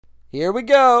Here we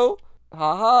go.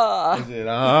 Ha ha. Is it?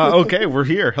 Okay, we're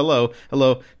here. Hello,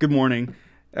 hello. Good morning.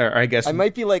 Or I guess. I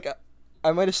might be like,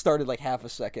 I might have started like half a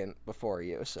second before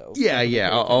you, so Yeah, definitely yeah.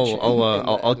 pay I'll attention uh, in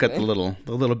I'll, the I'll cut the editing.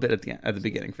 little bit at the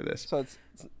beginning for this. So it's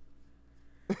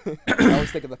I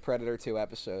always think of the Predator 2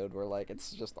 episode where like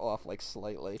it's just off like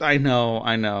slightly. I know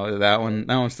that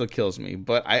one still kills me,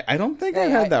 but I don't think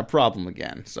I've Hey, had that problem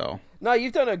again. So no,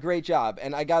 you've done a great job,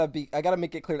 and I gotta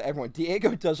make it clear to everyone.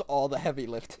 Diego does all the heavy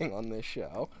lifting on this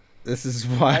show. this is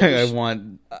why I I just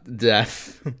want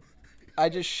death. I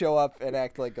just show up and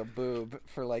act like a boob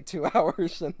for like 2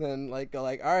 hours, and then like go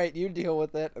like, all right, you deal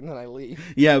with it, and then I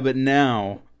leave. Yeah, but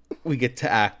now we get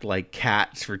to act like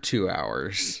cats for 2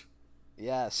 hours.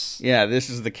 Yes. Yeah,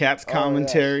 this is the Cats Oh yes.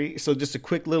 commentary. So just a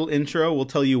quick little intro. We'll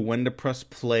tell you when to press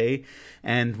play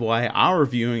and why our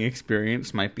viewing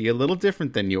experience might be a little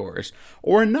different than yours.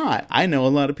 Or not. I know a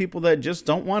lot of people that just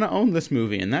don't want to own this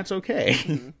movie, and that's okay.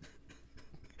 Hmm.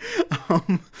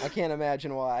 um, I can't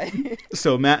imagine why.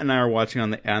 so Matt and I are watching on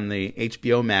the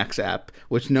HBO Max app,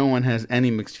 which no one has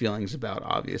any mixed feelings about,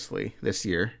 obviously, this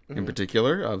year in Hmm.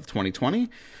 particular of 2020.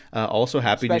 Also,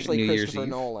 happy Especially New Year's Christopher Eve.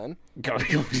 Nolan.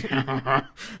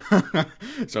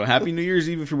 So happy New Year's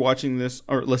Eve if you're watching this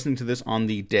or listening to this on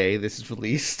the day this is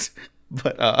released.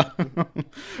 But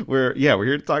we're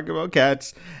here to talk about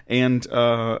cats, and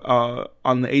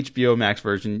on the HBO Max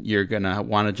version, you're gonna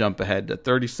want to jump ahead to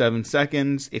 37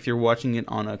 seconds. If you're watching it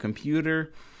on a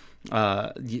computer,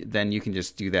 then you can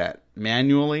just do that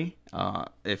manually.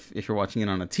 If you're watching it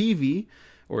on a TV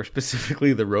or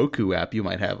specifically the Roku app, you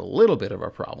might have a little bit of a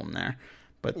problem there.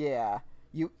 But Yeah.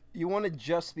 You want to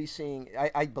just be seeing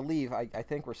I believe I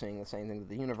think we're seeing the same thing.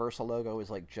 The Universal logo is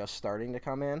like just starting to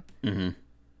come in. mhm.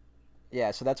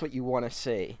 Yeah, so that's what you want to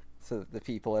see to the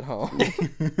people at home.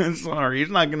 Sorry, it's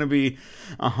not going to be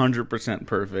 100%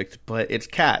 perfect, but it's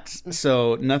cats,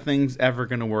 so nothing's ever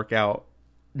going to work out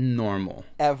normal with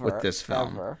Ever, this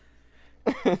film. ever.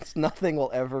 It's nothing will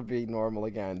ever be normal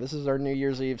again. This is our New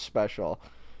Year's Eve special.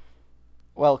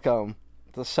 Welcome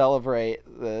to celebrate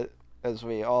the as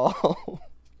we all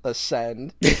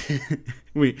ascend.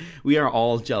 We are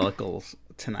all jellicles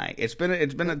tonight. It's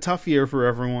been a tough year for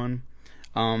everyone.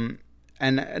 Um,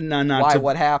 and not Why? to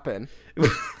What happened?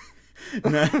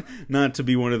 not to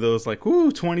be one of those like,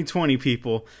 "Ooh, 2020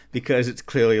 people," because it's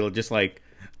clearly just like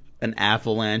an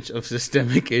avalanche of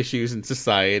systemic issues in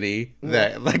society Yeah.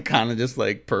 that like kind of just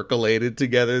like percolated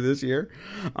together this year.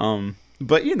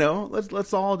 But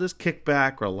let's all just kick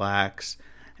back, relax,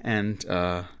 and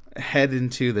head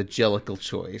into the jellicle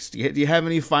choice. Do you have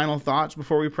any final thoughts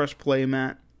before we press play,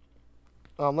 Matt?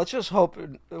 Let's just hope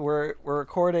we're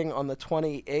recording on the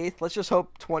 28th. Let's just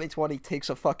hope 2020 takes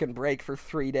a fucking break for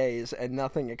 3 days and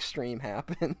nothing extreme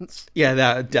happens. Yeah,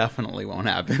 that definitely won't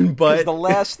happen. Because But the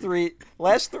last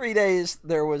three days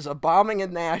there was a bombing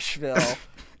in Nashville,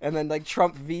 and then like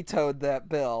Trump vetoed that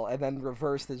bill and then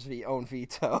reversed his own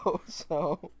veto.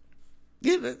 So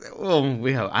yeah,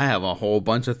 well, I have a whole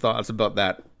bunch of thoughts about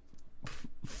that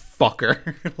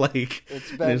fucker, like it's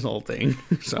this been, whole thing.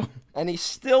 So and he's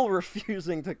still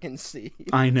refusing to concede.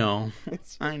 I know,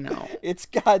 It's I know, it's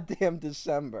goddamn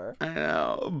December. I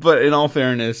know. But in all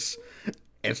fairness,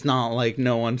 it's not like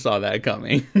no one saw that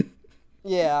coming.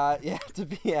 Yeah, yeah. To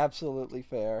be absolutely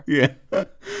fair. Yeah.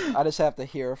 I just have to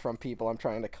hear from people I'm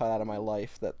trying to cut out of my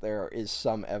life that there is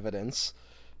some evidence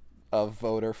of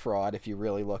voter fraud if you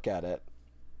really look at it.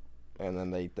 And then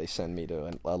they send me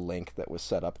to a link that was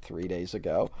set up 3 days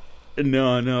ago.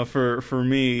 No. For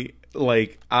me,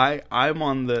 like I'm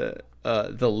on the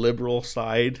liberal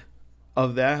side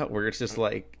of that, where it's just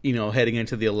like heading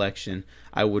into the election,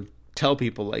 I would tell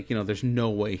people like there's no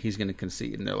way he's going to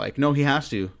concede, and they're like, no, he has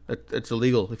to. It's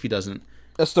illegal if he doesn't.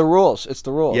 It's the rules. It's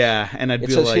the rules. Yeah, and I'd It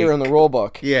be says here in the like, rule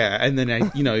book. yeah, and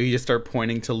then you just start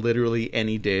pointing to literally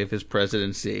any day of his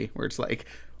presidency, where it's like,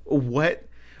 what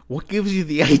gives you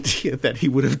the idea that he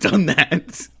would have done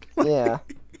that? Yeah.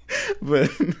 But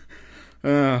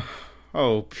uh,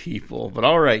 oh, people. But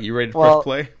all right, you ready to press Well,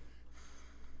 play?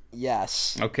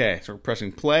 yes. Okay, so we're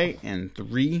pressing play in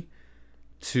 3,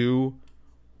 2,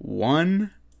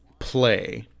 1,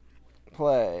 play.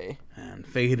 Play. And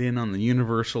fade in on the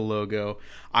Universal logo.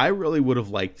 I really would have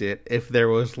liked it if there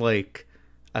was like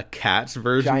a cat's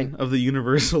version Giant. of the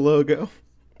Universal logo.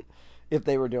 If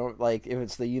they were doing like if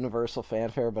it's the universal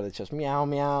fanfare, but it's just meow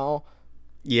meow,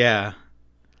 Yeah.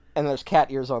 and there's cat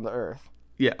ears on the earth.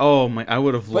 Yeah. Oh my! I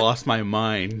would have But lost my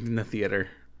mind in the theater.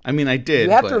 I mean, I you did,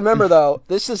 have to but remember though,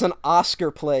 this is an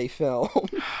Oscar play film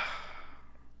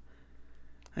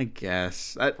I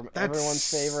guess from that's everyone's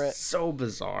favorite so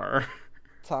bizarre.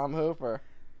 Tom Hooper.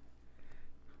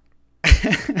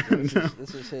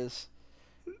 This is his.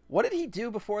 What did he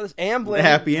do before this? Amblin.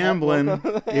 Happy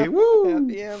Amblin. Yeah, woo.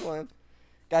 Happy Amblin.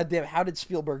 God damn, how did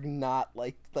Spielberg not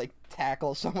like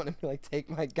tackle someone and be like, take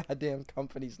my goddamn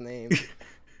company's name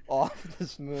off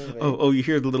this movie? Oh, you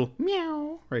hear the little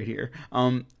meow right here.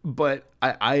 But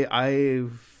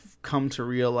I've come to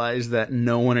realize that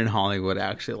no one in Hollywood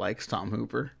actually likes Tom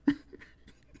Hooper.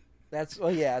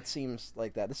 Yeah, it seems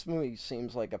like that. This movie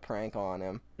seems like a prank on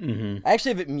him. Mm-hmm. I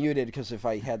actually have it muted because if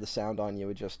I had the sound on, you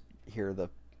would just hear the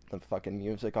fucking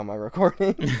music on my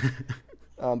recording.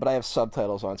 But I have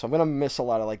subtitles on, so I'm gonna miss a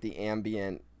lot of like the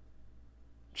ambient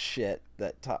shit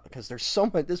because there's so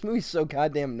much. This movie's so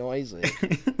goddamn noisy.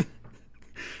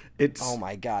 Oh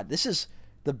my god, this is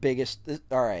the biggest.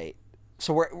 All right,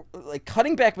 so we're like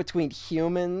cutting back between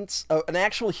humans, an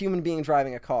actual human being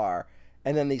driving a car,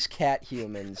 and then these cat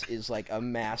humans is like a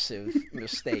massive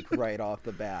mistake right off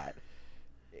the bat.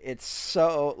 It's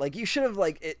so like you should have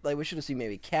we should have seen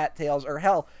maybe cattails or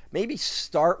hell maybe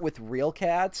start with real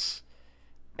cats,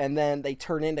 and then they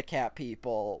turn into cat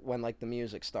people when like the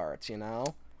music starts. You know.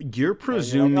 You're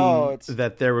presuming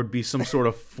that there would be some sort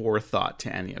of forethought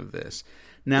to any of this.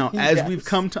 Now, as we've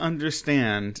come to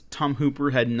understand, Tom Hooper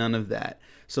had none of that.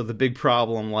 So the big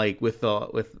problem, like with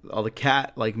all the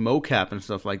cat like mocap and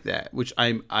stuff like that, which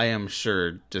I am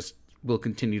sure just will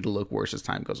continue to look worse as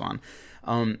time goes on.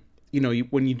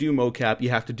 When you do mocap, you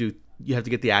have to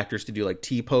get the actors to do like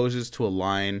T poses to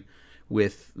align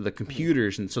with the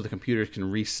computers, and so the computers can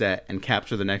reset and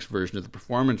capture the next version of the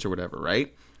performance or whatever,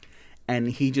 right? And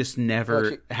he just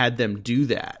never had them do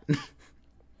that.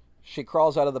 She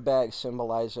crawls out of the bag,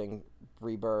 symbolizing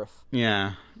rebirth.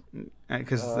 Yeah,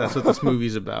 because that's what this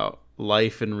movie's about: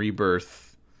 life and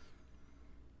rebirth.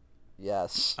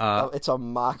 Yes, it's a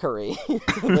mockery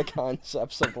to the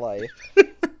concepts of life.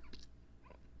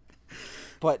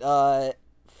 But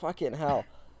fucking hell,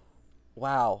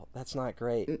 wow, that's not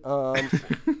great.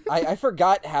 I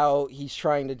forgot how he's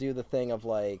trying to do the thing of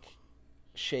like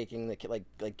shaking the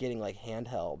like getting like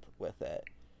handheld with it.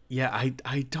 Yeah,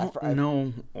 I don't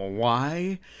know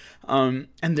why. And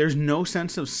there's no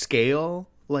sense of scale.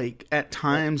 Like, at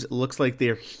times it looks like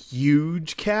they're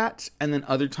huge cats, and then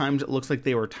other times it looks like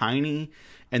they were tiny.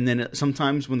 And then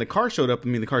sometimes when the car showed up, I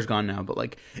mean, the car's gone now, but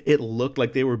like it looked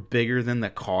like they were bigger than the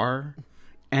car.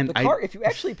 And the car, if you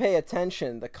actually pay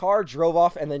attention, the car drove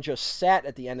off and then just sat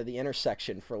at the end of the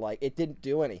intersection for like, it didn't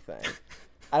do anything.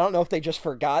 I don't know if they just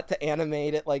forgot to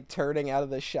animate it like turning out of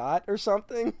the shot or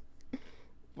something.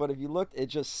 But if you looked, it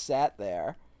just sat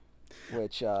there,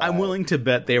 which... I'm willing to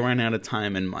bet they ran out of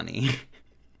time and money.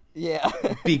 Yeah.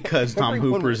 Because Tom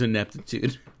Hooper's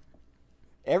ineptitude.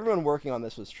 Everyone working on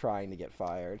this was trying to get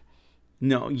fired.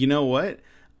 No, you know what?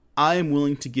 I am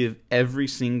willing to give every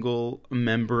single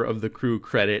member of the crew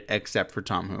credit except for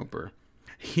Tom Hooper.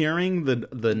 Hearing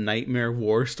the nightmare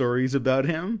war stories about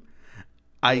him,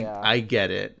 I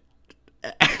get it.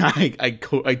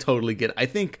 I totally get it. I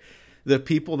think... the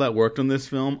people that worked on this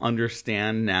film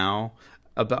understand now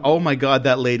about... oh my god,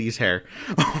 that lady's hair.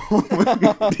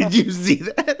 Did you see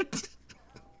that?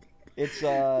 It's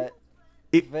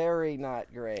very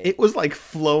not great. It was like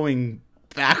flowing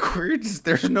backwards.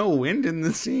 There's no wind in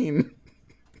the scene.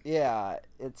 Yeah,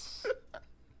 it's...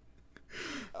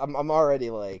 I'm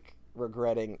already like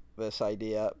regretting this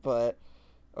idea, but...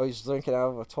 oh, he's drinking out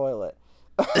of a toilet.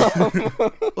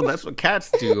 Well, that's what cats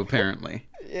do, apparently.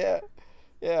 Yeah.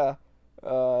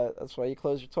 That's why you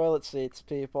close your toilet seats,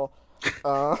 people.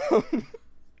 Although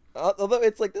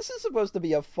it's like, this is supposed to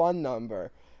be a fun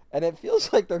number, and it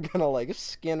feels like they're gonna like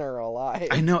skin her alive.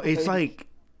 I know, it's like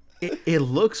it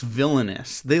looks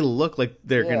villainous. They look like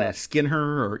they're gonna skin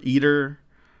her or eat her.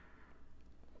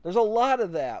 There's a lot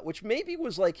of that, which maybe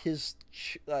was like his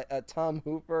Tom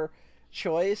Hooper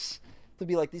choice to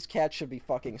be like, these cats should be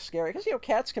fucking scary, because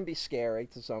cats can be scary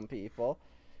to some people.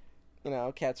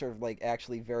 Cats are, like,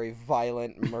 actually very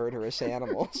violent, murderous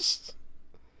animals.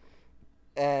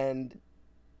 And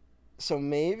so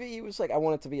maybe he was like, I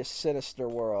want it to be a sinister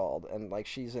world, and, like,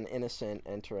 she's an innocent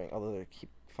entering, although they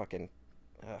keep fucking...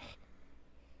 ugh.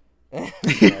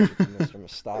 Mr.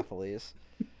 Mistopheles.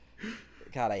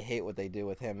 God, I hate what they do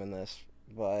with him in this,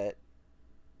 but...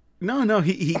 No,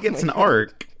 he gets an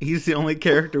arc. He's the only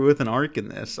character with an arc in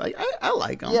this. I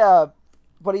like him. Yeah,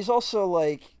 but he's also,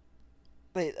 like...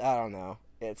 I don't know.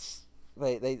 It's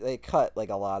they cut like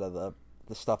a lot of the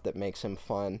stuff that makes him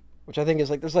fun, which I think is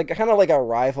like there's like kind of like a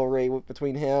rivalry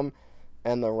between him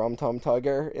and the Rum Tum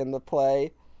Tugger in the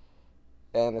play,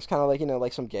 and there's kind of like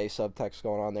like some gay subtext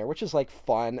going on there, which is like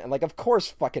fun, and like of course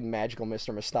fucking magical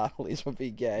Mr. Mistopheles would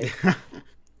be gay,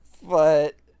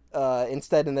 but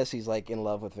instead in this he's like in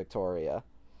love with Victoria,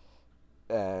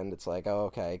 And it's like, oh,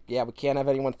 okay, yeah, we can't have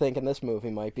anyone thinking this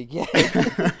movie might be gay.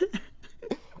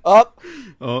 Up.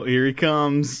 Oh, here he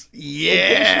comes.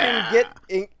 Yeah.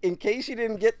 In case you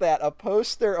didn't get that, a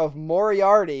poster of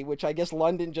Moriarty, which I guess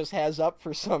London just has up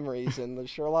for some reason, the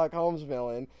Sherlock Holmes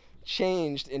villain,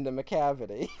 changed into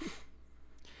McCavity.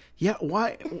 Yeah,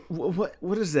 why?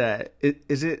 What is that?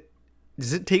 Does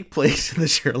it take place in the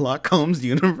Sherlock Holmes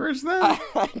universe then?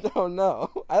 I don't know.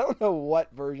 I don't know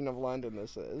what version of London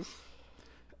this is.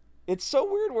 It's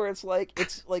so weird where it's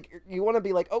like you want to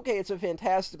be like, okay, it's a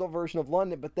fantastical version of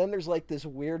London, but then there's like this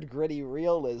weird gritty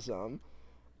realism,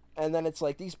 and then it's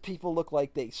like these people look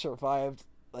like they survived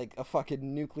like a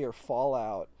fucking nuclear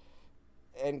fallout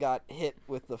and got hit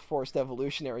with the forced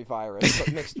evolutionary virus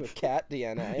but mixed with cat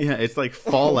DNA. Yeah, it's like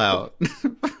Fallout.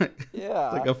 Yeah.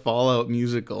 It's like a Fallout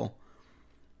musical.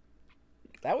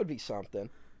 That would be something.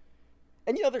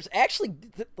 And, you know, there's actually,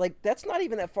 like, that's not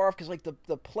even that far off, because, like,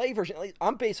 the play version, like,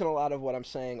 I'm basing a lot of what I'm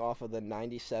saying off of the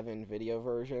 97 video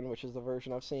version, which is the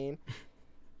version I've seen.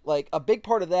 Like, a big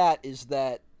part of that is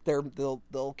that they're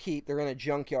in a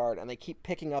junkyard, and they keep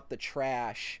picking up the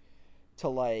trash to,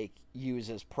 like,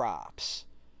 use as props.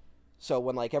 So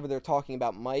when, like, ever they're talking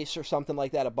about mice or something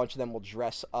like that, a bunch of them will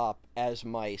dress up as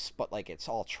mice, but, like, it's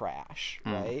all trash,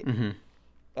 right? Mm-hmm.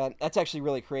 And that's actually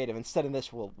really creative. Instead of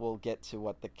this, we'll get to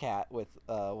what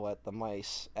what the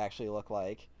mice actually look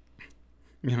like.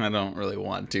 I don't really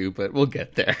want to, but we'll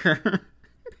get there.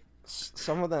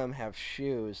 Some of them have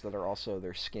shoes that are also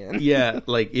their skin. Yeah,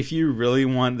 like if you really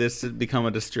want this to become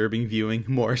a disturbing viewing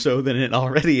more so than it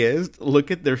already is,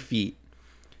 look at their feet.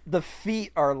 The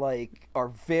feet are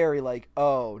very like,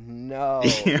 oh no.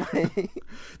 Yeah.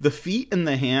 The feet and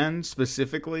the hands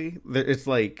specifically, it's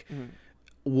like. Mm-hmm.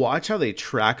 Watch how they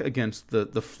track against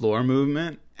the floor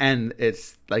movement, and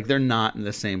it's like they're not in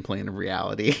the same plane of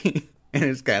reality. And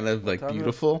it's kind of like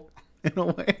beautiful in a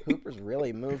way. Hooper's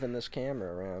really moving this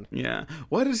camera around. Yeah.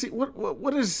 What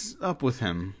is up with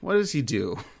him? What does he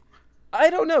do?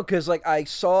 I don't know, because like I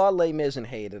saw Les Mis and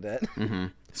hated it. Mm-hmm.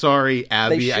 Sorry,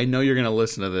 Abby. I know you're gonna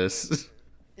listen to this.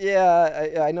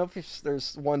 Yeah, I know if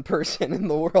there's one person in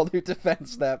the world who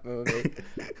defends that movie.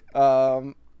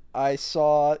 I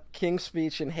saw King's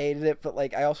Speech and hated it, but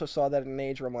like I also saw that at an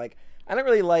age where I'm like, I don't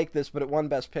really like this, but it won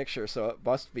Best Picture, so it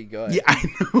must be good. Yeah, I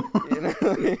know. You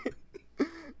know?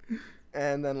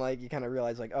 And then like you kind of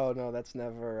realize like, oh no, that's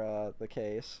never the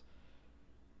case.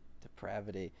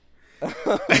 Depravity.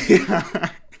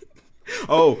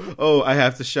 Oh, I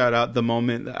have to shout out the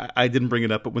moment. I didn't bring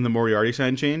it up, but when the Moriarty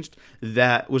sign changed,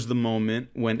 that was the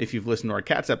moment when, if you've listened to our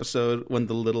Cats episode, when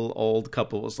the little old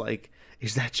couple was like,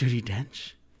 "Is that Judi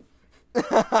Dench?"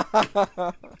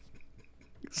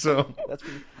 So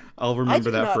I'll remember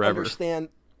that forever. I understand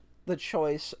the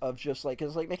choice of just like,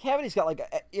 because like McCavity's got like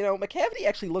McCavity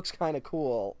actually looks kind of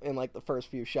cool in like the first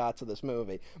few shots of this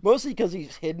movie, mostly because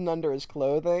he's hidden under his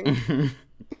clothing. And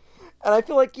I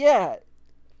feel like, yeah,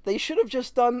 they should have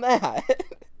just done that.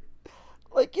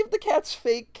 Like, give the cats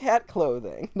fake cat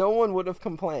clothing, no one would have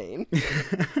complained.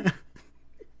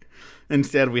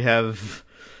 Instead we have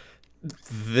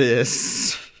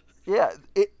this. Yeah,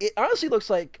 it honestly looks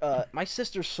like my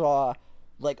sister saw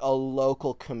like a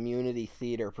local community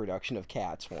theater production of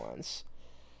Cats once,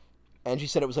 and she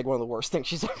said it was like one of the worst things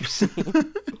she's ever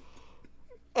seen.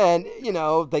 And you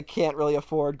know they can't really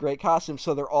afford great costumes,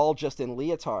 so they're all just in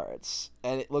leotards,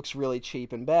 and it looks really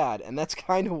cheap and bad. And that's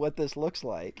kind of what this looks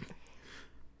like.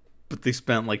 But they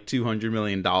spent like $200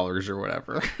 million or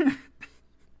whatever.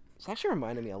 It's actually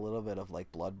reminded me a little bit of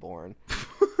like Bloodborne.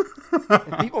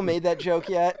 Have people made that joke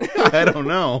yet? I don't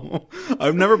know.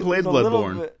 I've never played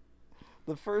Bloodborne.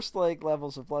 The first like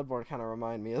levels of Bloodborne kind of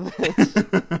remind me of this.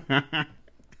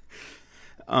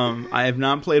 I have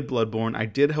not played Bloodborne. I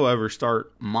did, however,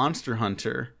 start Monster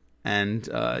Hunter, and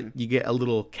you get a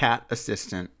little cat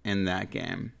assistant in that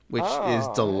game, which is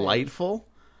delightful.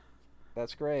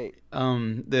 That's great.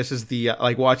 This is the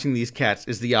like watching these cats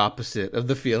is the opposite of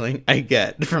the feeling I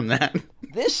get from that.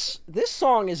 This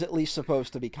song is at least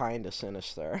supposed to be kind of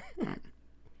sinister.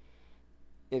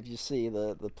 If you see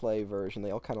the play version,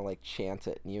 they all kind of like chant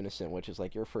it in unison, which is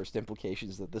like your first implication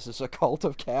is that this is a cult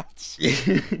of cats.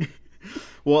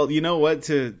 Well, you know what?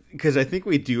 Because I think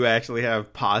we do actually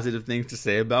have positive things to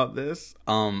say about this.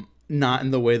 Not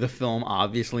in the way the film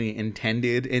obviously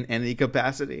intended in any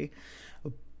capacity.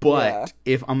 But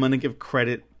if I'm going to give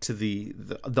credit to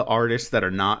the artists that are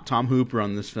not Tom Hooper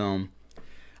on this film,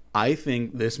 I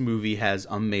think this movie has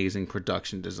amazing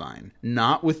production design.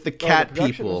 Not with the cat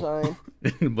people,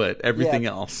 but everything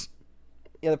else.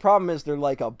 Yeah, the problem is they're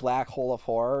like a black hole of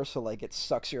horror, so like it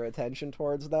sucks your attention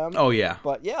towards them. Oh yeah.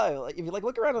 But yeah, like, if you like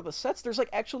look around at the sets, there's like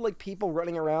actual like people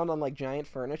running around on like giant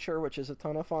furniture, which is a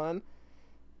ton of fun.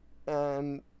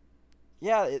 And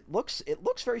yeah, it looks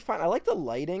very fun. I like the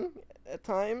lighting at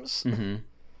times. Mm-hmm.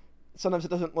 Sometimes it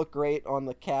doesn't look great on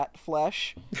the cat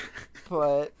flesh,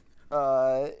 but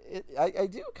I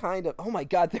do kind of. Oh my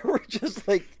god, there were just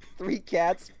like 3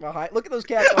 cats behind. Look at those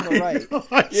cats on the right.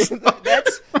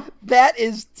 That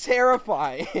is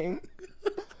terrifying.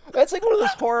 That's like one of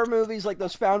those horror movies, like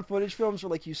those found footage films, where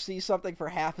like you see something for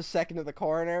half a second in the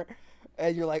corner,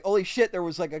 and you're like, "Holy shit, there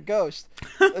was like a ghost!"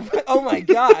 Oh my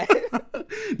god.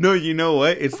 No, you know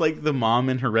what? It's like the mom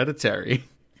in Hereditary.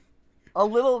 A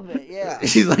little bit, yeah.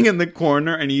 She's like in the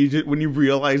corner, and when you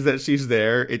realize that she's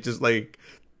there, it just like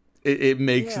it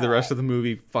makes the rest of the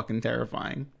movie fucking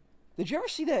terrifying. Did you ever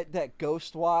see that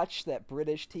Ghost Watch, that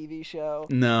British TV show?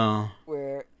 No.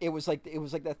 Where it was like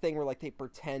that thing where like they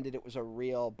pretended it was a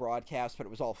real broadcast, but it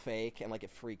was all fake, and like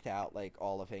it freaked out like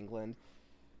all of England.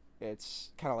 It's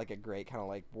kind of like a great kind of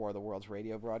like War of the Worlds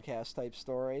radio broadcast type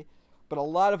story. But a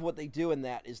lot of what they do in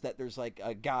that is that there's like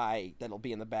a guy that'll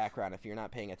be in the background. If you're not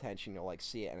paying attention, you'll like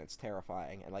see it, and it's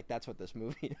terrifying. And like that's what this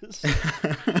movie is.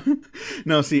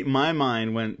 No, see, my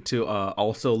mind went to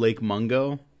also Lake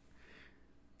Mungo.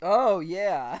 Oh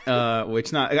yeah.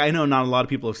 Which I know not a lot of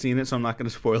people have seen it, so I'm not going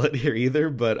to spoil it here either.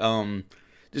 But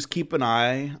just keep an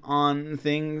eye on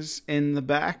things in the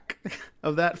back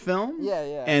of that film.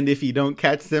 Yeah. And if you don't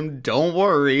catch them, don't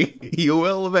worry, you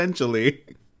will eventually.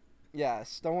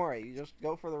 Yes, don't worry. You just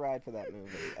go for the ride for that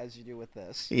movie, as you do with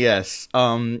this. Yes.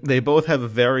 They both have a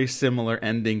very similar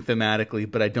ending thematically,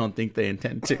 but I don't think they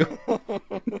intend to.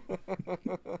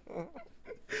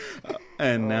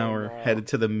 And now we're headed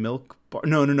to the milk bar.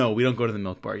 No. We don't go to the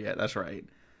milk bar yet. That's right.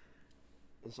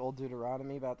 Is old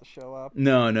Deuteronomy about to show up?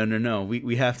 No.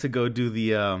 We have to go do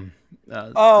the...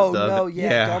 The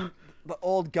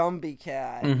old Gumby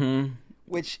cat. Mm-hmm.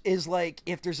 Which is like,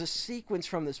 if there's a sequence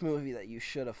from this movie that you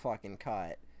should have fucking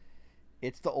cut,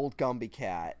 it's the old Gumby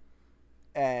cat.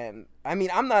 And, I mean,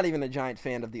 I'm not even a giant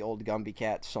fan of the old Gumby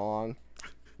cat song,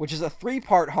 which is a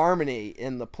 3-part harmony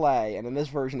in the play, and in this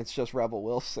version it's just Rebel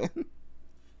Wilson.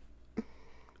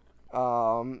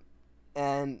 And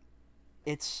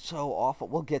it's so awful.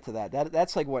 We'll get to that.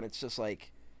 That's like when it's just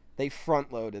like, they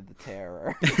front-loaded the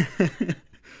terror.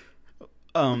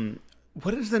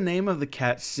 What is the name of the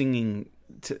cat singing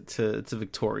to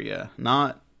Victoria?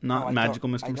 Not Magical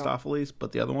Mr. Mistopheles,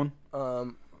 but the other one?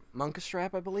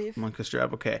 Monkastrap, I believe.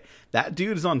 Monkastrap, okay. That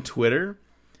dude is on Twitter,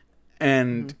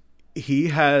 and he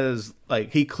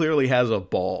clearly has a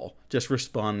ball just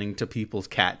responding to people's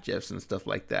cat gifs and stuff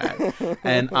like that.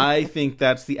 And I think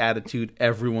that's the attitude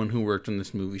everyone who worked on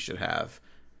this movie should have.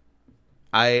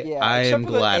 I am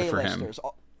glad for him.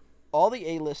 All the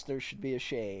A-listers should be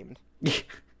ashamed.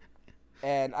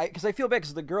 And because I feel bad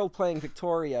because the girl playing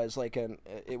Victoria is like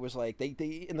it was like they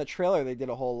in the trailer they did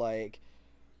a whole like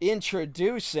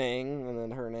introducing and then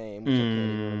her name, which I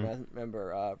can't even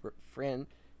remember,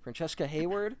 Francesca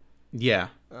Hayward. Yeah.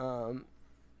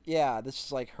 Yeah, this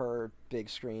is like her big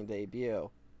screen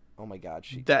debut. Oh my god,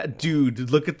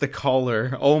 dude, look at the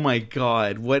collar. Oh my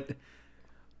god, what?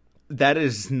 That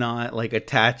is not like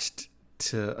attached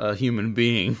to a human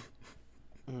being.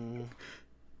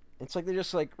 It's like they're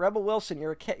just like, Rebel Wilson,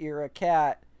 you're a cat, you're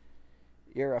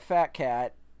a fat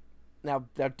cat. Now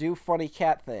do funny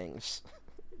cat things.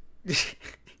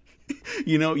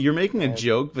 You know, you're making a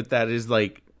joke, but that is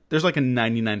like, there's like a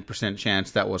 99%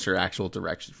 chance that was her actual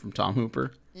direction from Tom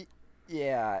Hooper.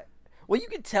 Yeah. Well, you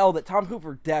could tell that Tom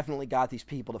Hooper definitely got these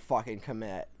people to fucking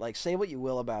commit. Like, say what you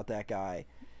will about that guy.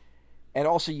 And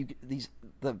also,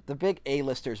 the big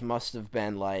A-listers must have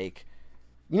been like,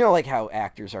 you know, like how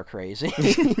actors are crazy.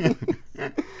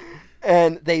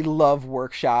 And they love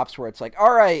workshops where it's like,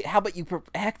 all right, how about you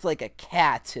act like a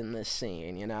cat in this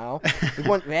scene, you know?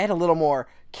 We add a little more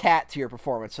cat to your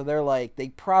performance. So they're like, they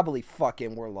probably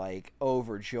fucking were like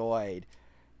overjoyed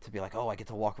to be like, oh, I get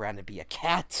to walk around and be a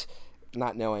cat,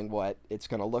 not knowing what it's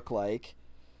going to look like.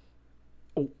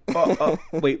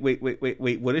 Wait.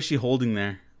 What is she holding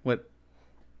there? What?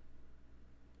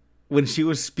 When she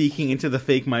was speaking into the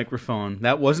fake microphone,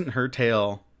 that wasn't her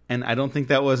tail. And I don't think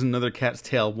that was another cat's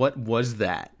tail. What was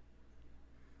that?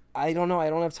 I don't know. I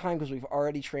don't have time because we've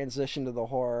already transitioned to the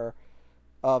horror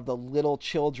of the little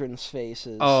children's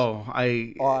faces. Oh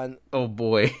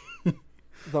boy.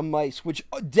 The mice, which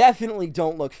definitely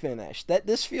don't look finished.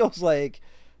 This feels like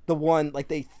the one, like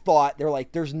they thought, they're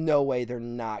like, there's no way they're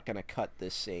not going to cut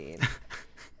this scene.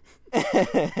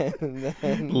 And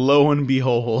then, lo and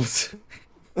behold.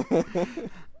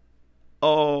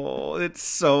 Oh,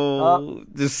 it's Oh,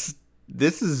 so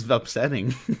this is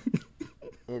upsetting.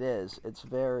 it is. It's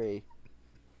very.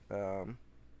 Um.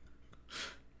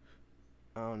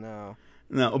 Oh no.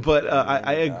 No, but Driving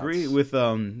I me agree nuts. with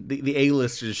the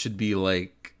A-listers should be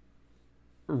like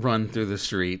run through the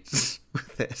streets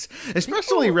with this,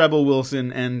 especially People. Rebel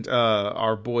Wilson and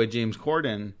our boy James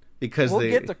Corden because We'll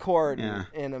get they to Corden yeah.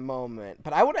 in a moment,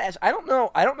 but I would ask. I don't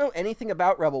know. I don't know anything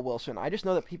about Rebel Wilson. I just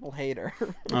know that people hate her.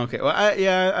 Okay, well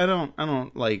I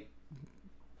don't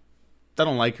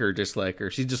like her or dislike her.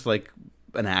 She's just like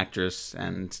an actress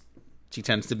and she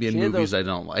tends to be in She did movies those. I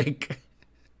don't like.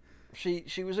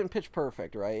 She was in Pitch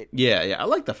Perfect, right? Yeah, I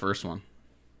like the first one.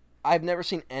 I've never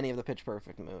seen any of the Pitch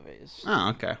Perfect movies. Oh,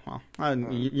 okay. Well, Uh,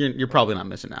 you're probably not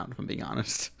missing out if I'm being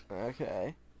honest.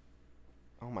 okay.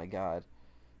 Oh my god.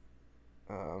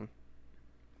 Um,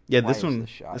 Yeah, why is this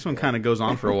shot this one here? kind of goes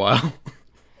on for a while.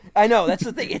 I know that's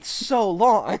the thing. It's so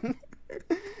long,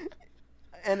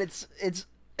 and it's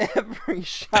every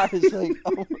shot is like,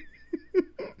 oh,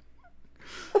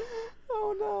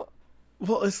 oh no.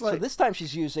 Well, it's So like this time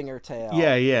she's using her tail.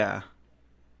 yeah.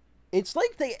 It's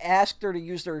like they asked her to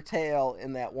use her tail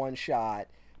in that one shot,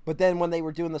 but then when they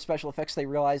were doing the special effects, they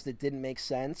realized it didn't make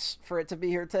sense for it to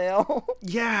be her tail.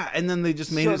 Yeah, and then they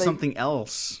just made So it they, something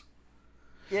else.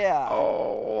 yeah.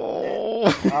 Oh.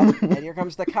 And here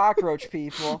comes the cockroach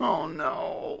people. Oh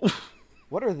no.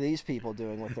 What are these people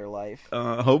doing with their life?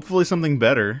 Hopefully something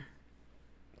better.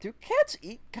 Do cats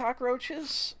eat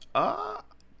cockroaches? Uh,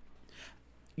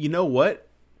 you know what?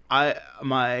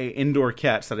 My indoor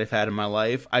cats that I've had in my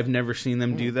life, I've never seen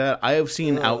them do that. I have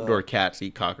seen outdoor cats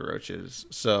eat cockroaches.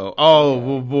 So,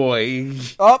 oh boy.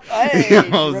 Oh, hey! She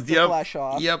Oh, ripped the flesh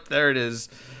off. Yep, there it is.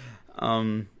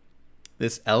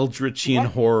 This Eldritchian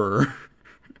horror.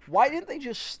 Why didn't they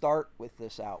just start with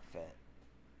this outfit?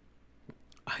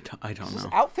 I don't This know.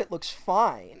 outfit looks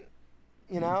fine.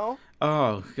 You know?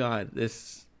 Oh god,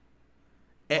 this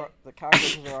The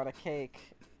cockroaches are on a cake.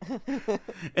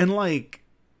 and like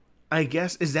I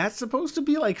guess is that supposed to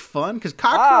be like fun? Because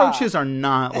cockroaches are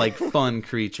not like fun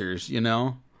creatures, you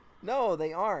know. No,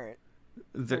 they aren't.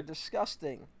 They're They're,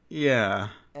 disgusting, yeah.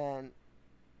 and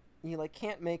you like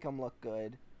can't make them look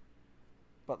good.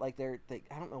 But like they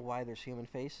I don't know why there's human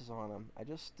faces on them. I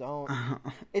just don't.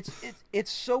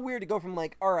 It's so weird to go from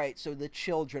like, all right, so the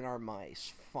children are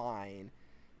mice, fine,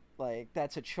 like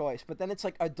that's a choice. But then it's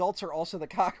like adults are also the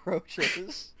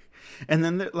cockroaches. And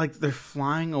then they're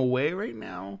flying away right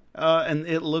now, and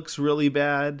it looks really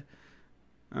bad.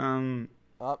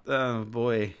 Up, Oh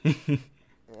boy.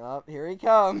 up, here he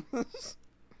comes.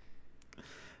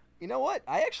 You know what?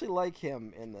 I actually like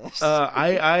him in this.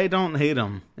 I don't hate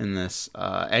him in this.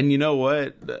 And you know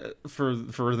what? For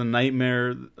the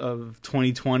nightmare of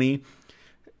 2020,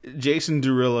 Jason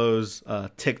Derulo's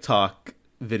TikTok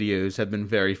videos have been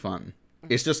very fun.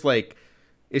 It's just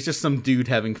some dude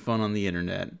having fun on the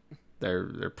internet.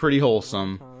 They're pretty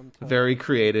wholesome, very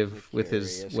creative with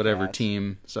his whatever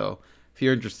team. So if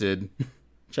you're interested,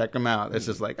 check them out. It's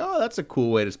just like, oh, that's a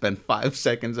cool way to spend 5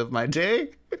 seconds of my day,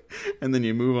 and then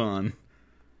you move on.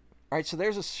 All right, so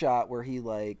there's a shot where he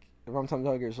like Rum Tum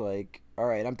Tugger's like, all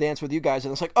right, I'm dancing with you guys,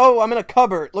 and it's like, oh, I'm in a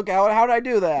cupboard. Look how did I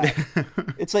do that?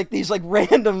 It's like these like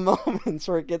random moments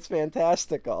where it gets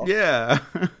fantastical. Yeah.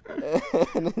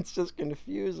 And it's just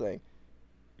confusing.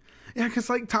 Yeah, because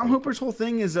like Tom Hooper's whole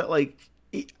thing is that like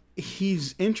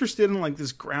he's interested in like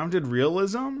this grounded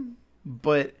realism,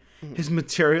 but his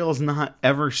material is not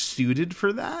ever suited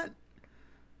for that.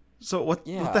 So what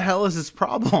the hell is his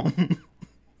problem?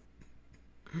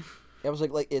 It was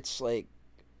like it's like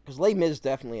because Les Mis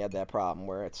definitely had that problem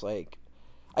where it's like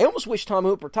I almost wish Tom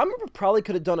Hooper probably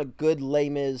could have done a good Les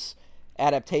Mis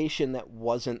adaptation that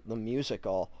wasn't the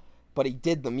musical. But he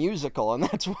did the musical, and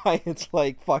that's why it's,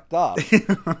 like, fucked up.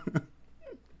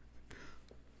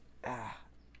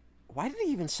 Why did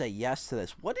he even say yes to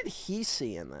this? What did he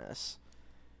see in this?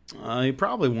 He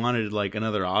probably wanted, like,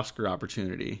 another Oscar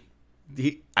opportunity.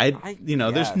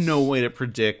 There's no way to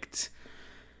predict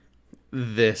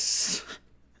this.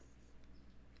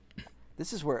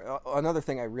 This is where, another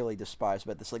thing I really despise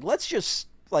about this, like, let's just,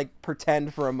 like,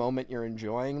 pretend for a moment you're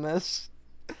enjoying this.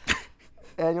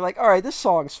 And you're like, all right, this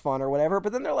song's fun or whatever.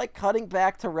 But then they're like cutting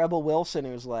back to Rebel Wilson,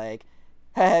 who's like,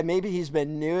 hey, maybe he's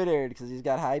been neutered because he's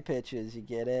got high pitches. You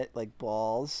get it? Like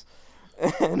balls.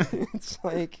 And it's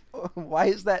like, why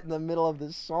is that in the middle of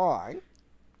this song?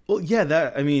 Well, yeah,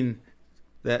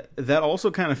 that also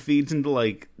kind of feeds into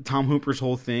like Tom Hooper's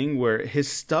whole thing where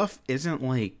his stuff isn't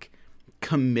like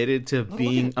committed to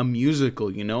being a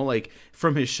musical, you know, like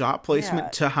from his shot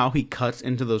placement to how he cuts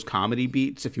into those comedy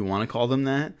beats, if you want to call them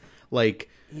that. Like,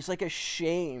 he's like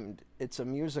ashamed it's a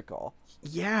musical.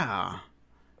 yeah.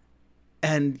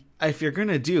 And if you're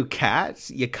gonna do Cats,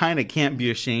 you kind of can't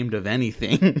be ashamed of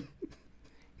anything.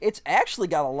 It's actually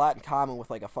got a lot in common with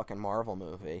like a fucking Marvel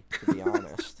movie, to be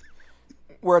honest.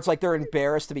 Where it's like they're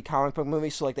embarrassed to be comic book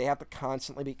movies, so like they have to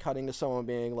constantly be cutting to someone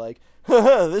being like,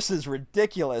 haha, this is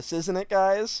ridiculous, isn't it,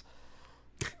 guys?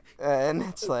 And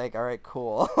it's like, all right,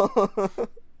 cool.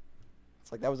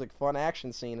 It's like that was a fun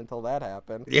action scene until that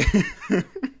happened. Yeah.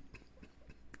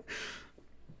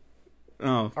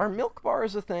 Oh, Are milk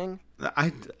bars a thing?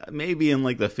 I maybe in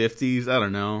like the 50s. I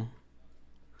don't know.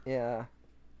 Yeah.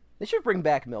 They should bring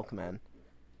back milkmen.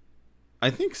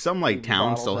 I think some like Leave the towns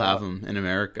bottles still out. have them in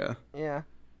America. Yeah.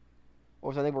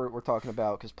 Which I think we're talking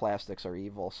about because plastics are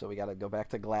evil, so we got to go back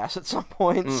to glass at some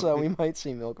point. So we might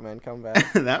see milkmen come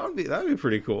back. That'd be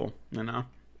pretty cool. You know.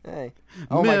 Hey.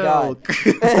 Oh Milk.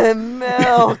 my god.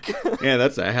 Milk. Yeah,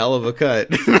 that's a hell of a cut.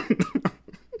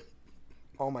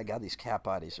 Oh my god, these cat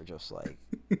bodies are just like...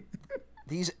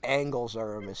 These angles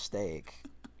are a mistake.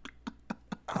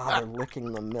 Ah, they're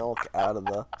licking the milk out of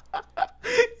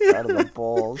the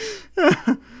bowls.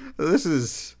 This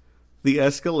is the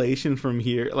escalation from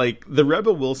here. Like, the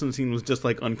Rebel Wilson scene was just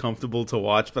like uncomfortable to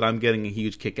watch, but I'm getting a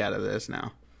huge kick out of this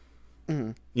now.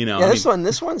 Mm-hmm. You know, Yeah,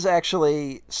 this one's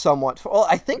actually somewhat... Well,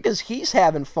 I think because he's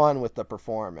having fun with the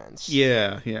performance.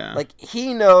 yeah. Like,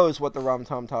 he knows what the Rum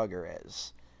Tum Tugger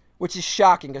is. Which is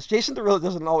shocking, because Jason Derulo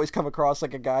doesn't always come across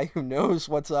like a guy who knows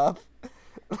what's up.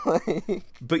 Like...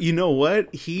 But you know what?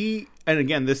 And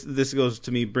again, this goes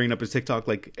to me bringing up his TikTok.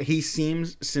 Like, he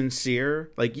seems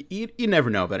sincere. Like, you never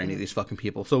know about any of these fucking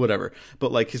people, so whatever.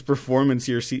 But like, his performance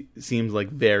here seems like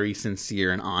very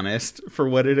sincere and honest for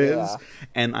what it is. Yeah.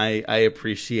 And I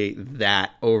appreciate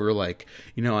that over like,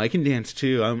 you know, I can dance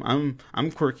too.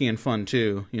 I'm quirky and fun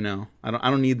too. You know, I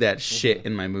don't need that shit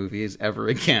in my movies ever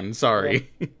again.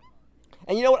 Sorry. Yeah.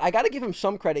 And you know what? I got to give him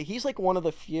some credit. He's like one of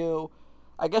the few,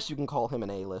 I guess you can call him an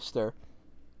A-lister.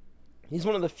 He's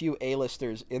one of the few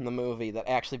A-listers in the movie that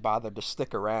actually bothered to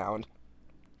stick around.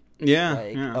 Yeah,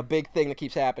 Like, yeah. a big thing that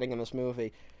keeps happening in this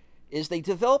movie is they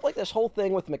develop like this whole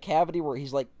thing with McCavity where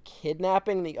he's like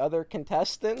kidnapping the other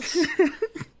contestants.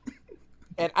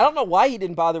 And I don't know why he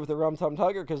didn't bother with the Rum Tum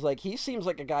Tugger, because like he seems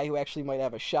like a guy who actually might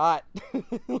have a shot.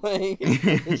 Like,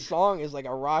 his song is like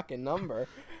a rockin' number.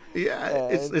 Yeah,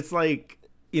 it's like,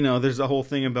 you know, there's a whole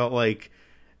thing about like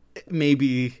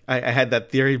maybe I had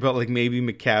that theory about like maybe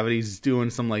McCavity's doing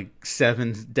some like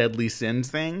 7 deadly sins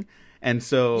thing, and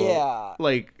so Yeah.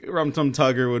 like Rum Tum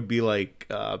Tugger would be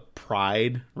like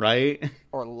pride, right?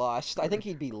 Or lust. I think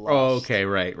he'd be lust. Oh, okay,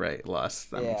 right,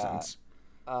 lust. That makes Yeah. sense.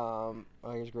 Oh,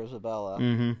 here's Grisabella.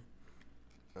 Mm-hmm.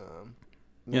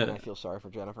 Man, Yeah. I feel sorry for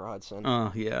Jennifer Hudson.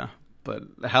 Oh yeah, but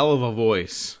a hell of a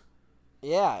voice.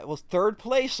 Yeah, it was 3rd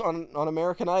place on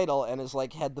American Idol and has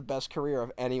like had the best career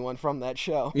of anyone from that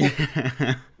show.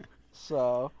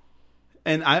 So,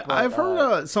 And I've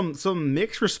heard some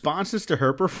mixed responses to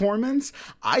her performance.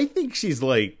 I think she's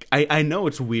like, I know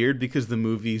it's weird because the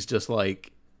movie's just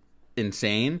like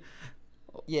insane.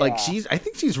 yeah. Like I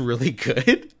think she's really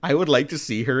good. I would like to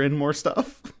see her in more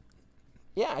stuff.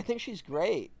 Yeah, I think she's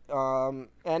great. And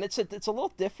it's a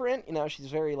little different, you know, she's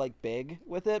very like big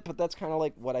with it, but that's kind of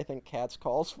like what I think Cats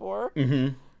calls for. Mm-hmm.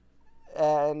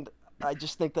 And I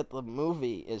just think that the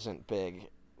movie isn't big,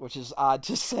 which is odd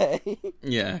to say.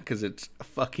 Yeah, because it's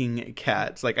fucking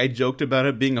Cats. Like, I joked about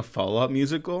it being a Fallout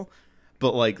musical,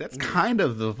 but like that's kind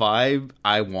of the vibe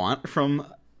I want from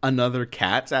another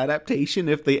Cats adaptation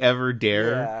if they ever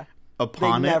dare Yeah.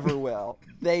 upon They it. never will.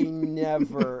 They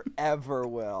never, ever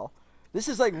will. This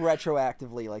is like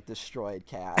retroactively like destroyed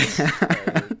Cats.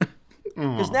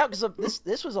 Because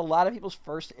this was a lot of people's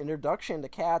first introduction to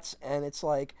Cats, and it's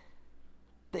like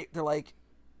they're like,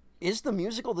 is the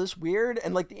musical this weird?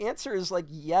 And like the answer is like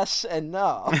yes and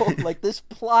no. Like, this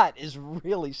plot is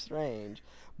really strange,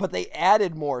 but they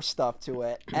added more stuff to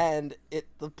it, and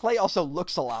the play also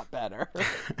looks a lot better.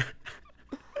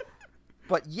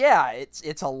 But yeah,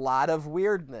 it's a lot of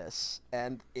weirdness,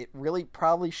 and it really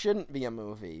probably shouldn't be a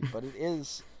movie, but it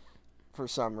is for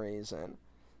some reason.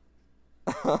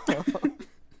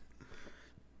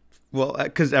 Well,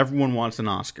 because everyone wants an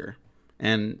Oscar,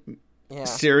 and Yeah.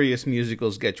 serious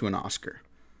musicals get you an Oscar.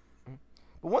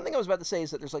 But one thing I was about to say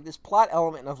is that there's like this plot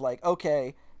element of like,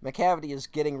 okay, McCavity is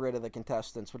getting rid of the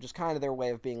contestants, which is kind of their way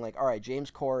of being like, all right, James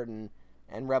Corden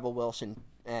and Rebel Wilson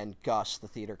and Gus, the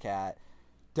theater cat,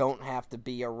 don't have to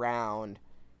be around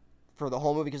for the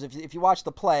whole movie, because if you watch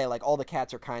the play, like, all the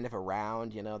cats are kind of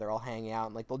around, you know, they're all hanging out,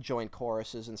 and like they'll join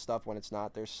choruses and stuff when it's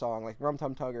not their song. Like, Rum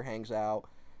Tum Tugger hangs out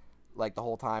like the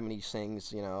whole time, and he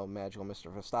sings, you know, Magical Mr.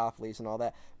 Mistopheles and all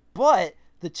that. But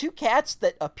the two cats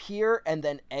that appear and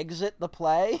then exit the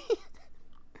play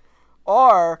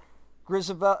are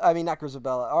Grisabella. I mean, not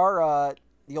Grisabella. Are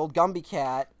the old Gumby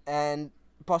cat and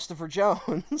Bustafer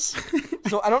Jones.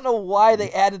 So I don't know why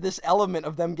they added this element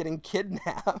of them getting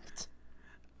kidnapped.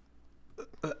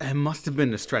 It must have been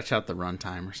to stretch out the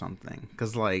runtime or something.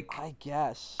 Because, like... I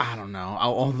guess. I don't know.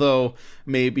 Although,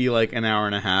 maybe, like, an hour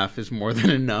and a half is more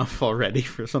than enough already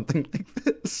for something like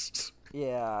this.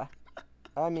 Yeah.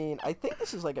 I mean, I think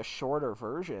this is, like, a shorter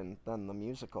version than the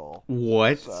musical.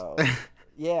 What? So,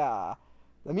 yeah.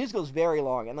 The musical is very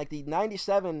long. And, like, the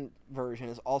 97 version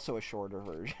is also a shorter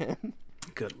version.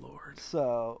 Good Lord.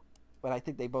 So... But I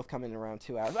think they both come in around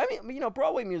 2 hours. I mean, you know,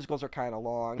 Broadway musicals are kind of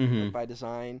long, like, by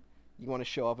design. You want to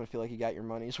show up and feel like you got your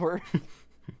money's worth.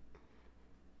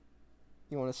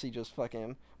 You want to see just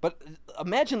fucking... But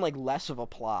imagine, like, less of a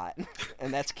plot,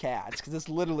 and that's Cats, because it's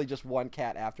literally just one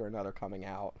cat after another coming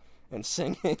out and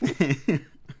singing.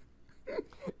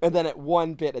 And then at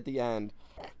one bit at the end,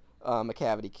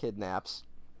 McCavity kidnaps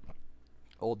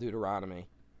old Deuteronomy,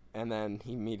 and then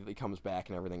he immediately comes back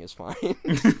and everything is fine.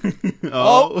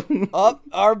 Oh,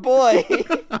 our boy!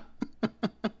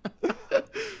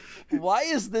 Why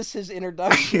is this his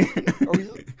introduction?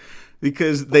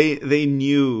 Because they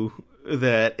knew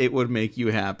that it would make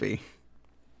you happy.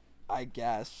 I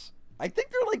guess. I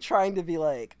think they're like trying to be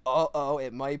like, oh,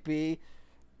 it might be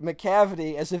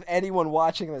McCavity, as if anyone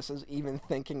watching this is even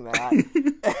thinking that.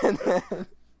 And then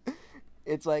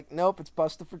it's like, nope, it's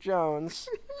Bustafer Jones.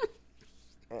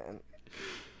 And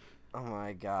oh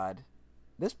my god.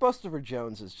 This Bustafer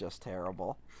Jones is just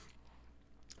terrible.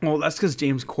 Well, that's because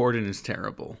James Corden is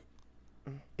terrible.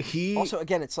 Also,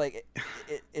 again, it's like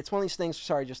it's one of these things.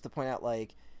 Sorry, just to point out,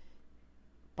 like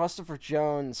Bustafer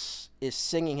Jones is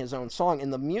singing his own song in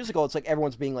the musical. It's like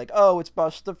everyone's being like, "Oh, it's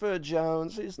Bustafer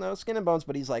Jones. He's no skin and bones,"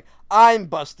 but he's like, "I'm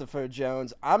Bustafer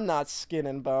Jones. I'm not skin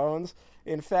and bones.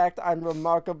 In fact, I'm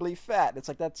remarkably fat." It's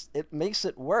like it makes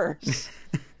it worse.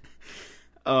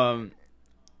 I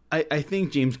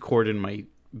think James Corden might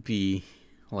be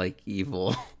like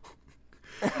evil.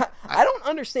 I don't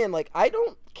understand. Like, I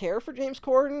don't care for James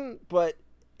Corden, but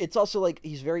it's also like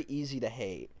he's very easy to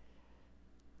hate.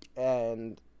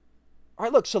 And all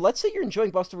right, look. So let's say you're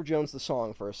enjoying Bustafer Jones the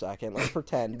song for a second. Let's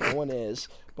pretend no one is,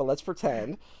 but let's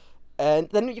pretend. And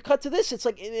then you cut to this. It's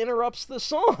like it interrupts the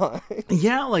song.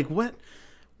 Yeah, like what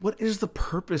is the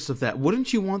purpose of that?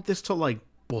 Wouldn't you want this to like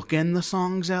bookend the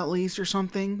songs at least or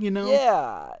something? You know?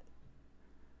 Yeah.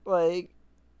 Like,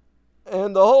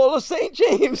 and the whole of St.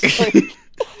 James. Like,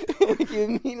 you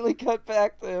immediately cut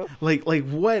back to like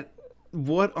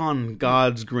what on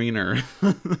God's green earth?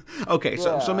 Okay,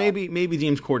 so maybe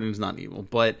James Corden's not evil,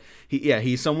 but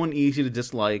he's someone easy to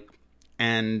dislike,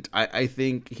 and I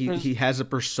think he has a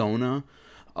persona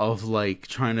of like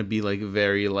trying to be like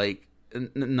very like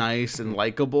nice and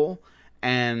likable,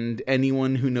 and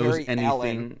anyone who knows very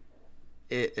anything,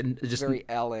 just very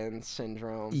Ellen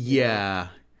syndrome. Yeah.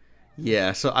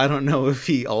 Yeah, so I don't know if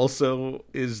he also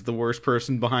is the worst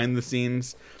person behind the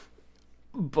scenes,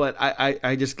 but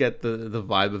I just get the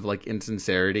vibe of like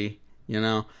insincerity, you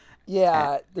know?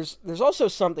 Yeah, there's also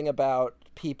something about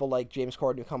people like James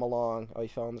Corden who come along. Oh, he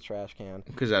fell in the trash can.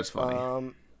 Because that's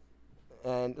funny.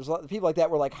 And there's a lot of people like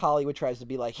that where like Hollywood tries to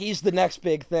be like, he's the next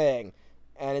big thing,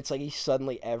 and it's like he's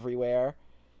suddenly everywhere,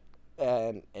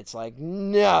 and it's like,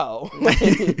 no.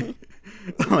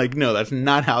 Like, no, that's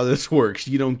not how this works.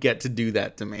 You don't get to do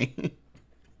that to me.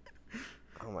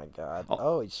 Oh my god.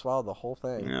 Oh, he swallowed the whole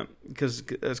thing. Yeah, because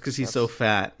he's so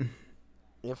fat.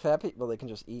 Yeah, fat people, they can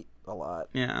just eat a lot.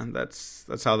 Yeah,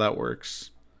 that's how that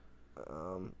works.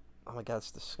 Oh my god,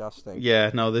 it's disgusting.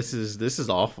 Yeah, no, this is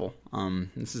awful.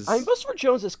 This is. I mean, Bustafer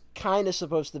Jones is kind of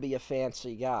supposed to be a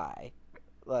fancy guy.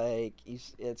 Like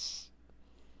he's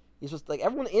just like,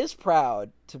 everyone is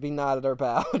proud to be nodded or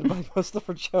bowed by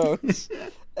Bustafer Jones,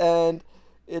 and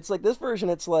it's like this version.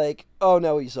 It's like, oh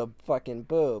no, he's a fucking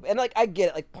boob, and like I get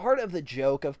it. Like part of the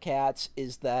joke of Cats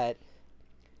is that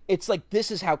it's like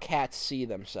this is how cats see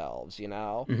themselves, you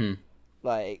know. Mm-hmm.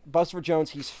 Like Bustafer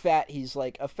Jones, he's fat. He's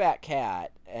like a fat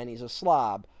cat, and he's a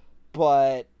slob,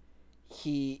 but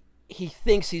he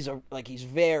thinks he's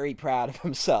very proud of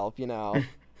himself, you know.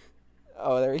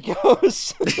 Oh, there he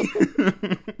goes.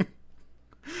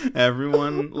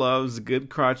 Everyone loves a good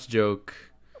crotch joke.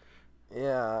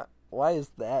 Yeah. Why is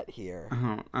that here?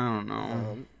 I don't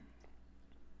know.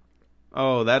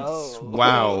 Wow.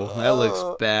 That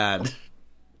looks bad.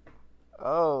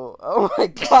 Oh my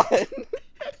god.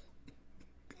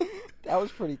 That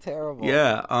was pretty terrible.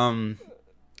 Yeah.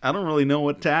 I don't really know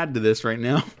what to add to this right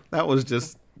now. That was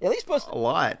just at least a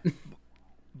lot.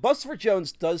 Buster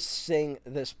Jones does sing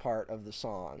this part of the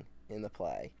song in the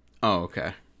play. Oh,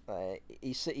 okay.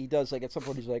 He does, like, at some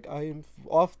point he's like, I am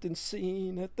often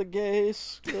seen at the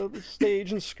the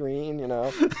stage and screen, you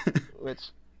know, and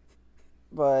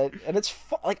it's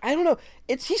like, I don't know,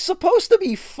 he's supposed to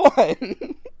be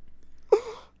fun.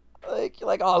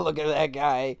 like, oh, look at that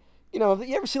guy. You know,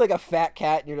 you ever see, like, a fat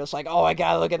cat and you're just like, oh, I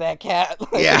gotta look at that cat?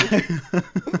 Like, yeah.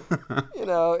 You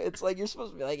know, it's like you're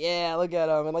supposed to be like, yeah, look at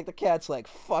him. And, like, the cat's like,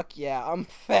 fuck yeah, I'm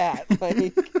fat.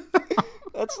 Like,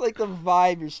 that's, like, the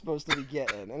vibe you're supposed to be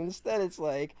getting. And instead it's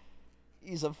like,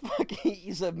 he's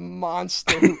a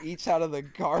monster who eats out of the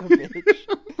garbage.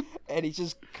 And he's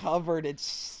just covered in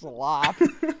slop.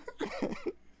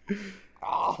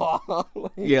 Oh,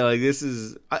 yeah, like this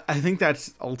is. I think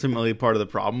that's ultimately part of the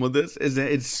problem with this is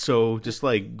that it's so just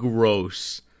like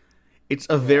gross. It's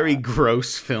a very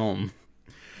gross film,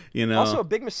 you know. Also, a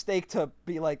big mistake to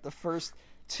be like the first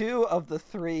two of the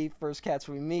three first cats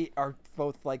we meet are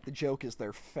both like the joke is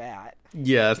they're fat.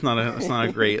 Yeah, it's not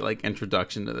a great like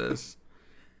introduction to this.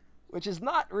 Which is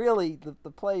not really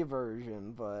the play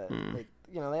version, but like,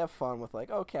 you know, they have fun with like,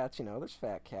 oh, cats, you know, there's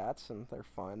fat cats and they're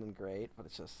fun and great, but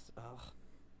it's just,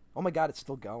 oh my god, it's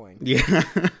still going. Yeah.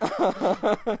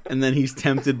 And then he's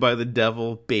tempted by the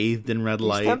devil, bathed in red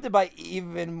light. He's tempted by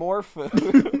even more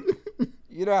food.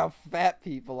 You know how fat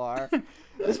people are.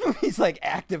 This movie's like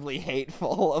actively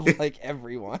hateful of like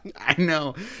everyone. I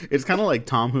know. It's kind of like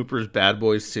Tom Hooper's Bad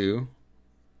Boys 2,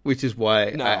 which is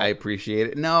why I appreciate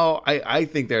it. No, I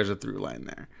think there's a through line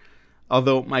there.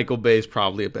 Although Michael Bay's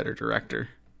probably a better director.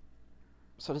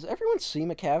 So does everyone see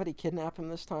McCavity kidnap him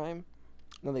this time?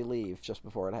 No, they leave just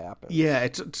before it happens. Yeah,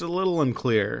 it's a little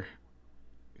unclear.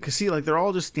 Cause see, like they're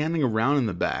all just standing around in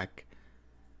the back.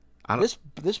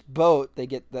 This boat they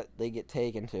get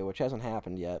taken to, which hasn't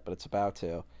happened yet, but it's about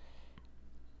to,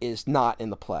 is not in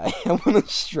the play. I want to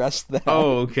stress that.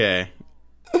 Oh, okay.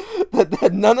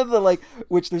 that none of the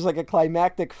which there's like a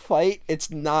climactic fight.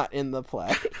 It's not in the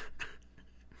play.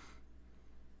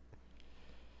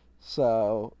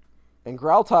 So, and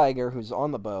Growl Tiger, who's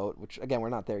on the boat, which again we're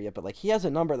not there yet, but like he has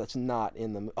a number that's not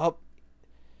in the. Oh,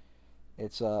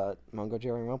 it's Mungo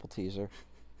Jerry Rumple teaser,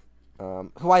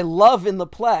 who I love in the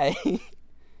play.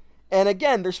 And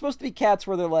again, they're supposed to be cats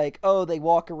where they're like, oh, they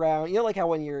walk around. You know, like how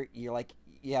when you're like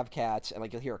you have cats and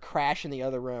like you'll hear a crash in the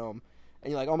other room,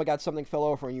 and you're like, oh my god, something fell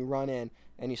over, and you run in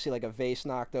and you see like a vase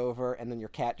knocked over, and then your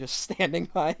cat just standing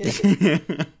by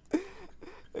it.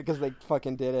 Because they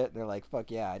fucking did it, and they're like, fuck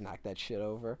yeah, I knocked that shit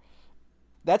over.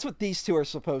 That's what these two are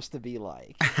supposed to be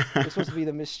like. They're supposed to be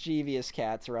the mischievous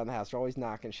cats around the house. They're always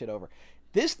knocking shit over.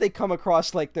 This, they come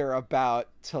across like they're about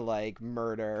to, like,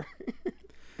 murder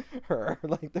her.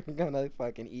 Like, they're gonna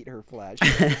fucking eat her flesh.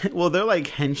 Well, they're like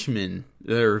henchmen,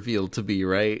 they're revealed to be,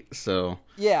 right? So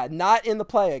yeah, not in the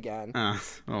play again. Oh,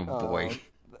 boy.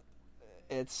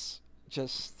 It's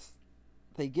just...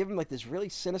 They give them, like, this really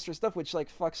sinister stuff, which, like,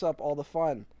 fucks up all the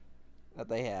fun that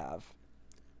they have.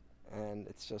 And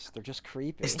it's just... They're just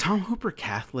creepy. Is Tom Hooper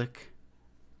Catholic?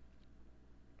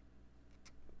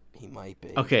 He might be.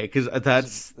 Okay, because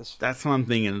that's what I'm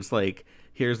thinking. It's like,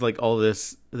 here's, like, all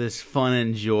this fun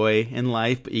and joy in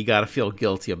life, but you gotta feel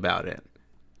guilty about it.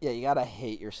 Yeah, you gotta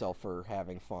hate yourself for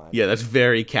having fun. Yeah, that's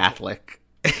very Catholic.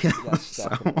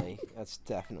 That's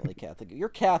definitely Catholic. You're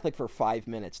Catholic for 5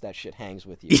 minutes. That shit hangs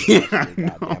with you for the rest of your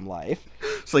goddamn life.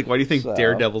 It's like, why do you think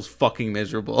Daredevil's fucking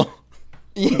miserable?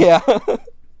 Yeah.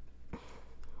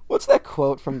 What's that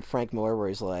quote from Frank Miller where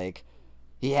he's like,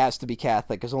 he has to be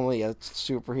Catholic because only a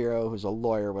superhero who's a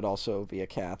lawyer would also be a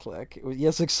Catholic. He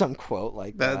has like some quote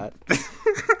like that.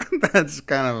 That's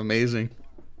kind of amazing.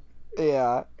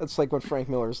 Yeah, it's like when Frank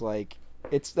Miller's like,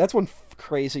 that's when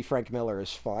crazy Frank Miller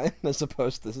is fun as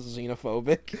opposed to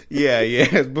xenophobic.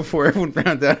 Yeah. Before everyone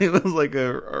found out he was like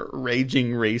a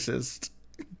raging racist.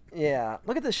 Yeah,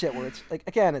 look at this shit where it's like,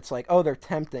 again, it's like, oh, they're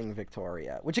tempting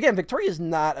Victoria, which again, Victoria is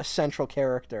not a central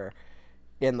character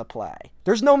in the play.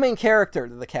 There's no main character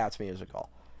to the Cats musical.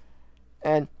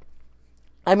 And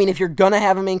I mean, if you're gonna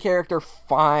have a main character,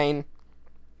 fine.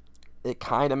 It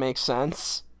kind of makes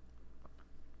sense.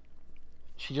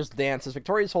 She just dances.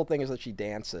 Victoria's whole thing is that she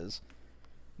dances.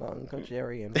 Uncle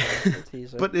Jerry and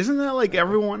teaser. But isn't that like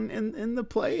everyone in the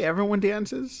play? Everyone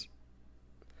dances?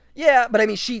 Yeah, but I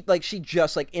mean, she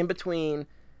just like in between,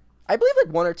 I believe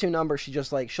like one or two numbers,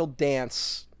 she'll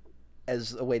dance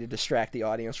as a way to distract the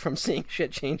audience from seeing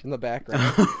shit change in the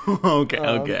background.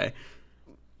 Okay.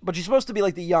 But she's supposed to be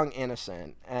like the young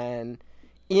innocent, and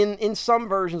in some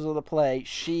versions of the play,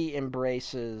 she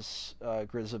embraces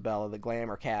Grisabella, the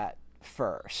glamour cat,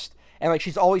 first, and like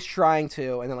she's always trying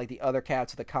to, and then like the other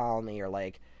cats of the colony are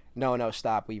like no,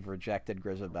 stop, we've rejected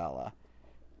Grisabella.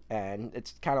 And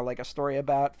it's kind of like a story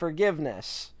about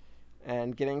forgiveness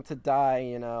and getting to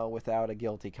die, without a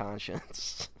guilty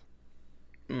conscience.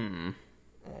 Mm.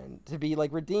 And to be,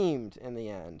 like, redeemed in the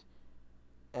end.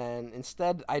 And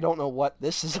instead, I don't know what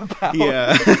this is about.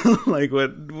 Yeah, like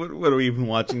what are we even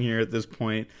watching here at this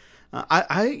point?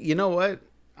 You know what?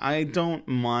 I don't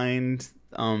mind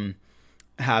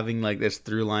having like this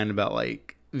through line about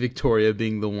like Victoria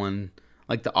being the one,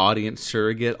 like the audience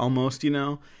surrogate almost,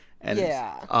 and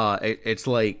yeah, it's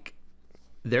like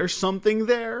there's something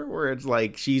there where it's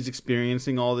like she's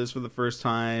experiencing all this for the first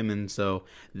time, and so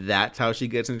that's how she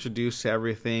gets introduced to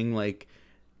everything. Like,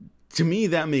 to me,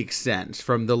 that makes sense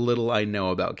from the little I know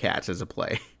about Cats as a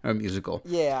play or musical.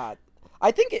 Yeah,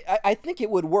 I think it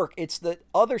would work. It's the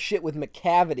other shit with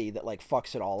McCavity that like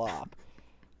fucks it all up.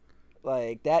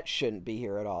 Like, that shouldn't be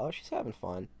here at all. She's having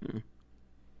fun. Mm.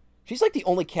 She's like the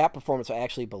only cat performance I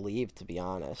actually believe, to be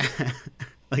honest.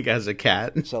 Like, as a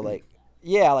cat. So like,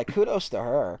 yeah, like kudos to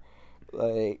her.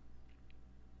 Like,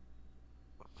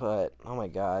 but oh my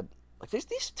god. Like,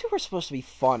 these two are supposed to be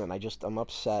fun, and I'm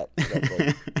upset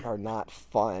that they are not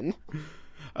fun.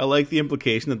 I like the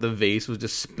implication that the vase was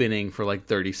just spinning for like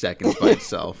 30 seconds by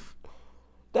itself.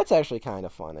 That's actually kind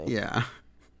of funny. Yeah.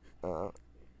 Oh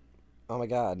my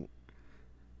god.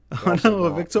 Oh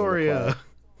no, Victoria.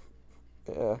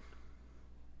 Yeah.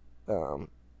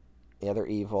 Yeah, they're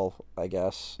evil, I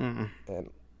guess. Mm. And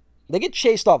they get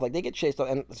chased off. Like,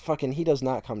 and fucking he does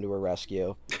not come to her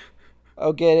rescue.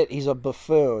 Oh, get it? He's a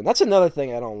buffoon. That's another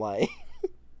thing I don't like.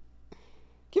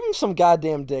 Give him some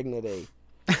goddamn dignity.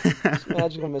 It's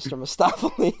magical Mr.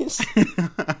 Mistopheles.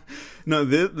 No,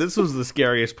 this was the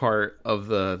scariest part of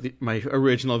my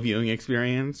original viewing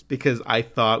experience, because I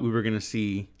thought we were going to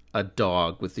see a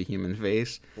dog with a human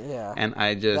face. Yeah. And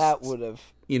that would have...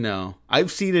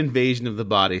 I've seen Invasion of the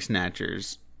Body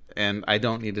Snatchers, and I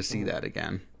don't need to see that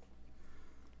again.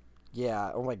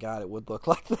 Yeah, oh my god, it would look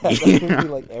like that. That would be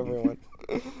like everyone.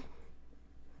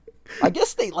 I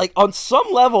guess they, like, on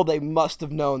some level, they must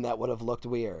have known that would have looked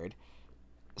weird.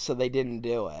 So they didn't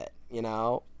do it,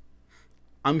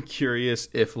 I'm curious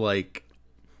if, like,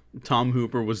 Tom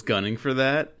Hooper was gunning for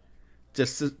that,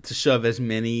 just to shove as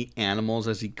many animals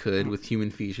as he could with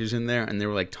human features in there, and they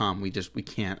were like, Tom, we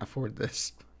can't afford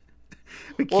this.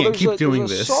 We can't keep doing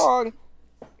this.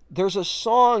 There's a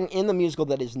song in the musical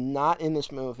that is not in this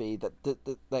movie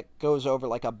that goes over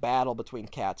like a battle between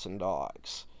cats and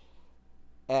dogs.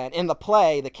 And in the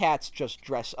play, the cats just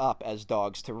dress up as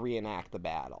dogs to reenact the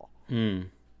battle. Mm.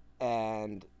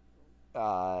 And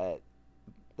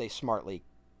they smartly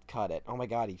cut it. Oh my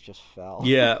god, he just fell.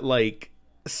 Yeah, like,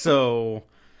 so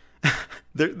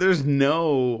there's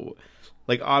no,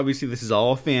 like, obviously this is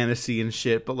all fantasy and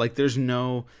shit, but like there's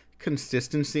no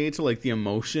consistency to like the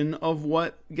emotion of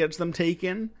what gets them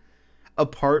taken,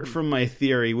 apart from my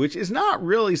theory, which is not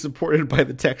really supported by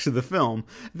the text of the film,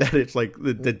 that it's like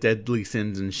the deadly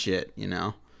sins and shit,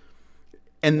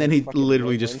 and then he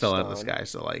literally just fell out of the sky.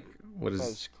 So like, what is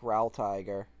that's Growl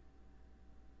Tiger?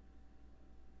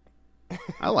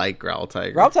 I like Growl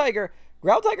Tiger.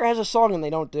 Growl Tiger has a song and they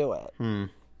don't do it.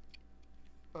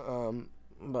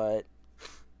 But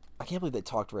I can't believe they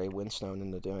talked Ray Winstone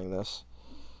into doing this.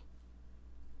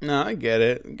 No, I get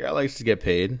it. Guy likes to get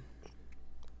paid.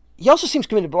 He also seems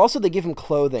committed, but also they give him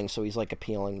clothing, so he's like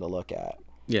appealing to look at.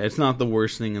 Yeah, it's not the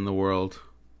worst thing in the world.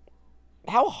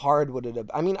 How hard would it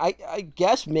have... I mean, I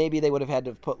guess maybe they would have had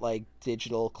to put like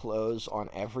digital clothes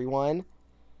on everyone.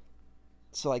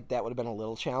 So like that would have been a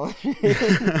little challenging.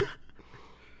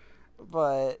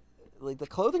 But like the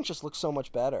clothing just looks so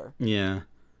much better. Yeah.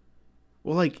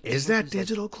 Well, like, is that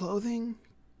digital clothing?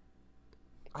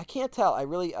 I can't tell.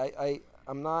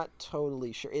 I'm not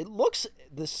totally sure. It looks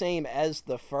the same as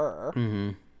the fur. Mm-hmm.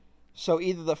 So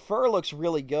either the fur looks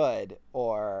really good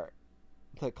or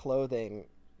the clothing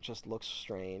just looks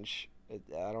strange.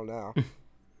 I don't know.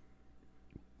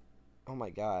 Oh my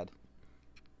god.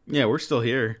 Yeah, we're still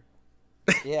here.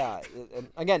 Yeah. And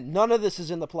again, none of this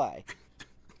is in the play.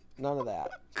 None of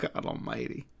that. God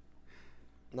almighty.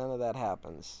 None of that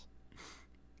happens.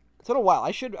 It's been a while.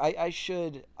 I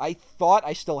thought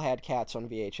I still had Cats on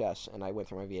VHS, and I went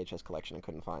through my VHS collection and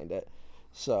couldn't find it.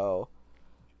 So,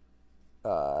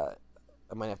 I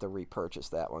might have to repurchase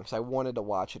that one, because I wanted to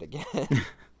watch it again.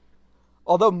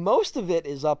 Although most of it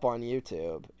is up on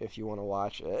YouTube, if you want to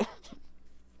watch it.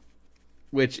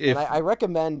 Which, if... And I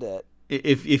recommend it.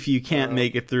 If you can't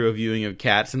make it through a viewing of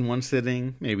Cats in one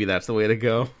sitting, maybe that's the way to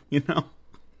go,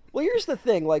 Well, here's the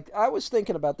thing. Like, I was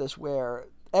thinking about this where...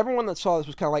 Everyone that saw this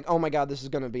was kind of like, oh my god, this is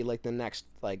going to be like the next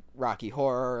like Rocky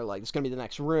Horror, like it's going to be the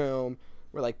next Room,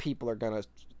 where like people are going to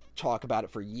talk about it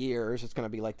for years. It's going to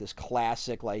be like this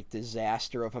classic, like,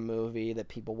 disaster of a movie that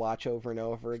people watch over and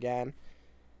over again.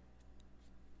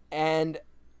 And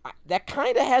that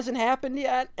kind of hasn't happened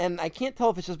yet, and I can't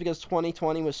tell if it's just because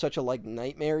 2020 was such a, like,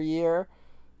 nightmare year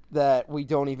that we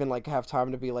don't even, like, have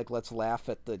time to be like, let's laugh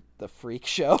at the freak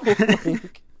show.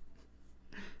 Like,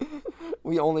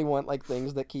 we only want, like,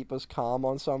 things that keep us calm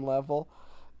on some level.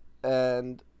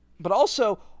 But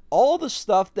also, all the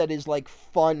stuff that is, like,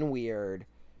 fun weird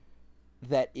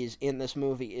that is in this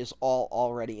movie is all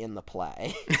already in the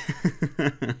play.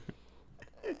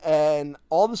 And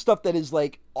all the stuff that is,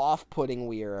 like, off-putting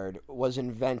weird was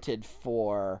invented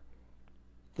for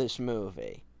this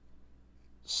movie.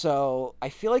 So I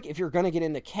feel like if you're going to get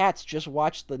into Cats, just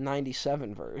watch the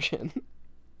 97 version.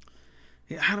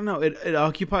 Yeah, I don't know. It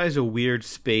occupies a weird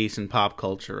space in pop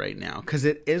culture right now because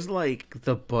it is like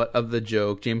the butt of the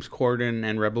joke. James Corden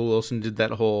and Rebel Wilson did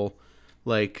that whole,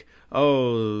 like,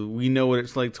 oh, we know what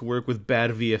it's like to work with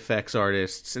bad VFX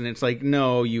artists, and it's like,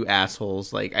 no, you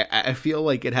assholes. Like, I feel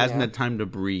like it hasn't had time to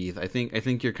breathe. I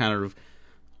think you're kind of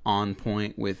on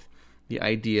point with the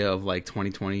idea of, like,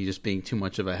 2020 just being too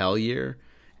much of a hell year,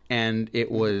 and it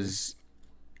was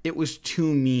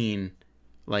too mean,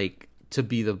 like, to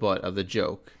be the butt of the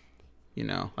joke, you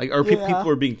know, like, or people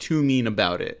are being too mean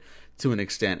about it to an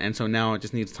extent, and so now it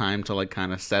just needs time to, like,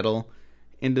 kind of settle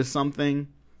into something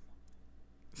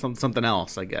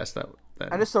else, I guess. That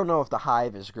I just don't know if the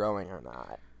hive is growing or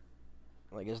not.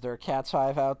 Like, is there a Cats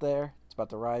hive out there? It's about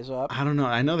to rise up. I don't know.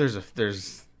 I know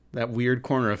there's that weird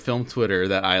corner of film Twitter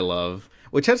that I love,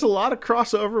 which has a lot of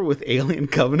crossover with Alien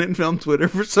Covenant film Twitter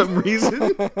for some reason.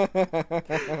 Don't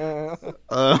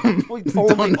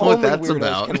know what that's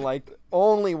about.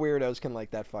 Only weirdos can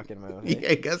like that fucking movie. Yeah,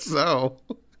 I guess so.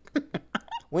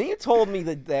 When you told me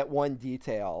that one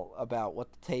detail about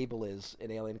what the table is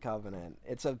in Alien Covenant,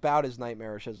 it's about as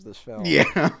nightmarish as this film.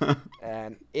 Yeah.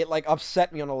 And it, like,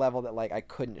 upset me on a level that, like, I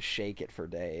couldn't shake it for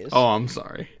days. Oh, I'm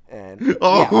sorry. And and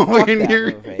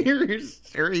here's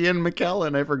Ian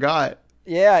McKellen, I forgot.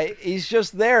 Yeah, he's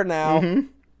just there now. Mm-hmm.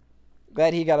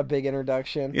 Glad he got a big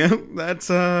introduction. Yeah, that's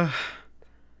Gus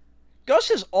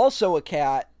is also a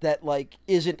cat that, like,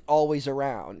 isn't always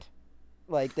around.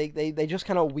 Like, they just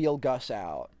kind of wheel Gus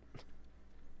out.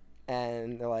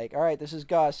 And they're like, all right, this is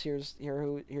Gus. Here's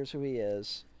who he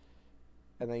is.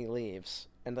 And then he leaves.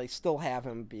 And they still have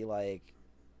him be like,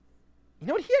 you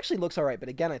know what? He actually looks all right. But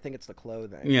again, I think it's the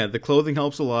clothing. Yeah, the clothing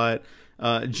helps a lot.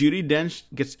 Judi Dench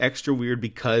gets extra weird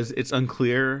because it's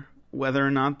unclear whether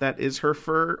or not that is her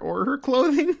fur or her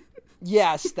clothing.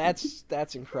 Yes, that's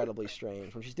incredibly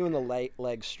strange. When she's doing the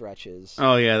leg stretches.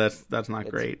 Oh, yeah, that's not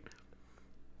great.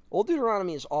 Old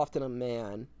Deuteronomy is often a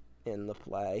man in the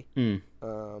play.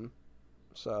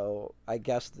 So I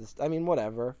guess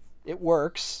whatever. It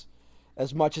works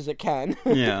as much as it can.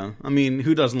 Yeah. I mean,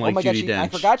 who doesn't like Judi Dench? I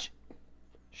forgot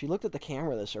she looked at the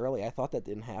camera this early. I thought that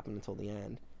didn't happen until the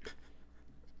end.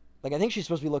 Like, I think she's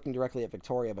supposed to be looking directly at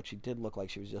Victoria, but she did look like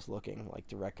she was just looking, like,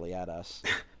 directly at us,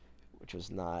 which was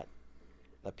not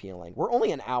appealing. We're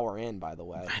only an hour in, by the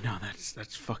way. I know,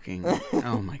 that's fucking...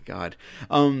 oh, my God.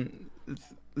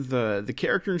 The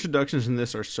character introductions in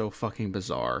this are so fucking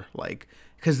bizarre, like,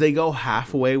 because they go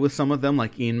halfway with some of them,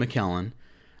 like Ian McKellen,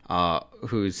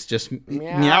 who's just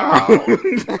meow.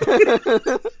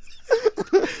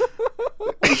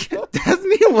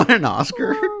 Hasn't he won an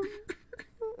Oscar?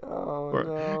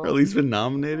 Or at least been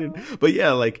nominated? But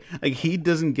yeah, like he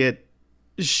doesn't get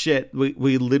shit.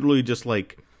 We literally just,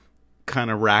 like, kind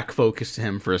of rack focus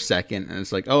him for a second, and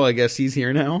it's like, oh, I guess he's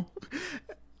here now.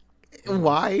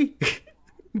 Why?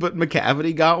 But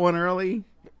McCavity got one early.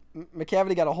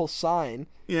 McCavity got a whole sign.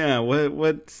 Yeah, what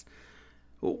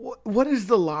is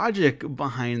the logic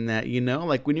behind that, you know?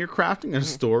 Like, when you're crafting a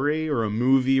story or a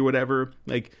movie or whatever,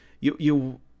 like,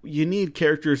 you need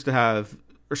characters to have,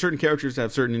 or certain characters to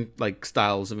have certain, like,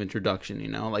 styles of introduction, you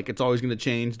know? Like, it's always going to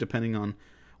change depending on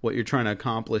what you're trying to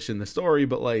accomplish in the story,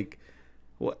 but, like,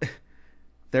 what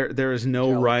there is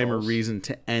no rhyme or reason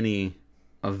to any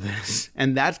of this.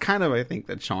 And that's kind of, I think,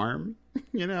 the charm.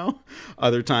 You know,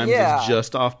 other times it's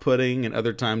just off-putting, and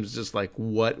other times it's just like,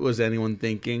 what was anyone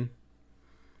thinking?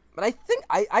 But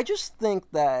I just think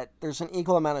that there's an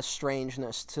equal amount of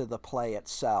strangeness to the play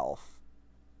itself.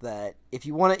 That if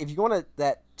you want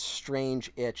that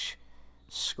strange itch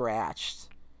scratched,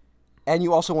 and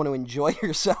you also want to enjoy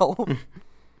yourself,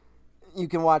 you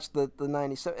can watch the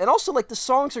 97. And also, like, the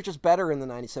songs are just better in the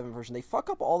 97 version. They fuck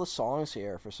up all the songs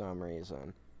here for some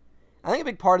reason. I think a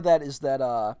big part of that is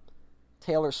that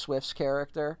Taylor Swift's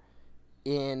character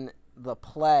in the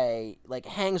play, like,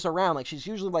 hangs around. Like, she's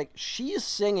usually, like, she's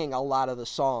singing a lot of the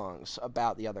songs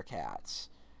about the other cats.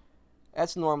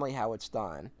 That's normally how it's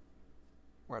done.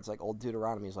 Where it's like old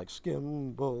Deuteronomy is like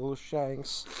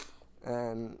Skimbleshanks,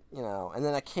 and and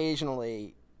then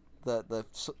occasionally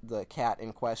the cat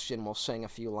in question will sing a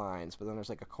few lines, but then there's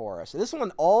like a chorus. This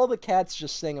one, all the cats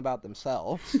just sing about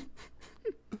themselves,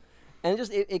 and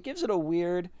it gives it a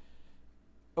weird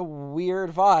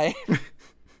vibe.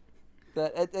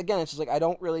 That again, it's just like I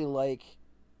don't like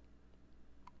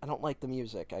the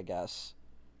music, I guess.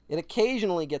 It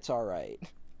occasionally gets all right.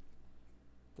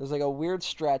 There's like a weird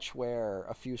stretch where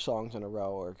a few songs in a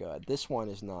row are good. This one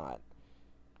is not.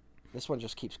 This one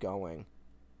just keeps going.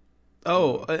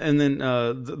 Oh, and then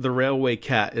the railway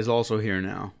cat is also here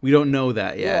now. We don't know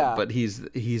that yet, but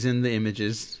he's in the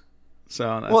images.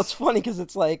 So well, it's funny because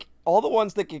it's like all the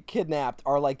ones that get kidnapped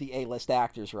are like the A-list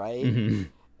actors, right? Mm-hmm.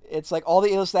 It's like all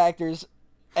the A-list actors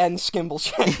and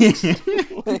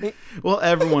Skimbleshanks. Like, well,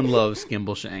 everyone loves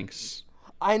Skimbleshanks.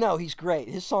 I know, he's great.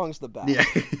 His song's the best. Yeah.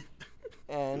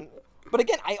 But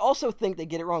again, I also think they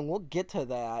get it wrong. We'll get to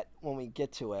that when we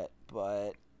get to it,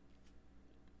 but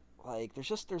like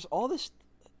there's all this.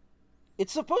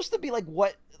 It's supposed to be like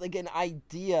an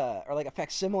idea or like a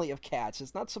facsimile of cats.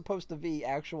 It's not supposed to be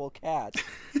actual cats.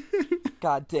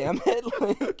 God damn it!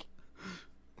 Like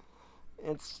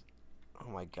it's. Oh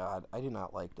my god, I do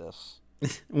not like this.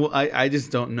 Well, I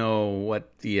just don't know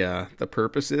what the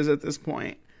purpose is at this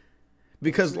point.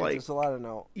 Because there's a lot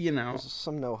of there's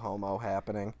some no homo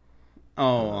happening.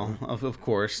 Oh, of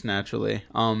course, naturally.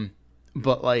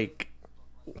 But like,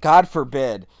 God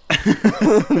forbid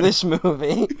this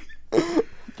movie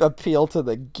appeal to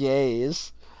the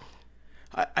gays.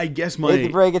 I guess I hate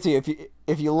to break it to you,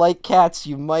 if you like cats,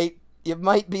 you might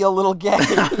be a little gay.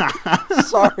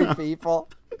 Sorry, people.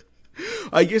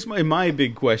 I guess my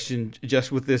big question,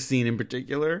 just with this scene in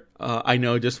particular, I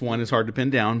know just one is hard to pin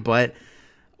down, but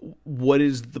what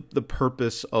is the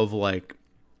purpose of like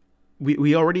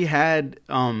we already had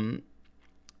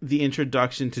the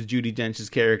introduction to Judi Dench's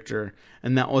character,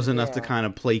 and that was enough to kind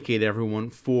of placate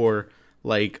everyone for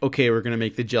like, okay, we're gonna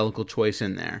make the Jellicle choice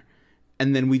in there,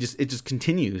 and then it just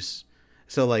continues.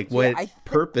 So like, what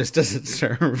purpose does it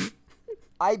serve?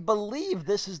 I believe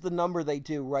this is the number they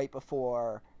do right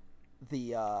before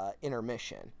the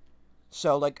intermission.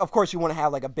 So, like, of course, you want to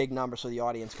have, like, a big number so the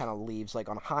audience kind of leaves, like,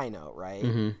 on a high note, right?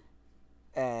 Mm-hmm.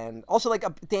 And also, like,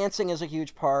 dancing is a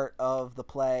huge part of the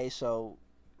play, so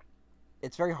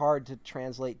it's very hard to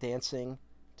translate dancing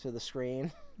to the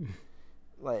screen.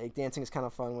 Like, dancing is kind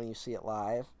of fun when you see it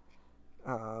live.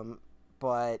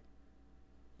 But,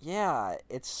 yeah,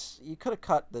 you could have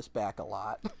cut this back a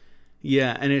lot.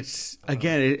 Yeah, and it's,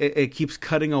 again, it keeps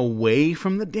cutting away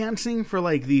from the dancing for,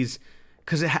 like, these...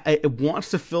 Because it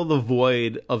wants to fill the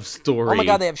void of story. Oh my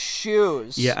god, they have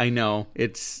shoes. Yeah, I know.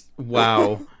 It's...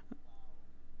 Wow.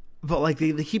 But, like,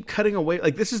 they keep cutting away.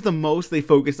 Like, this is the most they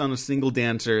focused on a single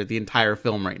dancer the entire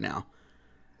film right now.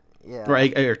 Yeah.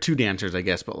 Right? Or two dancers, I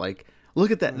guess. But, like, look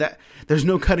at that. That there's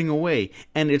no cutting away.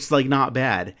 And it's, like, not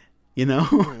bad. You know?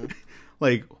 Mm.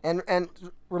 Like... And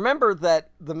remember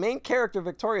that the main character,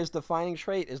 Victoria's defining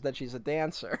trait is that she's a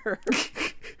dancer.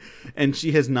 And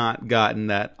she has not gotten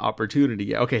that opportunity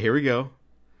yet. Okay, here we go.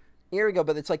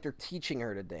 But it's like they're teaching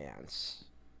her to dance.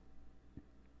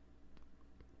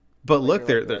 But like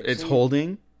look, it's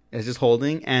holding. It's just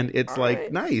holding, and it's all like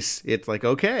right. Nice. It's like,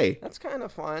 okay. That's kind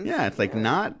of fun. Yeah, it's like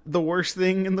not the worst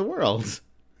thing in the world.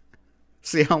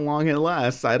 See how long it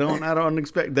lasts. I don't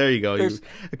expect. There you go.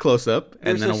 A close up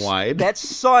and then a wide. That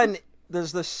sun.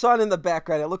 There's the sun in the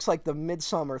background. It looks like the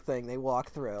midsummer thing they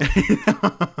walk through.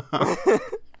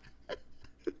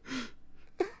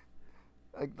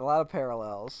 Like a lot of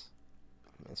parallels.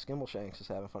 Man, Skimbleshanks is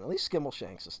having fun. At least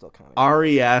Skimbleshanks is still kind of.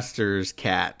 Ari Aster's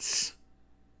cats.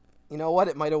 You know what?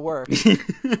 It might have worked.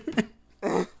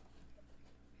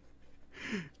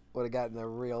 Would have gotten the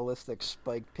realistic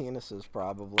spiked penises,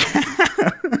 probably.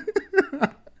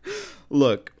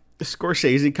 Look,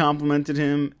 Scorsese complimented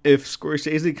him. If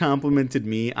Scorsese complimented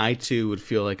me, I too would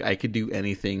feel like I could do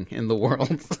anything in the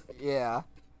world. Yeah.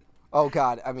 Oh,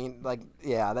 God. I mean, like,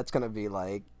 yeah, that's going to be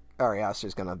like, Ari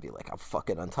Aster's going to be like, I'm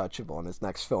fucking untouchable, and his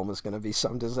next film is going to be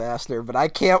some disaster, but I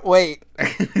can't wait.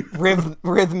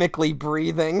 Rhythmically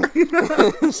breathing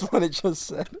is what it just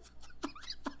said.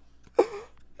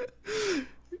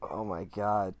 Oh my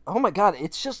god.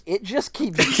 It just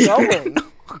keeps going.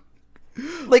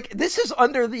 Like, this is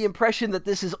under the impression that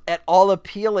this is at all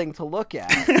appealing to look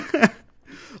at.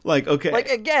 Like, okay.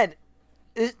 Like, again,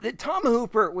 Tom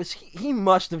Hooper he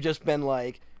must have just been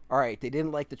like, all right, they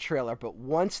didn't like the trailer, but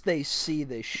once they see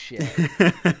this shit,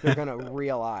 they're going to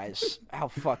realize how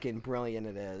fucking brilliant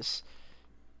it is.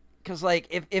 Because, like,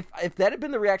 if that had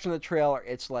been the reaction to the trailer,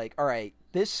 it's like, all right,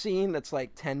 this scene that's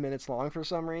like 10 minutes long for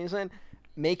some reason,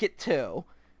 make it 2,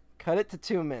 cut it to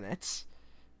 2 minutes,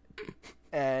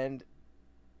 and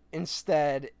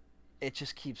instead it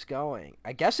just keeps going.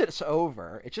 I guess it's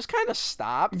over. It just kind of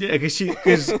stopped. Yeah,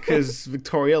 because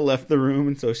Victoria left the room,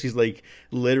 and so she's like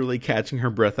literally catching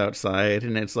her breath outside,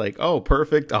 and it's like, oh,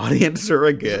 perfect audience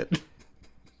surrogate.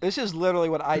 This is literally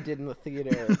what I did in the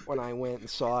theater when I went and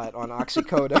saw it on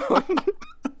oxycodone.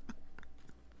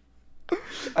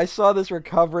 I saw this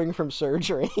recovering from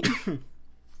surgery. And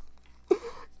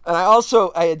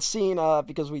I had seen,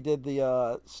 because we did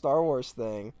the Star Wars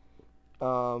thing,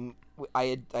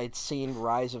 I had seen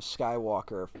Rise of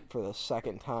Skywalker for the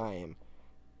second time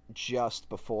just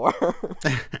before.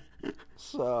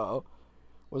 So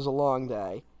it was a long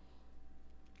day.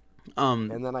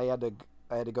 And then I had to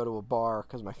go to a bar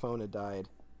because my phone had died,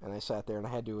 and I sat there and I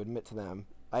had to admit to them.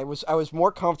 I was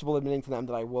more comfortable admitting to them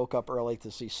that I woke up early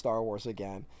to see Star Wars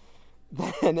again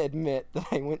than admit that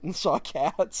I went and saw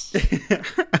Cats.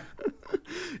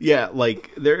 Yeah,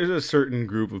 like there's a certain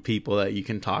group of people that you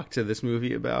can talk to this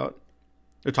movie about,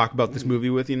 or talk about this movie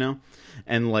with,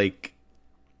 and like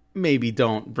maybe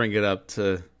don't bring it up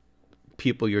to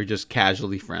people you're just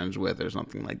casually friends with or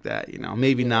something like that.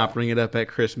 Maybe not bring it up at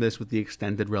Christmas with the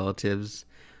extended relatives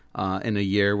in a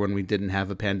year when we didn't have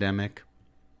a pandemic.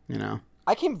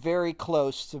 I came very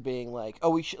close to being like, oh,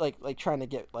 we should like trying to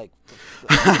get like.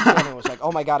 Family was like,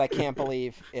 oh my god, I can't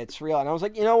believe it's real, and I was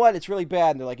like, you know what, it's really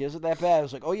bad. And they're like, is it that bad? I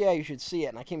was like, oh yeah, you should see it.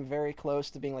 And I came very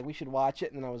close to being like, we should watch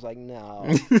it, and then I was like, no.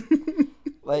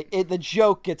 Like the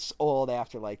joke gets old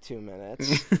after like 2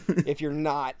 minutes if you're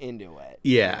not into it.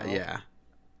 Yeah, yeah.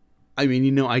 I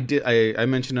mean, I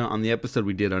mentioned it on the episode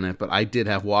we did on it, but I did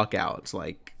have walkouts,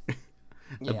 like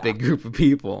a big group of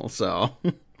people. So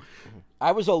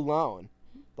I was alone.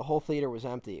 The whole theater was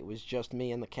empty. It was just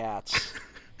me and the cats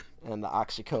and the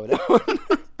oxycodone.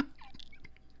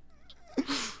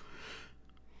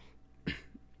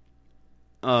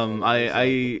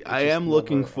 I am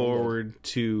looking forward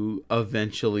to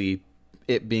eventually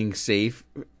it being safe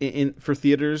for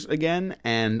theaters again,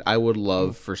 and I would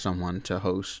love for someone to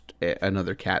host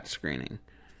another cat screening,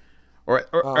 or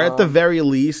at the very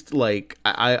least, like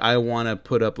I want to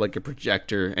put up like a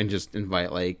projector and just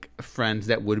invite like friends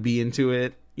that would be into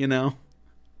it,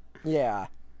 Yeah.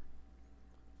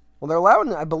 Well, they're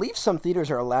allowing. I believe some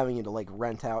theaters are allowing you to like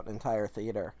rent out an entire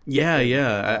theater. Yeah.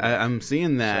 I'm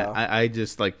seeing that. So. I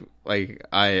just like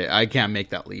I can't make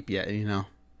that leap yet.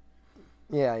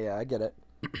 Yeah, I get it.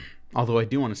 Although I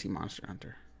do want to see Monster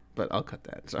Hunter, but I'll cut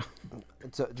that. So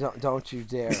don't you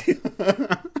dare!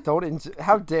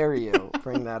 How dare you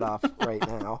bring that up right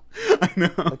now? I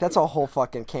know. Like that's a whole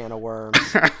fucking can of worms.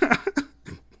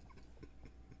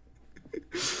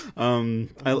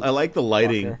 I like the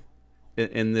lighting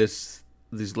in these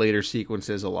later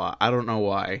sequences a lot. I don't know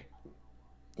why.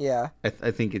 Yeah.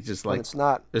 I think it's just like it's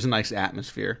not. There's a nice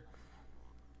atmosphere.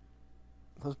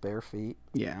 Those bare feet.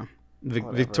 Yeah.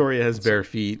 Victoria has bare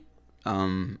feet.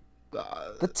 The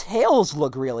tails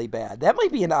look really bad. That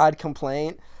might be an odd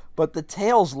complaint, but the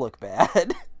tails look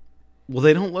bad. Well,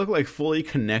 they don't look like fully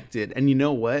connected. And you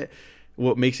know what?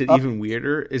 What makes it even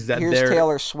weirder is that This is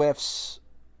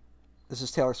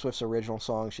Taylor Swift's original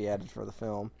song she added for the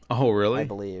film. Oh, really? I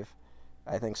believe.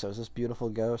 I think so. Is this Beautiful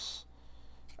Ghosts?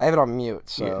 I have it on mute,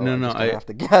 so I have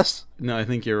to guess. No, I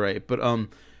think you're right. But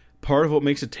part of what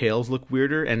makes the tails look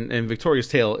weirder, and Victoria's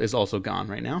tail is also gone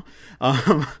right now,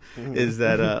 is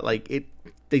that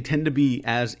they tend to be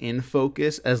as in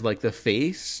focus as like the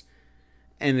face,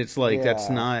 and it's like that's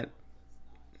not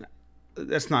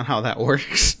how that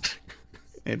works.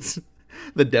 It's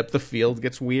the depth of field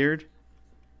gets weird.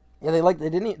 Yeah,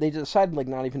 they decided like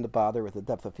not even to bother with the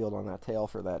depth of field on that tail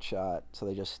for that shot, so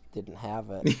they just didn't have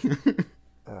it.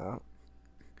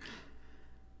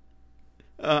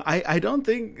 I don't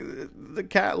think the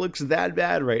cat looks that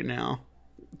bad right now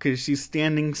because she's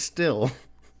standing still.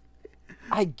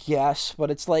 I guess,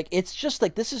 but it's just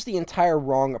like this is the entire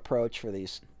wrong approach for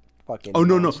these fucking. Oh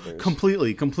monsters. No,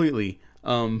 completely.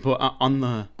 But on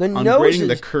the noses, grading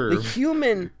the curve,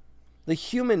 the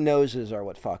human noses are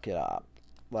what fuck it up.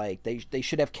 Like they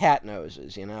should have cat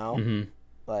noses, Mm-hmm.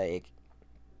 Like,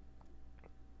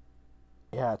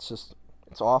 yeah, it's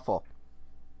awful.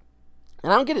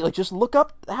 And I don't get it. Like, just look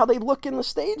up how they look in the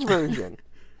stage version.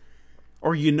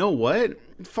 Or you know what?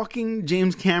 Fucking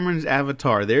James Cameron's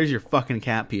Avatar. There's your fucking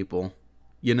cat people.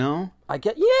 Yeah.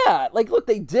 Like, look,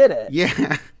 they did it.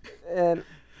 Yeah. And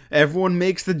everyone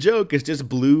makes the joke. It's just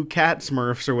blue cat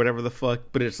Smurfs or whatever the fuck.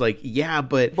 But it's like, yeah,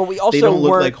 but we also they don't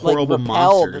look weren't, like horrible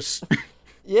repelled. monsters.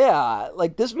 Yeah,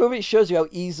 like this movie shows you how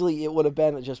easily it would have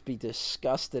been to just be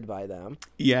disgusted by them.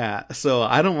 Yeah, so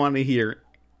I don't want to hear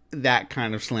that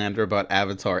kind of slander about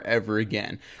Avatar ever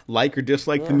again. Like or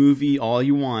dislike the Yeah. movie all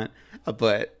you want,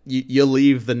 but you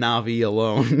leave the Navi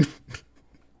alone.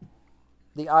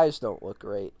 The eyes don't look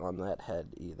great on that head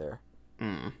either.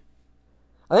 Mm.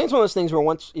 I think it's one of those things where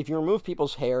once, if you remove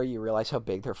people's hair, you realize how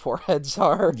big their foreheads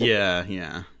are. Yeah,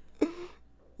 yeah.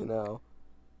 You know?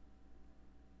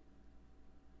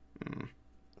 Mm.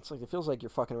 It's like, it feels like you're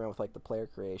fucking around with, like, the player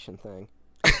creation thing.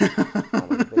 On,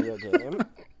 like, a video game.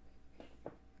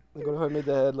 Like, what if I made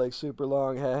the head, like, super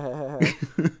long?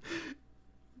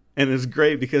 And it's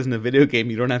great because in a video game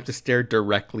you don't have to stare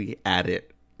directly at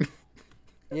it.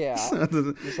 Yeah. So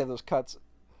You just have those cuts.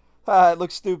 It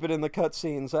looks stupid in the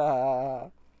cutscenes.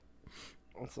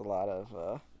 It's a lot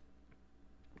of,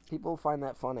 people find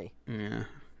that funny. Yeah.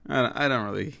 I don't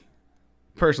really...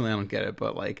 Personally, I don't get it,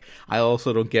 but, like, I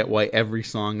also don't get why every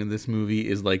song in this movie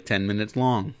is, like, 10 minutes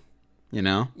long. You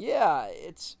know? Yeah,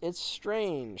 it's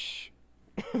strange.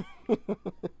 But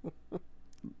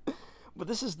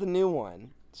this is the new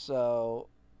one, so...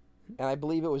 And I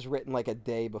believe it was written, like, a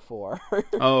day before.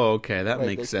 Oh, okay, that Like,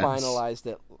 makes they sense. finalized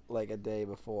it, like, a day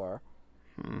before.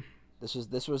 Hmm.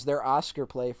 This was their Oscar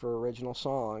play for original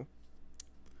song.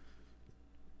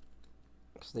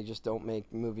 Because they just don't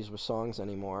make movies with songs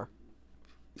anymore.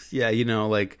 Yeah, you know,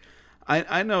 like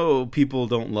I know people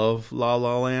don't love La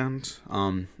La Land.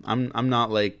 I'm not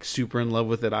like super in love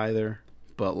with it either,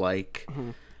 but like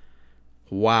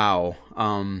wow.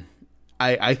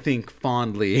 I think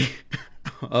fondly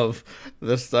of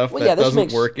the stuff Well, that yeah, this doesn't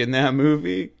makes work in that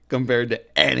movie compared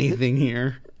to anything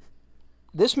here.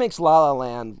 this makes La La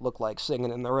Land look like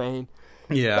Singing in the Rain.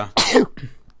 Yeah.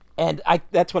 And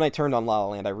that's when I turned on La La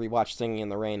Land. I rewatched Singing in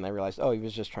the Rain and I realized, oh, he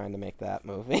was just trying to make that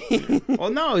movie.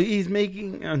 Well, no, he's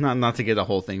making not to get the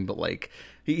whole thing, but like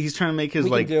he's trying to make his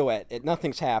We like can do it.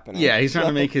 Nothing's happening. yeah, he's trying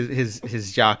to make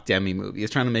his Jacques Demy movie.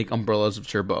 He's trying to make Umbrellas of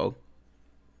Cherbourg,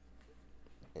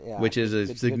 Yeah, which is a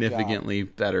good significantly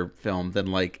better film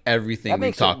than like everything That we've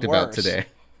makes it talked about worse. today.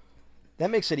 That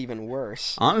makes it even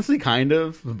worse. Honestly, kind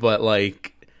of, but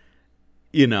like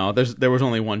you know, there was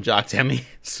only one Jacques Demy,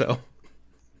 so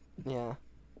Yeah.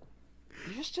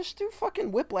 You just do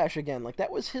fucking Whiplash again. Like,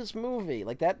 that was his movie.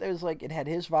 Like, that was like, it had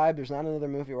his vibe. There's not another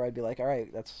movie where I'd be like, all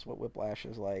right, that's what Whiplash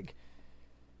is like.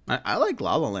 I like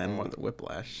La La Land more than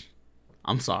Whiplash.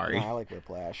 I'm sorry. No, I like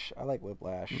Whiplash. I like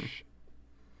Whiplash.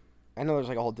 I know there's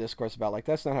like a whole discourse about like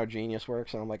that's not how genius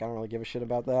works, and I'm like I don't really give a shit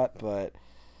about that, but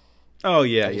Oh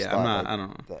yeah, I just yeah. thought, I'm not. like, I don't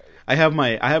know. that, I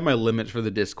have my limits for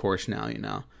the discourse now. You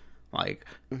know, like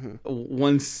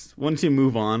once you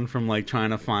move on from like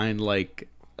trying to find like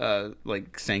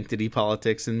sanctity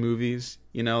politics in movies,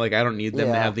 you know, like I don't need them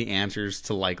to Yeah. have the answers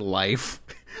to like life.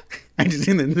 I just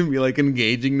need them to be like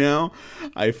engaging now.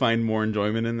 I find more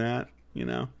enjoyment in that. You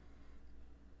know.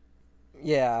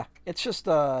 yeah, it's just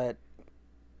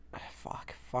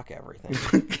fuck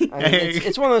everything. I mean,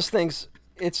 it's one of those things.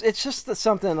 It's just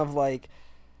something of like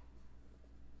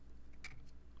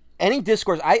any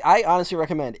discourse. I honestly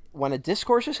recommend when a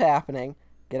discourse is happening,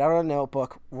 get out a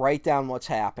notebook, write down what's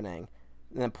happening,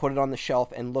 and then put it on the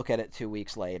shelf and look at it 2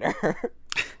 weeks later,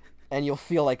 and you'll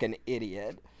feel like an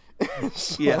idiot.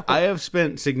 So, Yeah, I have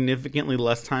spent significantly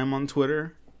less time on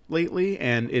Twitter lately,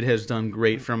 and it has done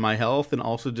great for my health, and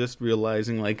also just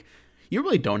realizing, like, you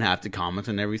really don't have to comment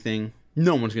on everything.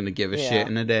 No one's going to give a shit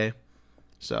in a day.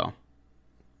 So,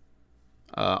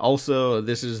 also,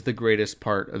 this is the greatest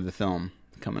part of the film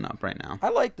coming up right now. I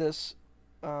like this,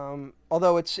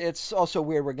 although it's also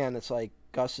weird. Again, it's like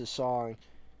Gus's song.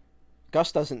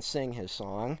 Gus doesn't sing his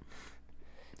song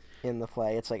in the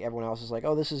play. It's like everyone else is like,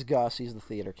 oh, this is Gus. He's the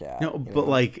theater cat. No, but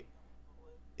like,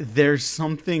 there's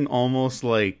something almost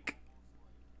like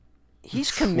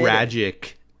he's committed.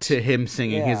 tragic to him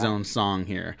singing his own song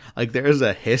here. Like, there's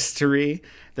a history,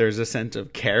 there's a sense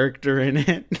of character in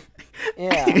it.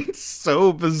 Yeah. It's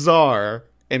so bizarre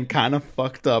and kind of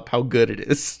fucked up how good it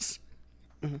is.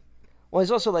 Well,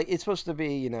 it's also like it's supposed to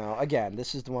be, you know, again,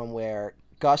 this is the one where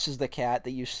Gus is the cat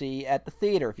that you see at the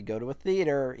theater. If you go to a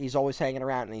theater, he's always hanging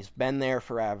around and he's been there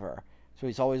forever. So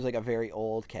he's always like a very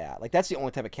old cat. Like that's the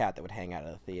only type of cat that would hang out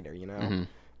at a theater, you know?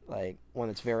 Like when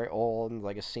it's very old and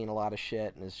like has seen a lot of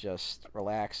shit and is just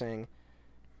relaxing.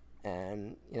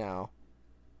 And, you know,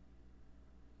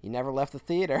 he never left the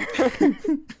theater.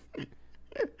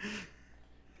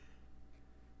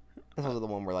 This is the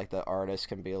one where like the artist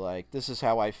can be like, "This is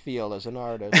how I feel as an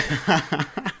artist."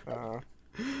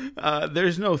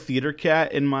 There's no theater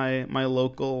cat in my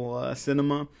local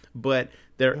cinema, but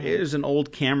there is an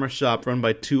old camera shop run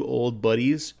by two old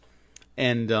buddies,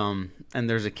 and and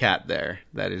there's a cat there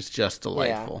that is just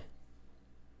delightful.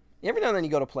 Every now and then you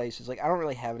go to places, like, I don't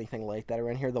really have anything like that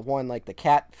around here. The one, like, the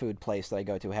cat food place that I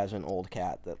go to has an old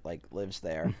cat that, like, lives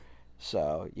there.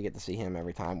 So you get to see him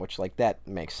every time, which, like, that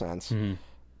makes sense. Mm-hmm.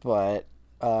 But,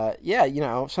 yeah, you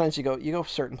know, sometimes you go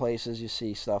certain places, you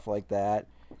see stuff like that.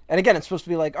 And again, it's supposed to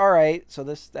be like, all right, so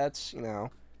that's, you know,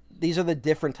 these are the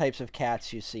different types of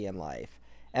cats you see in life.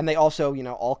 And they also, you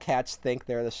know, all cats think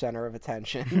they're the center of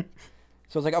attention.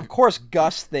 So it's like, of course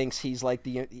Gus thinks he's, like,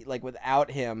 without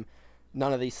him,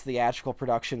 none of these theatrical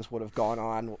productions would have gone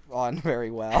on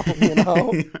very well, you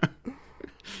know?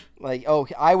 Like, oh,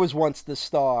 I was once the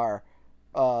star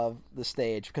of the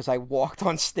stage because I walked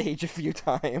on stage a few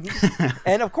times.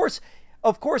 And of course,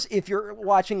 if you're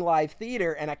watching live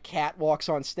theater and a cat walks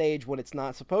on stage when it's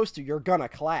not supposed to, you're gonna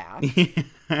clap.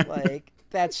 Like,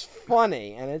 that's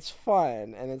funny, and it's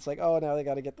fun, and it's like, oh, now they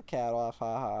gotta get the cat off,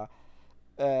 haha.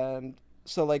 And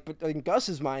so, like, but in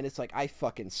Gus's mind, it's like, I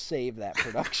fucking saved that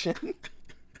production.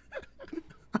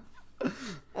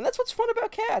 And that's what's fun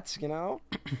about cats, you know?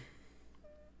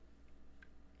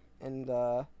 And,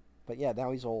 but yeah,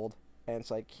 now he's old, and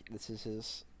it's like, this is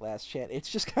his last chance. It's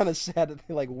just kind of sad that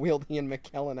they, like, wheeled Ian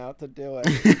McKellen out to do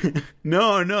it.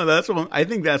 No, I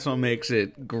think that's what makes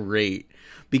it great.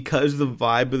 Because the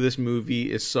vibe of this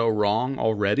movie is so wrong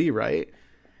already, right?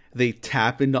 They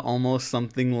tap into almost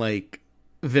something, like,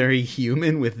 very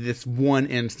human with this one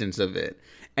instance of it,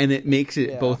 and it makes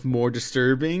it both more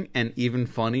disturbing and even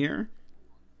funnier,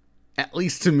 at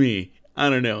least to me. I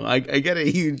don't know, I get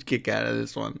a huge kick out of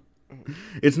this one.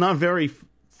 It's not very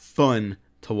fun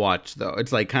to watch, though.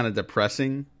 It's like kind of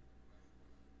depressing.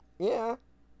 Yeah,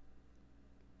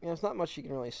 there's not much you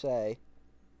can really say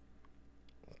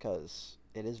because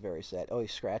it is very sad. Oh,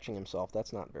 he's scratching himself.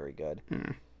 That's not very good.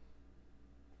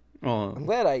 Well, I'm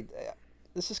glad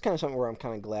this is kind of something where I'm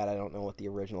kind of glad I don't know what the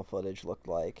original footage looked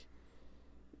like,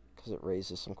 because it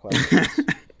raises some questions.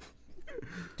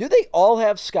 Do they all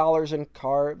have collars and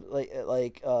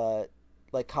like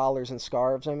collars and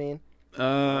scarves? I mean,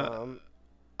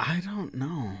 I don't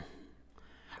know,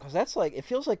 because that's like, it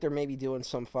feels like they're maybe doing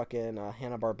some fucking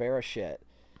Hanna-Barbera shit.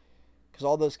 Because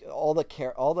all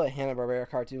the Hanna-Barbera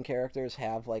cartoon characters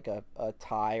have like a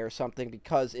tie or something,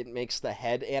 because it makes the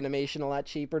head animation a lot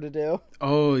cheaper to do.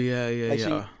 Oh yeah, like, yeah.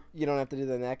 So you don't have to do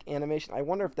the neck animation. I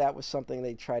wonder if that was something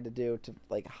they tried to do to,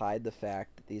 like, hide the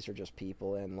fact that these are just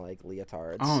people in, like,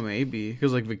 leotards. Oh, maybe,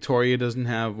 because, like, Victoria doesn't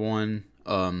have one.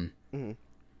 Judi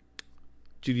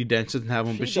Dench doesn't have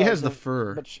one, but she has the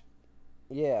fur.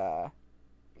 Yeah,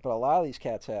 but a lot of these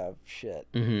cats have shit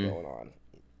going on.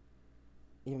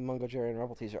 Even Mungo Jerry and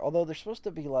Rebel Teaser. Although they're supposed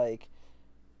to be like,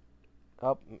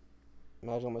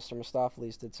 Magical Mr.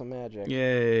 Mistopheles did some magic.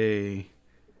 Yay.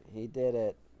 He did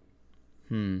it.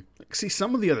 See,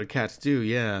 some of the other cats do,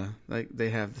 yeah. Like, they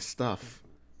have the stuff.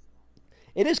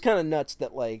 It is kind of nuts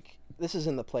that, like, this is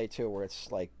in the play, too, where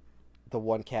it's, like, the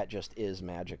one cat just is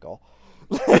magical.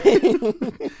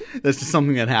 That's just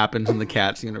something that happens in the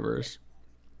Cats universe.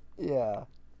 Yeah.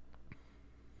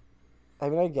 I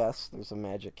mean, I guess there's a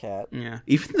magic cat. Yeah.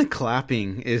 Even the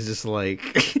clapping is just like...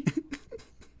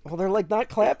 Well, they're, like, not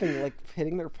clapping, like,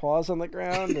 hitting their paws on the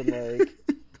ground and,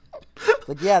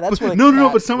 like, yeah, that's what a No,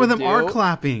 cat but some of them do. are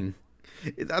clapping.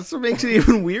 That's what makes it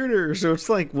even weirder. So it's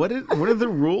like, what are the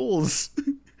rules?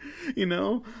 You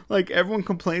know? Like, everyone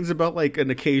complains about, like, an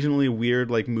occasionally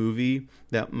weird, like, movie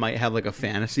that might have, like, a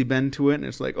fantasy bend to it, and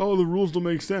it's like, oh, the rules don't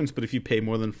make sense, but if you pay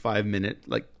more than 5 minute,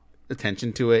 like,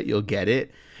 attention to it, you'll get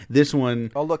it. This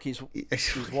one... Oh, look, he's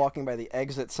walking by the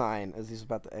exit sign as he's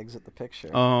about to exit the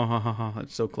picture. Oh,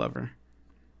 that's so clever.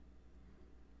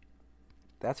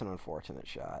 That's an unfortunate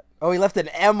shot. Oh, he left an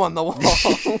M on the wall.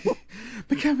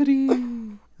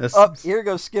 McCavity. Oh, here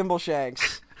goes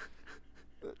Skimbleshanks.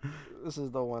 This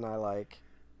is the one I like.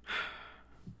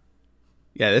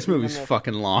 Yeah, this movie's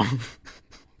fucking long.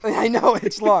 I know,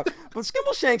 it's long. But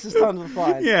Skimbleshanks is tons of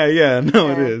fun. Yeah,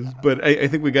 no, it is. But I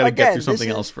think we got to get through something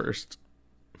else first.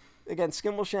 Again,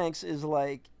 Skimbleshanks is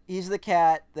like, he's the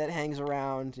cat that hangs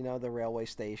around, you know, the railway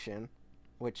station,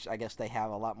 which I guess they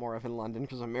have a lot more of in London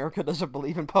because America doesn't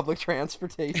believe in public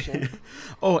transportation.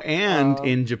 Oh, and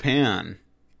in Japan.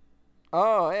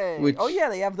 Oh, hey. Oh, yeah,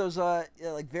 they have those,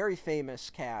 like, very famous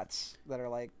cats that are,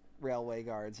 like, railway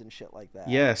guards and shit like that.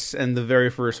 Yes, and the very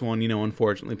first one, you know,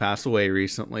 unfortunately passed away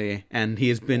recently, and he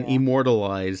has been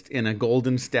immortalized in a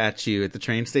golden statue at the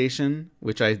train station,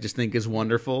 which I just think is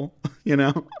wonderful, you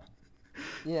know?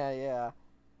 Yeah.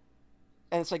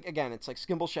 And it's like, again, it's like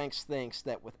Skimbleshanks thinks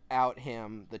that without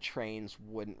him, the trains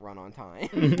wouldn't run on time.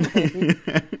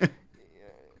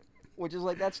 Which is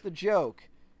like, that's the joke.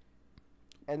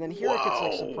 And then here it gets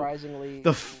like surprisingly.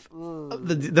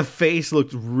 The face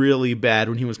looked really bad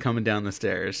when he was coming down the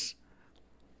stairs.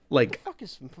 Like,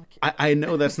 I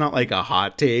know that's not like a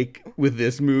hot take with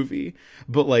this movie,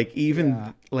 but like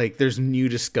even like there's new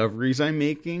discoveries I'm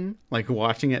making, like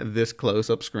watching it this close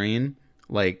up screen,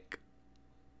 like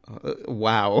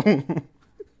wow.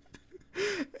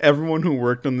 Everyone who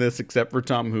worked on this except for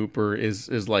Tom Hooper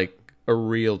is like a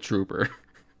real trooper.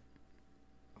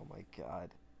 Oh my god.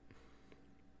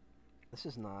 This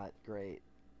is not great.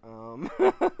 Oh,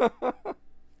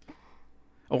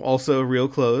 also real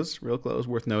clothes,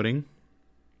 worth noting.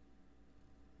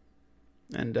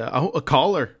 And a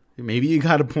collar. Maybe you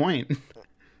got a point.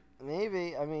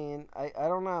 Maybe. I mean, I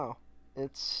don't know.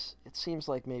 It seems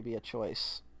like maybe a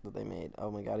choice that they made. Oh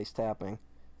my god, he's tapping.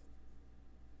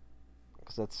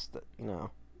 Because that's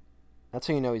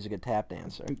how you know he's a good tap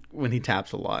dancer. When he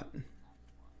taps a lot.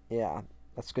 Yeah,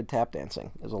 that's good tap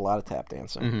dancing. There's a lot of tap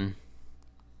dancing. Mm-hmm.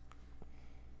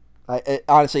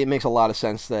 Honestly, it makes a lot of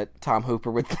sense that Tom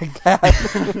Hooper would think that.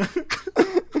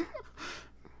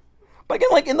 But again,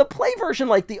 like in the play version,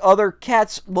 like the other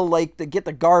cats will like they get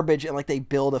the garbage and like they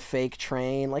build a fake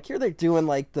train. Like here they're doing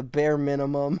like the bare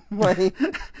minimum, like,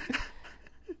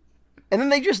 and then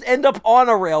they just end up on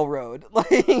a railroad.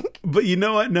 Like, but you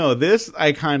know what? No, this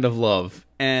I kind of love,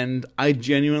 and I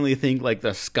genuinely think like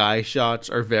the sky shots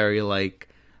are very like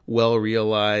well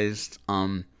realized.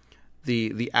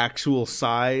 The actual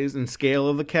size and scale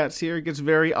of the cats here gets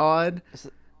very odd.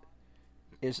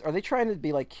 Are they trying to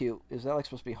be like cute? Is that like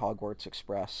supposed to be Hogwarts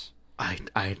Express? I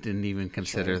didn't even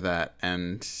consider that,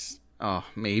 and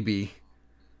maybe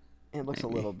it looks a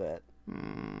little bit.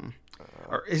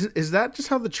 Or is that just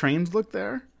how the trains look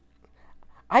there?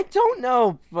 I don't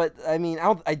know, but I mean,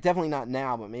 I definitely not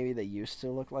now, but maybe they used to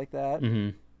look like that.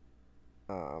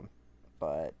 Mm-hmm.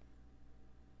 But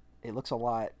it looks a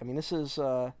lot. I mean, this is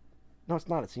no, it's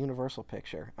not. It's a Universal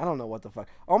picture. I don't know what the fuck.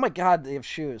 Oh my god, they have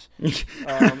shoes.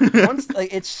 Once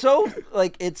like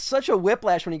it's such a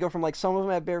whiplash when you go from like some of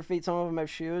them have bare feet, some of them have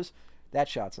shoes. That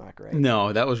shot's not great.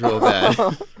 No, that was real bad.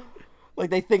 Like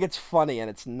they think it's funny and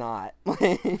it's not. What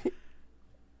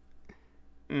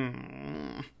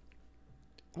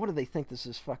do they think this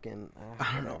is fucking?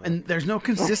 I don't know. And there's no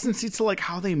consistency to like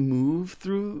how they move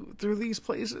through these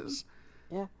places.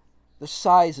 Yeah. The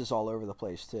size is all over the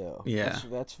place too. Yeah,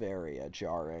 that's very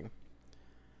jarring.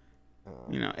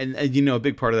 And a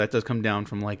big part of that does come down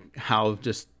from like how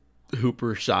just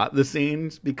Hooper shot the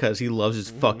scenes, because he loves his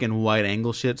fucking wide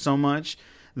angle shit so much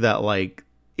that like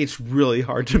it's really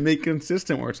hard to make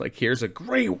consistent. Where it's like, here's a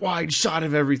great wide shot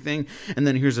of everything, and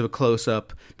then here's a close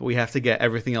up, but we have to get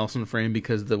everything else in frame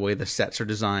because of the way the sets are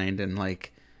designed, and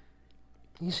like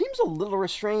he seems a little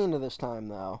restrained this time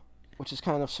though, which is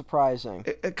kind of surprising.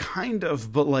 Kind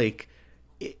of, but like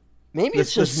maybe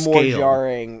it's just more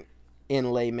jarring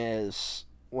in Les Mis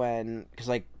because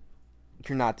like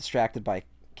you're not distracted by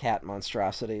cat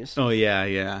monstrosities. Oh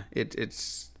yeah.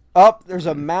 It's there's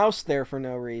a mouse there for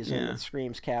no reason that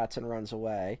screams cats and runs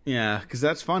away. Yeah, because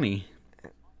that's funny.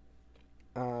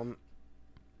 You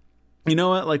know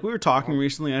what? Like we were talking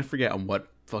recently, I forget on what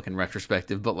fucking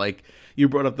retrospective, but like you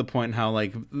brought up the point how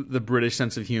like the British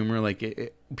sense of humor,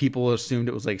 like people assumed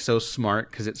it was like so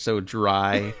smart because it's so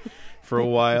dry for a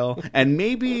while, and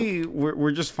maybe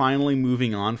we're just finally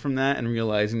moving on from that and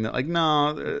realizing that like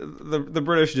no, the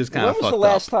British just kind of fucked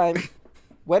up.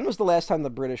 When was the last time the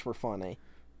British were funny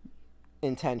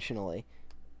intentionally?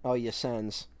 Oh, you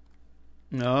sends.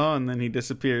 No, and then he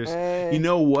disappears. You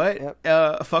know what?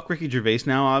 Yep. Fuck Ricky Gervais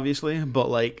now, obviously, but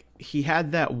like he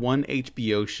had that one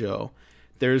HBO show.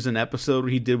 There's an episode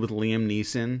he did with Liam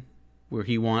Neeson where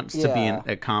he wants to be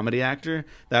a comedy actor.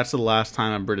 That's the last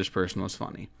time a British person was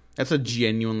funny. That's a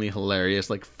genuinely hilarious,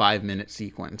 like 5-minute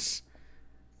sequence.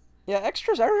 Yeah,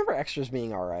 Extras. I remember Extras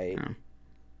being all right. Yeah.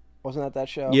 Wasn't that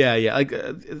show? Yeah. Like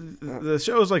the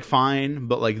show is like fine,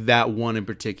 but like that one in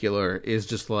particular is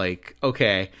just like,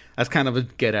 okay, that's kind of a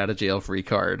get out of jail free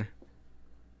card.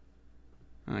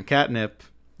 Catnip,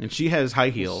 and she has high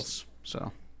heels,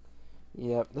 so.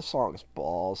 Yep, this song is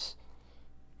balls.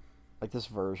 Like this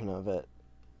version of it.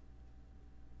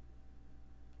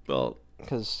 Well,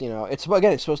 because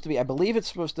it's supposed to be. I believe it's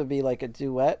supposed to be like a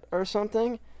duet or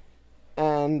something,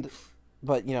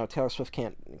 but Taylor Swift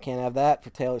can't have that for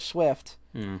Taylor Swift.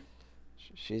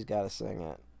 She's got to sing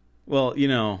it. Well, you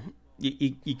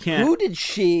can't. Who did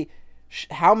she?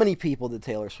 How many people did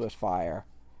Taylor Swift fire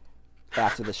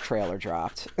after this trailer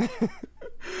dropped?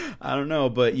 I don't know,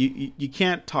 but you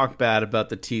can't talk bad about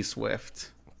the T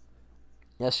Swift.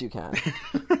 Yes, you can.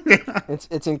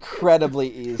 It's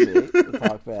incredibly easy to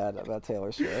talk bad about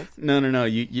Taylor Swift. No.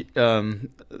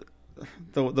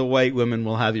 The white women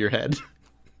will have your head.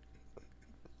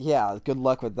 Yeah, good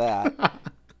luck with that.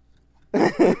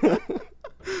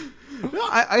 No,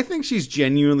 I think she's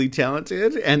genuinely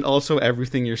talented, and also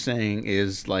everything you're saying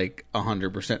is like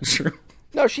 100% true.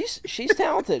 No, she's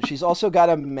talented. She's also got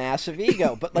a massive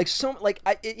ego, but like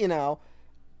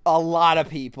a lot of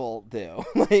people do.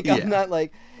 Like Yeah. I'm not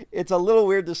like it's a little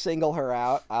weird to single her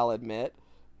out, I'll admit,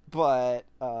 but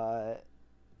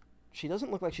she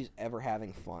doesn't look like she's ever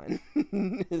having fun.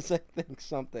 Is I think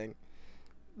something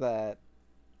that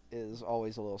is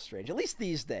always a little strange, at least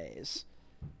these days.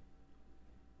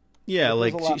 Yeah,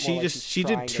 like like she trying did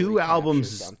to 2 recapture albums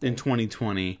something. in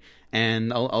 2020,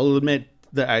 and I'll admit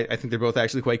that I think they're both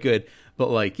actually quite good. But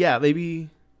like, yeah, maybe,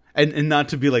 and not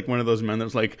to be like one of those men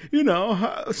that's like,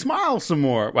 smile some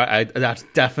more. That's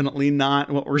definitely not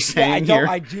what we're saying here.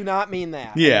 I do not mean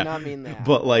that. Yeah, I do not mean that.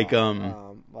 But like, but,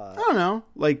 I don't know.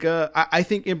 Like, I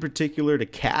think in particular to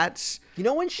Cats,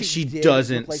 when she did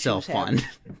doesn't look like sell she was having-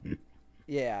 fun.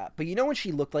 Yeah, but when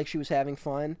she looked like she was having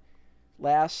fun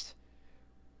last,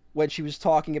 when she was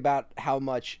talking about how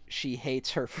much she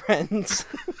hates her friends.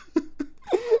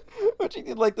 When she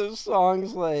did like those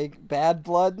songs like Bad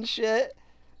Blood and shit,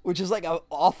 which is like an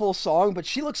awful song, but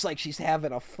she looks like she's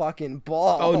having a fucking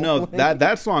ball. Oh no, Like,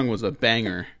 that song was a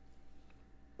banger.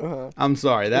 uh-huh. I'm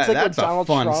sorry, It's like that's when a Donald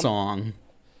fun Trump- song.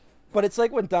 But it's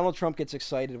like when Donald Trump gets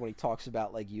excited when he talks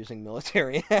about like using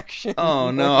military action.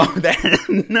 Oh no,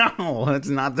 no, that's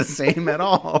not the same at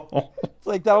all. It's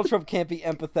like Donald Trump can't be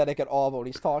empathetic at all, but when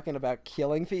he's talking about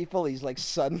killing people, he's like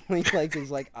suddenly like his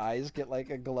like eyes get like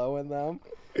a glow in them.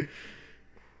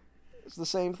 It's the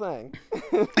same thing.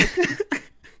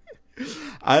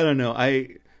 I don't know. I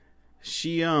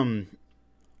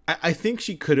think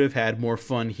she could have had more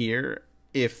fun here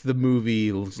if the movie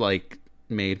was like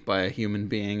made by a human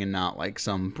being and not like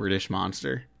some British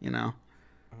monster,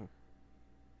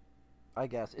 I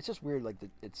guess it's just weird. Like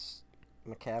it's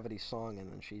McCavity's song,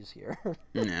 and then she's here.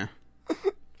 Yeah.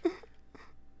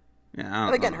 Yeah.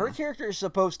 And again, her character is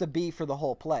supposed to be for the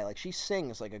whole play. Like she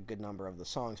sings like a good number of the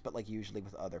songs, but like usually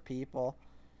with other people.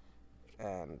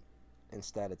 And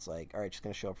instead, it's like, all right, she's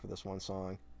gonna show up for this one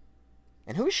song.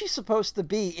 And who is she supposed to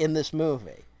be in this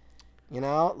movie?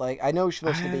 Like I know she's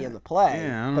supposed to be in the play,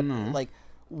 yeah, I but don't know. like,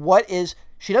 what is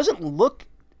she? Doesn't look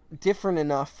different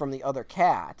enough from the other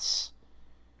cats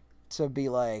to be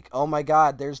like, oh my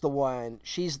god, there's the one.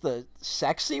 She's the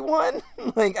sexy one.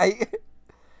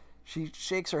 She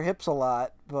shakes her hips a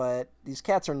lot, but these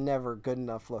cats are never good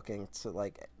enough looking to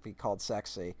like be called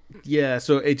sexy. Yeah,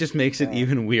 so it just makes it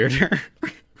even weirder.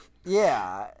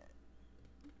 Yeah.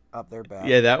 Up their back.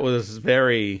 Yeah, that was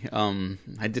very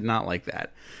I did not like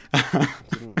that.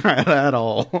 At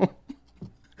all.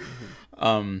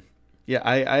 Yeah,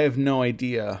 I have no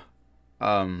idea.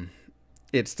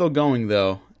 It's still going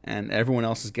though, and everyone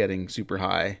else is getting super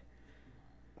high.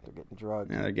 They're getting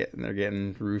drugged. Yeah, they're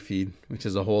getting roofied, which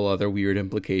is a whole other weird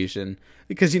implication.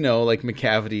 Because like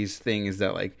McCavity's thing is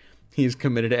that like he's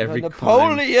committed every the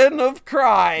crime. Napoleon of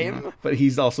crime. But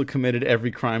he's also committed every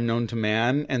crime known to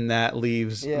man, and that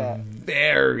leaves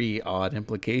very odd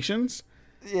implications.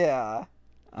 Yeah.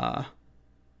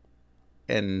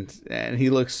 And he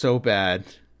looks so bad.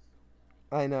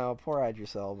 I know, poor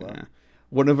Idris Elba. Yeah.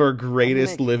 One of our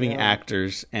greatest living him?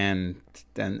 actors, and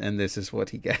this is what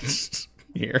he gets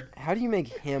here. How do you make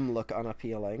him look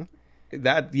unappealing?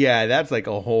 That's like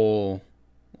a whole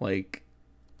like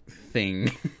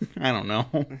thing. I don't know.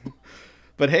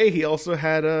 But hey, he also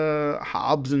had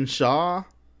Hobbs and Shaw.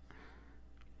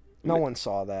 No one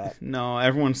saw that. No,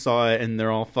 everyone saw it, and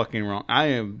they're all fucking wrong.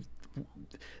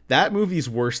 That movie's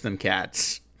worse than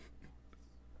Cats.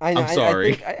 I know, I'm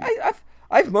sorry.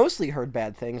 I've mostly heard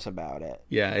bad things about it.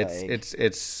 Yeah, Like,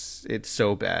 it's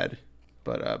so bad.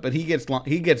 But he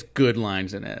gets good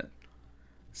lines in it.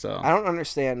 So I don't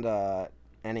understand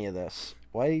any of this.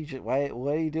 What do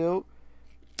you do?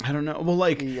 I don't know. Well,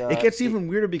 like it gets even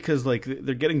weirder because like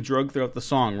they're getting drugged throughout the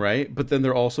song, right? But then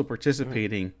they're also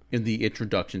participating in the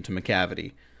introduction to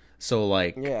McCavity. So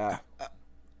like, Yeah.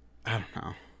 I don't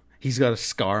know. He's got a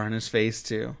scar on his face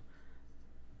too,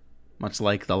 much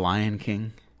like the Lion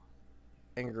King.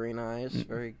 And green eyes,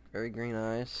 very very green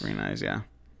eyes. Green eyes, yeah.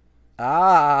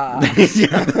 Ah.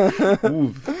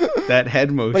 Ooh, that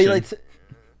head motion.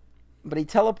 But he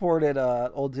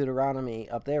teleported old Deuteronomy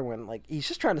up there when like he's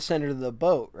just trying to send her to the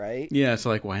boat, right? Yeah, so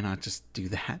like why not just do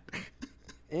that?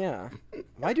 Yeah.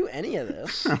 Why do any of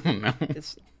this? I don't know.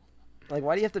 It's like,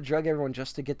 why do you have to drug everyone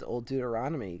just to get to old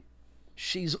Deuteronomy?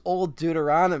 She's old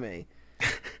Deuteronomy.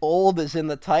 Old is in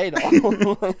the title.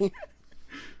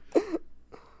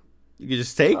 You could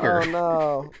just take her. Oh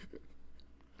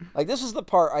no. Like, this is the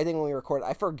part, I think, when we recorded,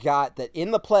 I forgot that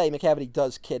in the play, Macavity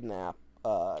does kidnap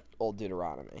Old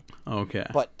Deuteronomy. Okay.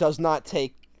 But does not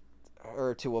take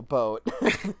her to a boat.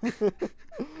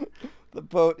 The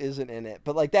boat isn't in it.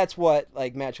 But, like, that's what,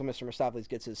 like, Magical Mr. Mistopheles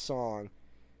gets his song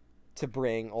to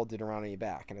bring Old Deuteronomy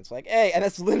back. And it's like, hey, and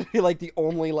that's literally, like, the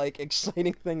only, like,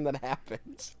 exciting thing that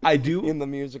happens in the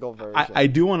musical version. I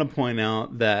do want to point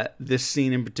out that this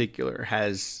scene in particular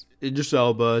has Idris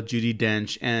Elba, Judi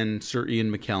Dench, and Sir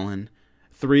Ian McKellen,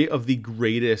 three of the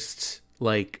greatest,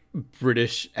 like,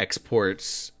 British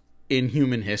exports in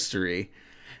human history,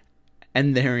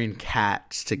 and they're in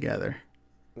Cats together.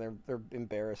 They're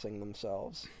embarrassing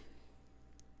themselves.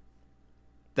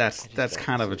 That's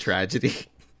kind of a tragedy.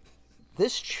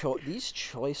 These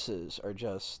choices are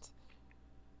just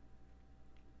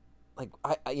like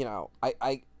I'm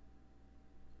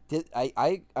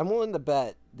willing to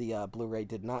bet the Blu-ray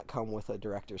did not come with a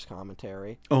director's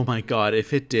commentary. Oh my god,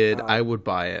 if it did, I would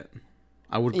buy it.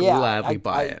 I would gladly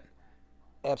buy it.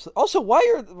 Absolutely. Also, why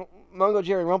are Mungo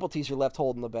Jerry and Rumpelteazer left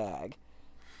holding the bag?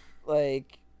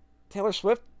 Like, Taylor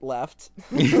Swift left.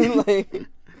 Like,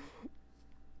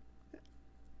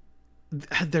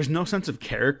 there's no sense of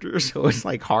character, so it's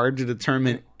like hard to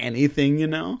determine anything, you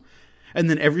know? And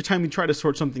then every time you try to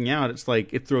sort something out, it's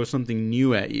like it throws something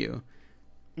new at you.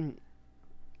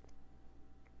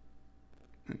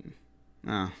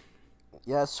 Oh.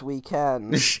 Yes, we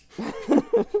can.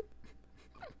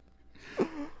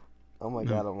 Oh my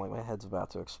god, I'm like, my head's about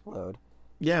to explode.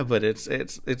 Yeah, but it's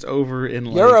over in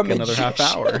like another half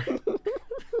hour.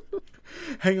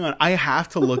 Hang on, I have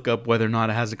to look up whether or not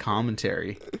it has a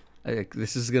commentary. Like,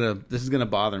 this is gonna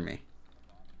bother me.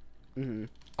 Mm-hmm.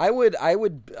 I would,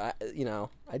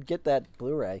 I'd get that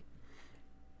Blu-ray.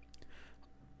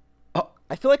 Oh,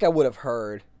 I feel like I would have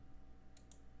heard.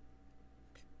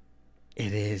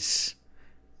 It is.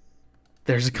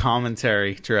 There's a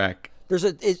commentary track. Is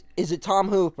it Tom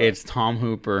Hooper? It's Tom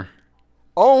Hooper.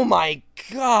 Oh my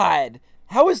god!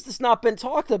 How has this not been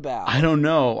talked about? I don't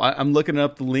know. I'm looking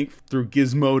up the link through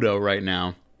Gizmodo right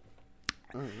now.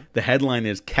 The headline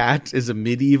is Cats is a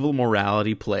medieval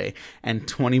morality play, and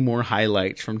 20 more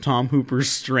highlights from Tom Hooper's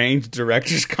strange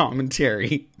director's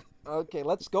commentary. Okay,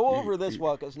 let's go over this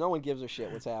because no one gives a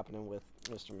shit what's happening with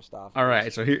Mr. Mistopheles. All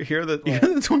right, so here are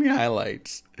the 20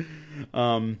 highlights.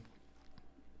 All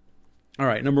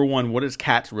right, number one, what is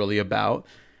Cats really about?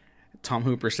 Tom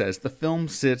Hooper says, the film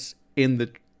sits in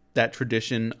that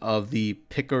tradition of the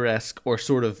picaresque or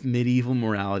sort of medieval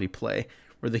morality play,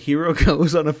 where the hero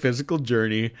goes on a physical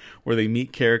journey where they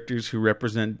meet characters who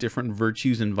represent different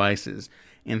virtues and vices,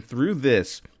 and through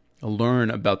this, learn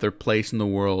about their place in the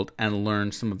world and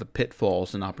learn some of the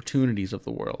pitfalls and opportunities of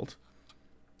the world.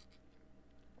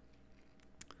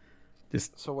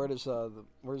 So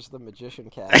where's the magician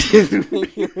cat?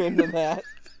 You're into that?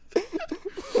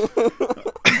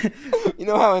 You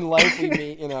know how in life we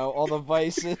meet, all the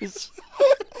vices,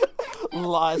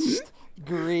 lust,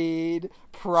 greed,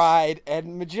 pride,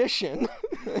 and magician.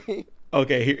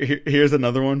 Okay, here's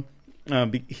another one.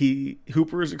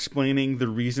 Hooper is explaining the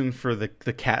reason for the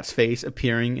cat's face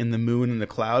appearing in the moon and the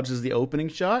clouds as the opening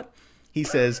shot. He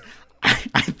says,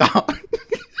 I thought...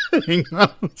 Hang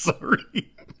on, sorry.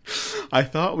 I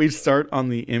thought we'd start on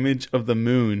the image of the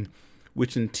moon,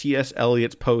 which in T.S.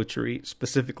 Eliot's poetry,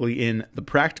 specifically in The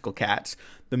Practical Cats,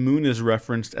 the moon is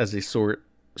referenced as a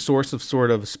source of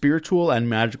sort of spiritual and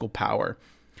magical power.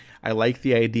 I like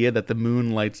the idea that the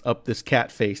moon lights up this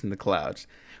cat face in the clouds,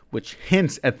 which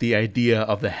hints at the idea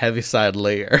of the Heaviside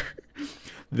layer.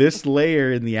 This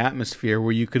layer in the atmosphere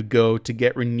where you could go to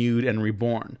get renewed and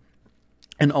reborn.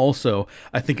 And also,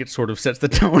 I think it sort of sets the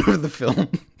tone of the film.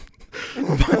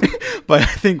 But I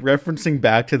think referencing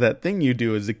back to that thing you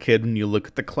do as a kid when you look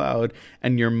at the cloud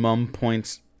and your mom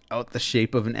points out the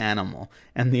shape of an animal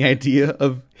and the idea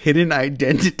of hidden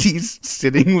identities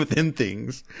sitting within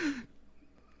things.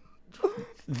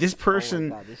 This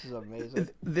person... Oh my God, this is amazing.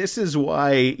 This is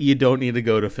why you don't need to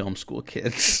go to film school,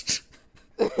 kids.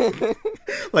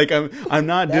 Like, I'm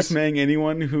not dismaying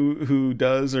anyone who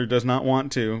does or does not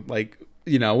want to. Like,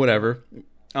 whatever.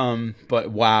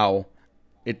 But wow.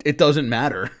 It doesn't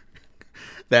matter.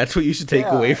 That's what you should take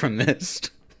away from this.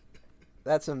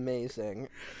 That's amazing.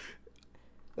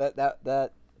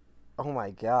 That oh my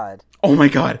god. Oh my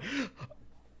god.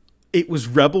 It was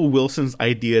Rebel Wilson's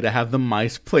idea to have the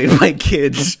mice played by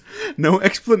kids. No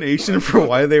explanation for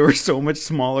why they were so much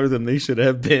smaller than they should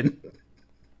have been.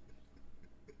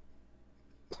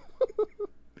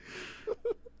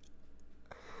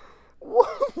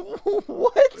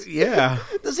 What? Yeah.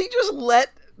 Does he just let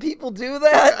people do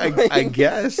that? I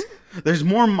guess. There's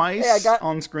more mice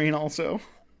on screen also.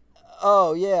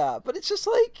 Oh yeah, but it's just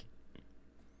like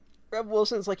Rebel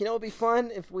Wilson's like, it'd be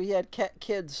fun if we had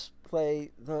kids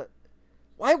play the.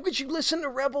 Why would you listen to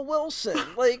Rebel Wilson?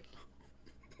 Like,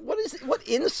 what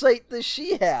insight does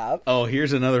she have? Oh,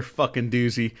 here's another fucking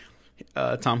doozy.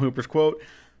 Tom Hooper's quote: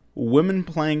 "Women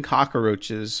playing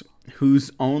cockroaches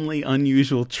whose only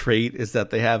unusual trait is that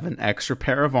they have an extra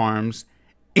pair of arms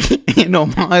in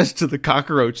homage to the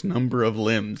cockroach number of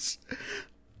limbs."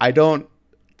 I don't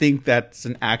think that's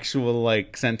an actual,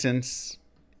 like, sentence.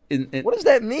 What does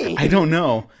that mean? I don't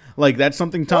know. Like, that's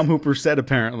something Tom Hooper said,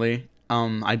 apparently.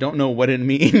 I don't know what it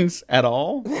means at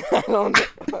all. I don't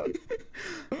know.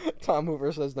 Tom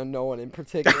Hooper says to no one in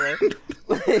particular.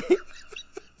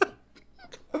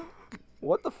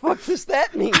 What the fuck does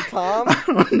that mean, Tom? I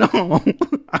don't know.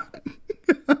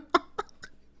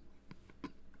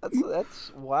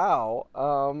 That's wow.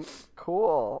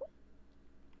 Cool.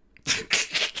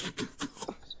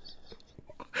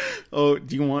 Oh,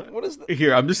 do you want? What is the...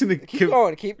 Here, I'm just gonna keep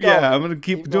going. Yeah, I'm gonna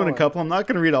keep doing a couple. I'm not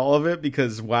gonna read all of it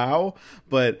because wow.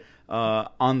 But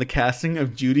on the casting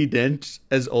of Judi Dench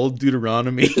as Old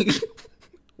Deuteronomy. This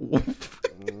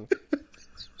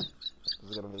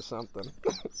is gonna be something.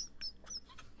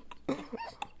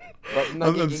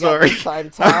 I'm sorry. Time,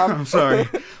 Tom. I'm sorry.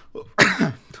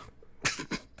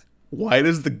 Why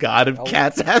does the god of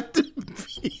cats have to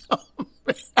be a man?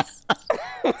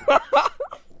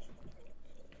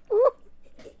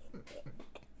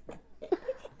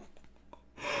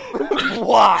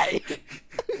 Why?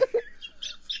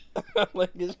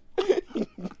 Like he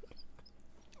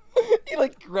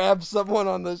like grabs someone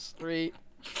on the street.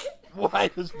 Why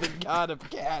does the god of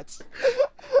cats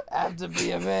have to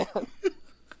be a man?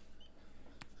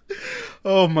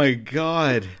 Oh my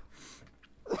god.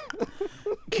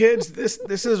 Kids,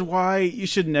 this is why you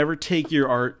should never take your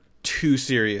art too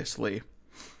seriously.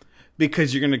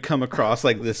 Because you're going to come across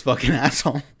like this fucking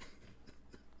asshole.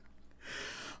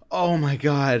 Oh my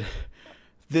god.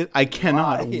 I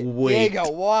cannot wait. Diego,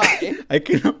 why? I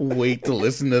cannot wait to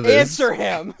listen to this. Answer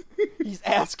him. He's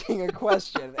asking a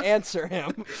question. Answer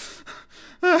him.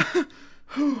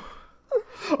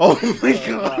 Oh my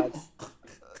god.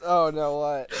 Oh no,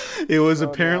 what? It was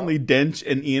apparently Dench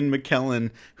and Ian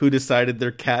McKellen who decided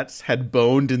their cats had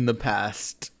boned in the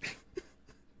past.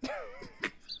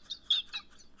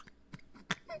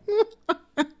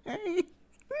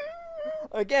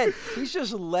 Again, he's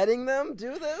just letting them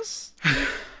do this.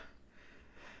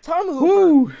 Tom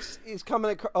Hooper is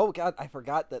coming across. Oh god, I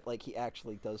forgot that like he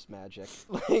actually does magic.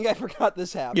 Like I forgot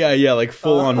this happened. Yeah, like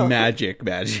full on magic.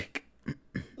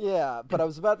 Yeah, but I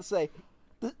was about to say,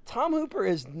 Tom Hooper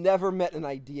has never met an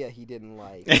idea he didn't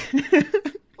like.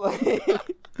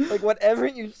 Like whatever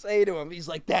you say to him, he's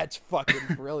like, "That's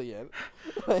fucking brilliant."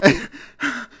 Like,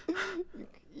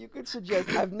 you could suggest.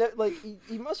 I've never like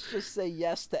he must just say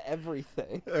yes to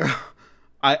everything.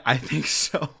 I think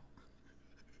so.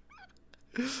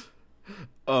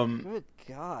 Good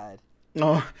God.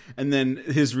 Oh, and then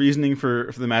his reasoning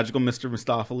for the magical Mr.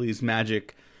 Mistopheles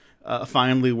magic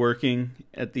finally working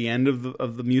at the end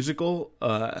of the musical,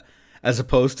 as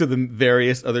opposed to the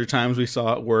various other times we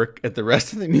saw it work at the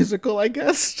rest of the musical, I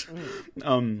guess.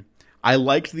 I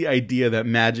liked the idea that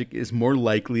magic is more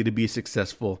likely to be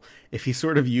successful if he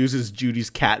sort of uses Judy's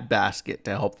cat basket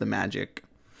to help the magic.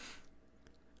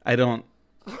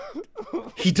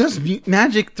 He does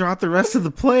magic throughout the rest of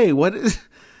the play. But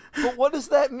what does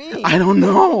that mean? I don't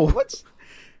know.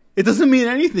 It doesn't mean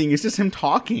anything. It's just him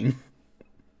talking.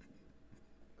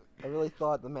 I really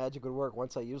thought the magic would work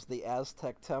once I used the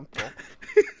Aztec temple.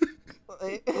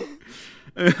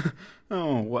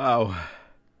 Oh, wow.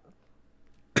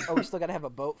 Oh, we still gotta have a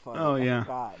boat fight. Oh, yeah.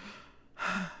 God.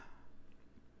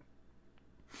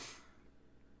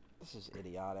 This is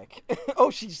idiotic. Oh,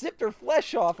 she zipped her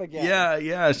flesh off again.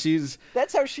 Yeah, she's...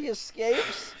 That's how she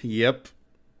escapes? Yep.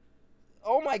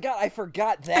 Oh my god, I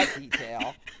forgot that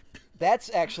detail.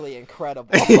 That's actually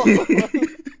incredible.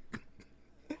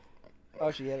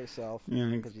 Oh, she hit herself. Yeah.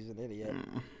 Because she's an idiot.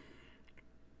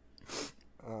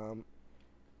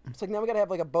 It's like, now we gotta have,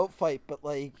 like, a boat fight, but,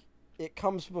 like, it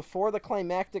comes before the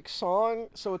climactic song,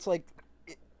 so it's like,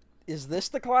 is this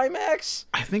the climax?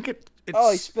 I think it's...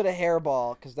 Oh, he spit a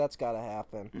hairball, because that's gotta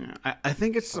happen. Yeah, I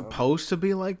think it's supposed to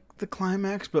be like the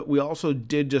climax, but we also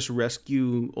did just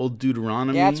rescue Old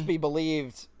Deuteronomy. Gatsby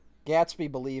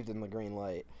believed in the green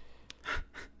light.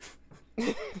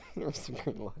 There's the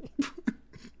green light.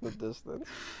 The distance.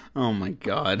 Oh my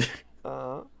god.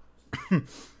 Oh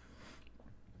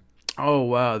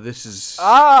wow, this is...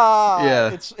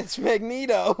 Yeah. It's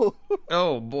Magneto.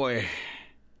 Oh boy.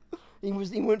 He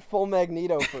went full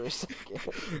Magneto for a second.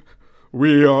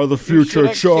 We are the You future should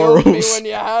have killed me Charles. when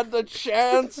you had the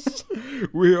chance.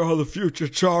 We are the future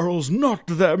Charles, not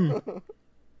them.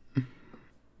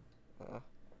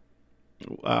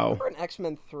 Wow. Remember in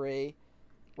X-Men 3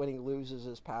 when he loses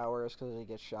his powers because he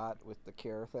gets shot with the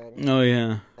cure thing? Oh,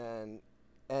 yeah.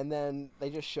 And then they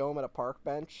just show him at a park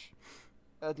bench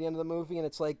at the end of the movie, and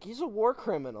it's like, he's a war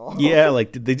criminal. Yeah,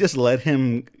 like, did they just let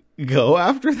him go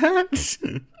after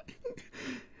that?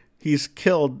 He's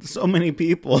killed so many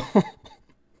people.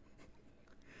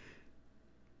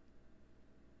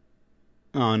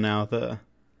 Oh, now the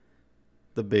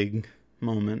big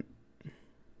moment.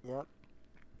 Yep.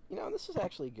 You know, this is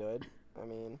actually good. I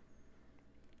mean...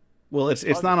 Well,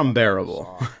 it's not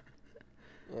unbearable.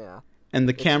 Yeah. And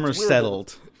the camera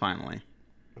settled, finally.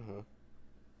 Mm-hmm.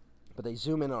 But they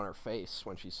zoom in on her face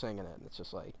when she's singing it, and it's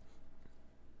just like,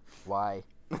 why?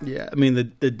 Yeah, I mean,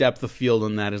 the depth of field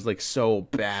on that is, like, so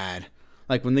bad.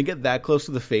 Like, when they get that close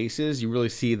to the faces, you really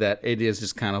see that it is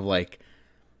just kind of, like,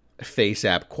 face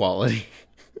app quality.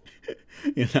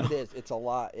 You know? It is. It's a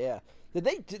lot, yeah.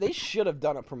 They should have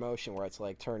done a promotion where it's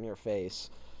like, turn your face,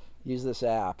 use this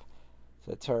app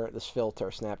to turn this filter,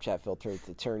 Snapchat filter,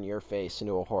 to turn your face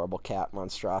into a horrible cat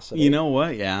monstrosity. You know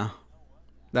what? Yeah,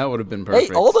 that would have been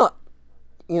perfect. Hey,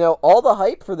 all the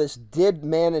hype for this did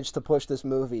manage to push this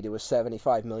movie to a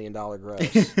 $75 million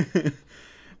gross,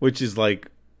 which is like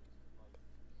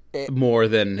more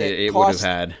than it would have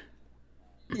had.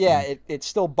 Yeah, it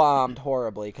still bombed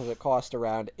horribly because it cost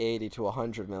around 80 to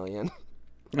 100 million.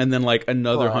 And then like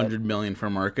another 100 million for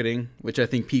marketing, which I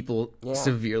think people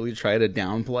severely try to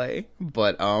downplay.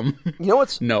 But you know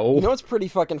what's pretty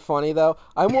fucking funny though?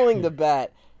 I'm willing to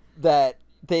bet that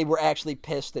they were actually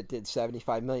pissed it did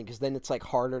 75 million because then it's like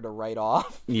harder to write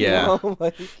off. Yeah. You know?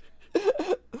 Like,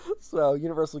 so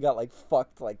Universal got like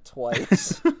fucked like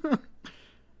twice.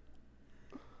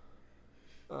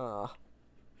 And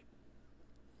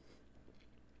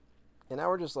now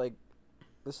we're just like,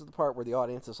 this is the part where the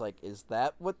audience is like, is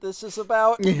that what this is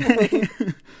about?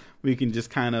 We can just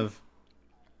kind of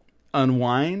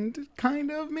unwind,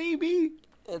 kind of, maybe?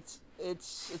 It's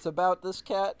about this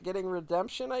cat getting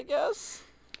redemption, I guess?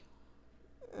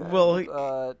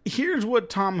 Well, here's what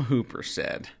Tom Hooper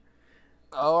said.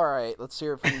 Oh, all right, let's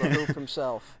hear it from the Hoop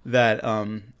himself. That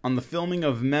on the filming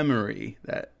of Memory,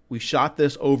 that we shot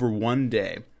this over one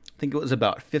day. I think it was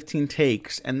about 15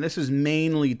 takes, and this is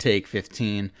mainly take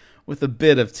 15 with a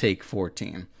bit of take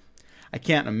 14. I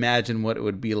can't imagine what it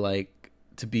would be like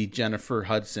to be Jennifer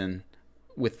Hudson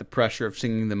with the pressure of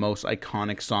singing the most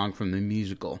iconic song from the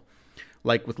musical.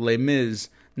 Like with Les Mis,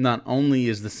 not only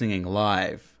is the singing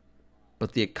live,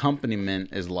 but the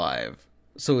accompaniment is live.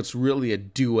 So it's really a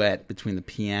duet between the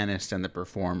pianist and the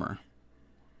performer.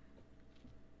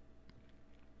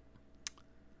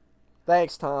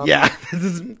 Thanks, Tom. Yeah, this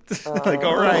is like,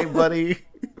 all right, buddy.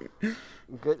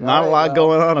 Good. Not a lot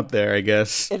going on up there, I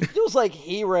guess. It feels like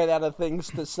he ran out of things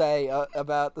to say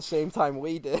about the same time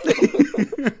we did.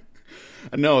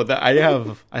 No, that I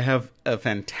have a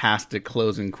fantastic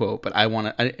closing quote, but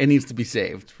it needs to be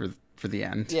saved for the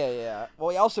end. Yeah. Well,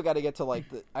 we also got to get to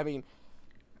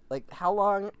how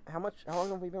long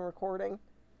have we been recording?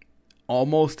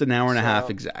 Almost an hour and a half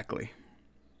exactly.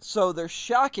 So there's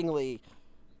shockingly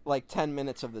 10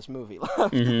 minutes of this movie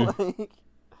left. Mm-hmm.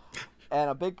 And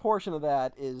a big portion of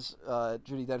that is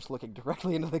Judi Dench looking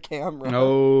directly into the camera.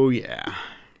 Oh, yeah.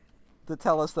 To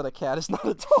tell us that a cat is not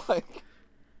a dog.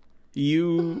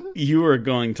 You are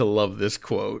going to love this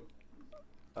quote.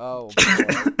 Oh,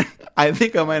 boy. I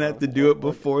think I might have to do it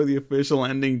before the official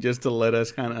ending just to let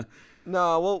us kind of...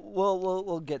 No,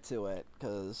 we'll get to it,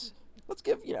 because let's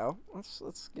give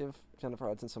Jennifer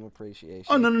Hudson some appreciation.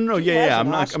 Oh, no. Yeah. I'm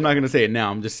not going to say it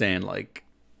now. I'm just saying,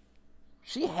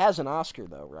 she has an Oscar,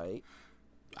 though, right?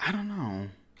 I don't know.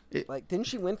 Didn't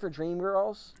she win for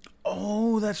Dreamgirls?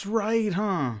 Oh, that's right,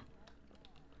 huh?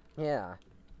 Yeah.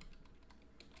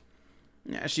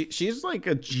 Yeah, she's like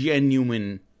a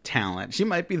genuine talent. She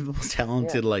might be the most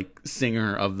talented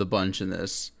singer of the bunch in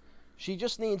this. She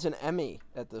just needs an Emmy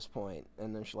at this point,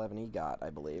 and then she'll have an EGOT, I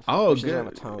believe. Oh, she good. Doesn't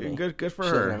have a Tony. Good for she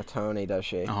her. She doesn't have a Tony, does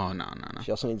she? Oh, no.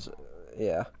 She also needs...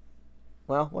 Yeah.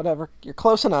 Well, whatever. You're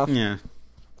close enough. Yeah.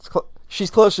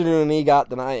 She's closer to an EGOT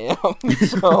than I am,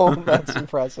 so that's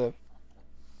impressive.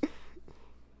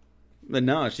 But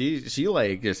no, she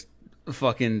just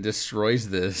fucking destroys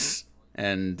this,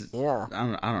 and yeah,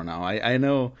 I don't know. I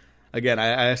know. Again,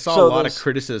 I saw a lot of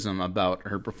criticism about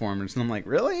her performance, and I'm like,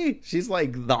 really? She's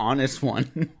like the honest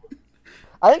one.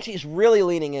 I think she's really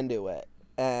leaning into it,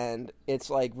 and it's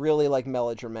really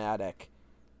melodramatic,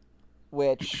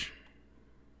 which.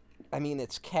 I mean,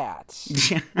 it's Cats.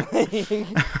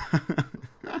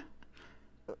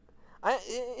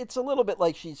 it's a little bit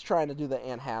like she's trying to do the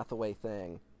Anne Hathaway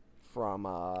thing from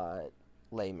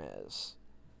Les Mis,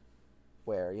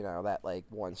 where, you know, that, like,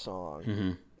 one song.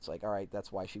 Mm-hmm. It's like, all right,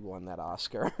 that's why she won that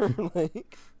Oscar.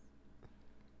 Like,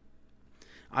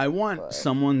 I want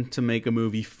someone to make a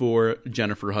movie for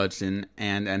Jennifer Hudson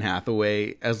and Anne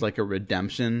Hathaway as like a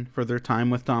redemption for their time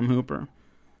with Tom Hooper.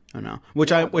 I know,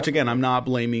 which again, I'm not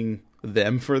blaming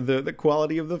them for the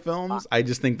quality of the films. I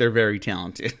just think they're very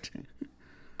talented.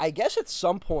 I guess at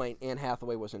some point Anne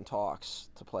Hathaway was in talks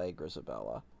to play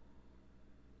Grisabella.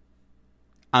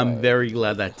 I'm very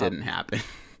glad that didn't happen.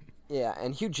 Yeah,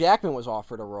 and Hugh Jackman was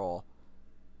offered a role,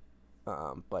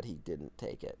 but he didn't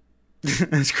take it.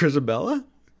 As Grisabella?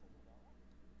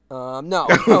 No,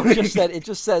 it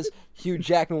just says Hugh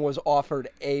Jackman was offered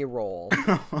a role.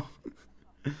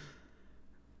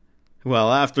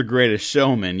 Well, after Greatest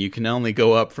Showman, you can only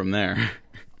go up from there.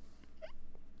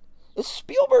 Is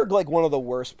Spielberg like one of the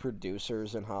worst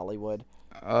producers in Hollywood?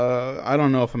 I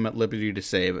don't know if I'm at liberty to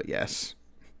say, but yes.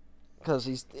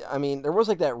 Because there was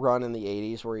like that run in the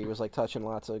 80s where he was like touching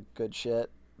lots of good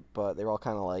shit, but they were all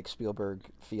kind of like Spielberg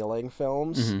feeling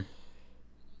films. Mm-hmm.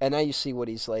 And now you see what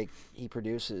he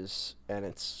produces, and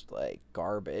it's like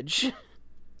garbage.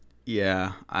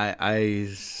 Yeah,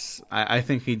 I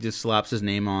think he just slaps his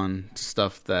name on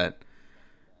stuff that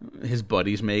his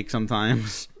buddies make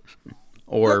sometimes.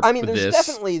 Or there's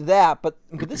definitely that, but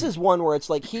this is one where it's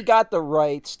like he got the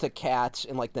rights to Cats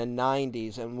in like the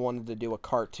 90s and wanted to do a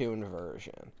cartoon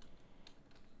version.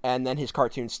 And then his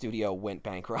cartoon studio went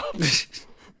bankrupt.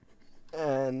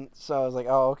 And so I was like,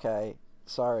 oh, okay.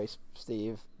 Sorry,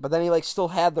 Steve. But then he like still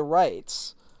had the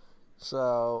rights.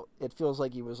 So it feels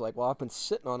like he was like, well, I've been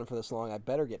sitting on him for this long. I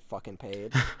better get fucking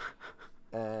paid.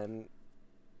 And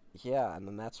yeah, and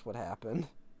then that's what happened.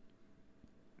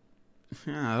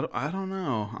 Yeah, I don't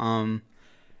know.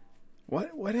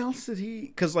 What else did he?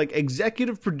 Because like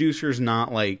executive producer is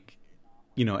not like,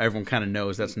 you know, everyone kind of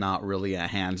knows that's not really a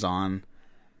hands-on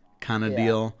kind of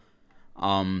deal.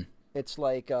 It's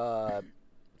like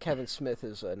Kevin Smith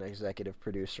is an executive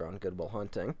producer on Good Will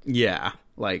Hunting. Yeah,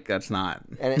 like that's not.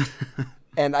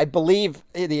 And I believe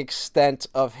the extent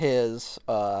of his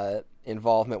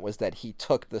involvement was that he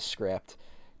took the script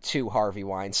to Harvey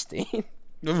Weinstein.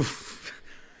 Oof.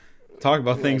 Talk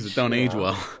about things that don't age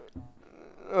well.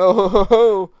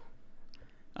 Oh,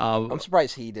 I'm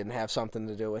surprised he didn't have something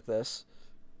to do with this.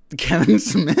 Kevin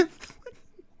Smith?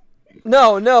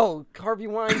 No, Harvey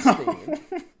Weinstein.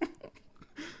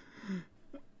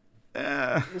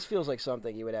 This feels like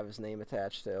something he would have his name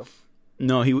attached to.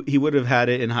 No, he would have had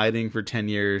it in hiding for 10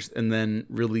 years and then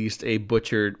released a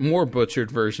more butchered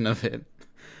version of it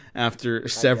after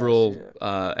several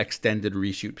extended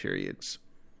reshoot periods.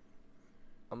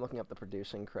 I'm looking up the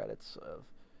producing credits of...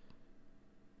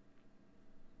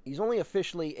 He's only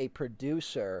officially a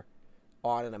producer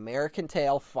on An American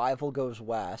Tail, Fievel Goes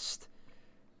West,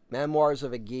 Memoirs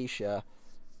of a Geisha,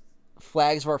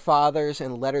 Flags of Our Fathers,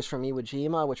 and Letters from Iwo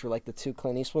Jima, which were like the two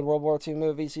Clint Eastwood World War II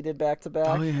movies he did back to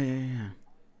back. Oh yeah.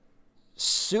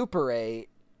 Super 8.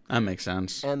 That makes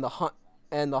sense. And the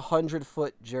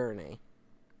 100-Foot Journey.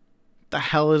 The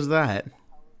hell is that?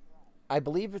 I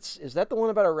believe is that the one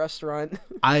about a restaurant?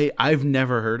 I've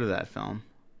never heard of that film.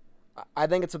 I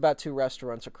think it's about two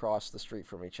restaurants across the street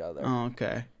from each other. Oh,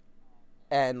 okay.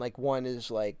 And like one is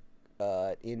like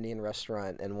Indian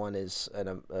restaurant, and one is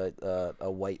a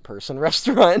white person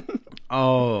restaurant.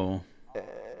 Oh.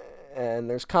 And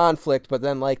there's conflict, but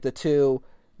then like the two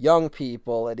young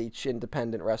people at each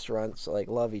independent restaurants like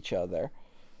love each other.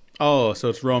 Oh, so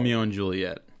it's Romeo and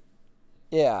Juliet.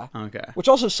 Yeah. Okay. Which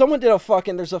also someone did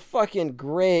there's a fucking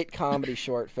great comedy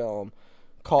short film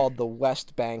called The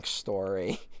West Bank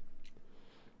Story,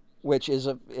 which is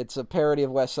it's a parody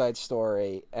of West Side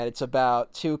Story, and it's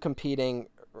about two competing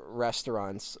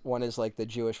restaurants. One is like the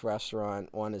Jewish restaurant,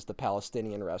 one is the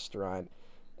Palestinian restaurant,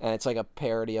 and it's like a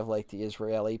parody of like the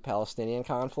Israeli-Palestinian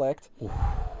conflict. Oof.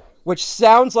 Which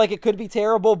sounds like it could be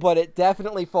terrible, but it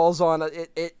definitely falls on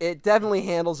it definitely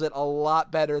handles it a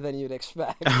lot better than you'd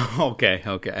expect. Okay.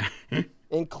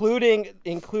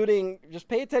 Including just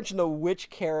pay attention to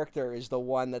which character is the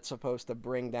one that's supposed to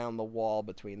bring down the wall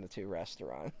between the two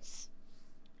restaurants.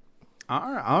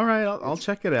 All right. I'll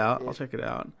check it out. I'll check it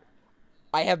out.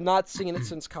 I have not seen it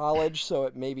since college, so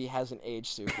it maybe hasn't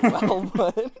aged super well,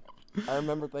 but I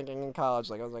remember thinking in college,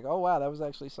 like I was like, oh wow, that was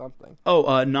actually something.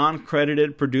 Oh,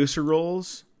 non-credited producer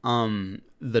roles.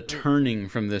 The Turning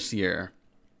from this year,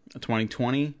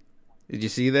 2020. Did you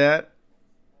see that?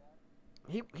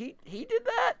 He did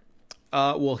that?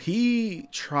 Well, he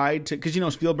tried to,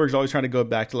 because Spielberg's always trying to go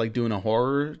back to like doing a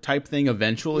horror type thing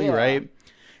eventually, right?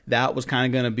 that was kind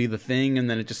of going to be the thing, and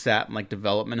then it just sat in like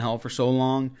development hell for so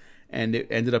long, and it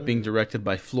ended up being directed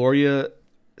by Floria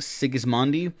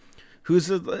Sigismondi, who's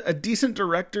a decent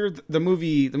director. The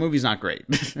movie's not great.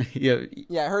 Yeah,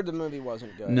 I heard the movie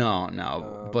wasn't good.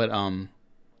 No, but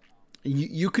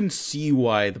you can see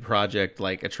why the project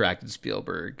like attracted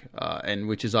Spielberg, and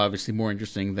which is obviously more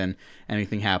interesting than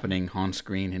anything happening on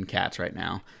screen in Cats right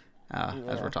now,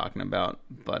 as we're talking about.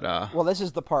 But well, this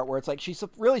is the part where it's like she's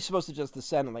really supposed to just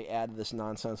descend and like add this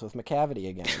nonsense with McCavity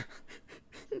again.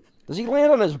 Does he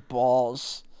land on his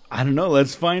balls? I don't know.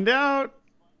 Let's find out.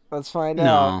 Let's find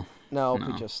out. No,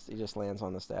 he just lands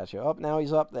on the statue. Oh, now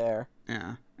he's up there.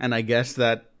 Yeah, and I guess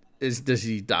that is. Does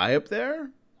he die up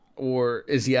there, or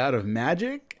is he out of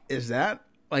magic? Is that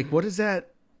like what is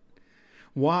that?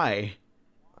 Why?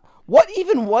 What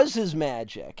even was his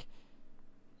magic?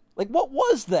 Like, what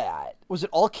was that? Was it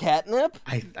all catnip?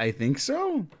 I think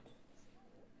so.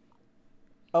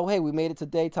 Oh, hey, we made it to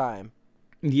daytime.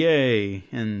 Yay!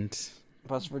 And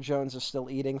Buster Jones is still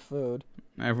eating food.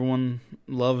 Everyone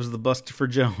loves the Buster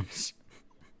Jones.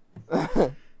 And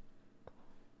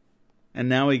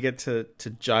now we get to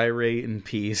gyrate in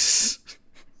peace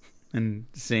and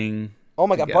sing. Oh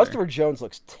my god, together. Buster Jones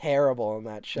looks terrible in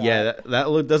that shot. Yeah,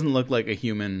 that doesn't look like a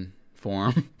human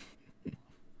form.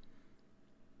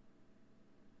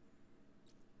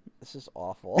 This is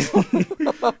awful.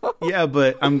 Yeah,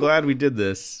 but I'm glad we did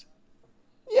this.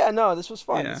 Yeah, no, this was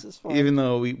fun. Yeah. This is fun. Even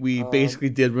though we basically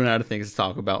did run out of things to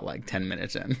talk about like 10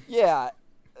 minutes in. Yeah,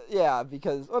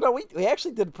 because we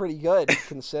actually did pretty good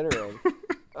considering.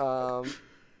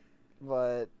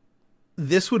 But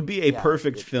this would be a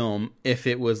perfect film if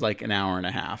it was like an hour and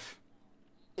a half.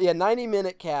 Yeah,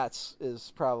 90-minute Cats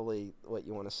is probably what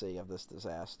you want to see of this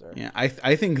disaster. Yeah, I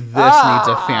think this needs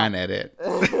a fan edit.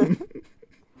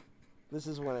 This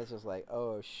is when it's just like,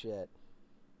 oh shit.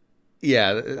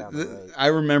 Yeah, I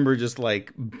remember just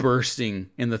like bursting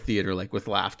in the theater like with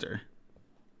laughter.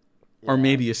 Yeah, or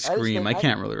maybe a scream. I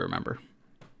can't really remember.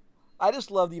 I just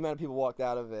love the amount of people walked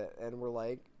out of it and were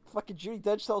like, fucking Judi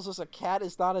Dench tells us a cat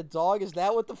is not a dog. Is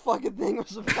that what the fucking thing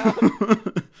was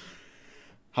about?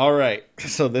 All right.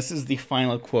 So this is the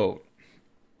final quote.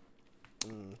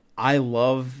 I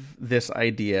love this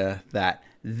idea that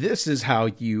this is how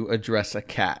you address a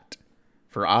cat.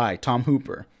 For I, Tom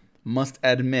Hooper, must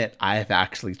admit I have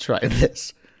actually tried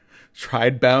this.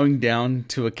 Tried bowing down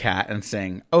to a cat and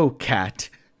saying, "Oh, cat,"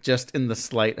 just in the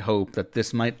slight hope that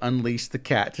this might unleash the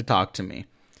cat to talk to me.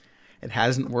 It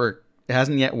hasn't worked. It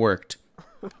hasn't yet worked,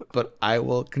 but I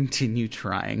will continue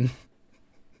trying.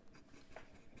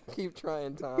 Keep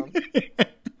trying, Tom.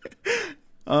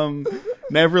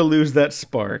 Never lose that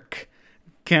spark.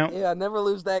 Never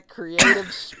lose that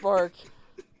creative spark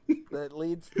that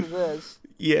leads to this.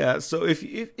 Yeah, so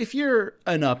if you're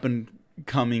an up and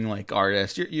coming like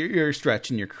artist, you're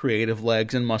stretching your creative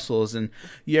legs and muscles, and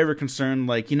you ever concerned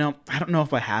like, I don't know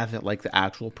if I have it like the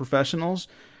actual professionals.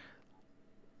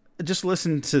 Just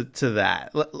listen to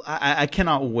that. I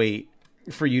cannot wait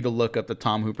for you to look up the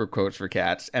Tom Hooper quotes for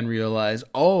Cats and realize,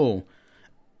 oh,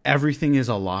 everything is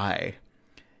a lie.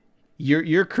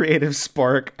 Your creative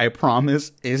spark, I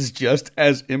promise, is just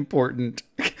as important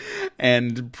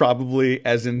and probably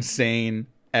as insane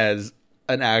as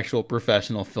an actual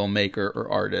professional filmmaker or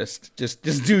artist. Just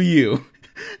do you.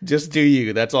 Just do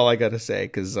you. That's all I got to say,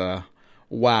 because, wow.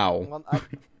 Well,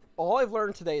 all I've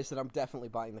learned today is that I'm definitely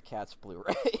buying the Cats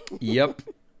Blu-ray. Yep.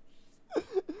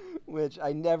 Which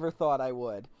I never thought I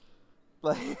would.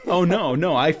 Oh,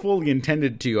 no, I fully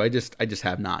intended to. I just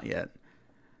have not yet.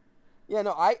 Yeah,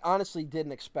 no, I honestly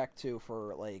didn't expect to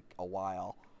for, like, a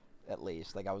while, at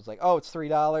least. Like, I was like, oh, it's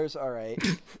 $3? All right.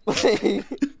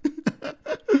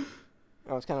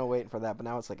 I was kind of waiting for that, but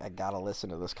now it's like, I gotta listen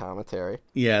to this commentary.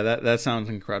 Yeah, that sounds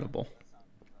incredible.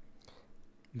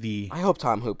 I hope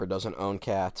Tom Hooper doesn't own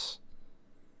Cats.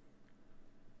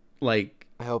 Like,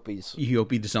 You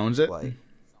hope he disowns it? Like,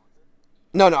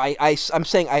 no, I'm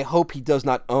saying I hope he does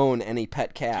not own any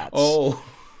pet cats. Oh.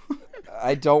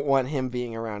 I don't want him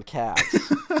being around cats,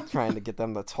 trying to get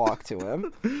them to talk to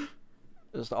him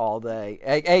just all day.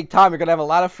 Hey, Tom, you're gonna have a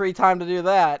lot of free time to do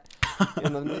that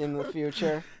in the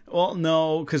future. Well,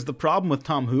 no, because the problem with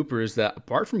Tom Hooper is that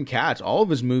apart from Cats, all of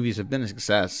his movies have been a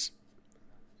success.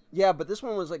 Yeah, but this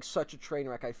one was like such a train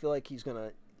wreck. I feel like he's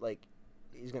gonna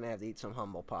have to eat some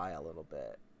humble pie a little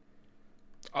bit.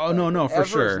 Oh, no, for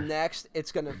sure.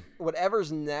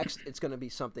 Whatever's next, it's gonna be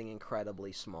something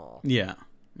incredibly small. Yeah.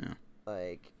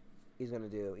 Like, he's gonna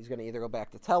either go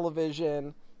back to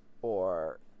television,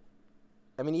 or,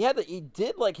 I mean, he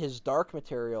did like his Dark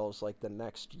Materials like the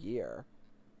next year,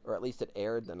 or at least it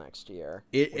aired the next year.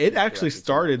 It actually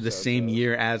started the same of.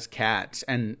 year as Cats,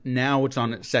 and now it's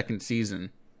on its second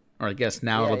season, or I guess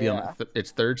now it'll be on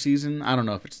its third season. I don't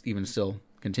know if it's even still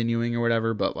continuing or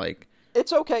whatever, but like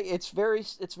it's okay. It's very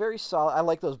solid. I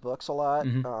like those books a lot,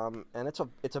 mm-hmm. And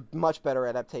it's a much better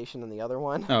adaptation than the other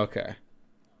one. Okay.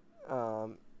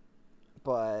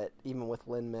 But even with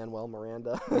Lin-Manuel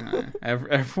Miranda,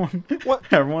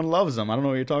 everyone loves him. I don't know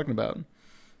what you're talking about.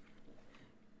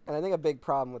 And I think a big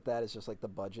problem with that is just like the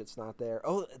budget's not there.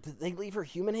 Oh, did they leave her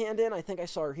human hand in? I think I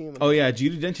saw her human. Oh hand. yeah,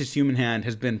 Judi Dench's human hand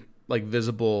has been like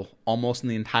visible almost in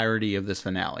the entirety of this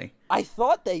finale. I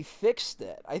thought they fixed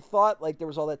it. I thought like there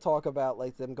was all that talk about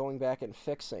like them going back and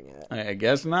fixing it. I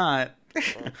guess not.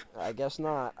 I guess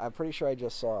not. I'm pretty sure I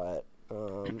just saw it.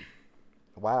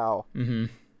 Wow. Mm-hmm.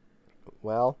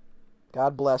 Well,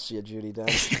 God bless you, Judi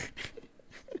Dench.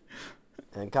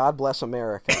 And God bless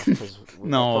America, because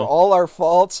no.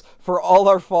 for all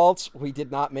our faults, we did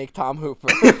not make Tom Hooper.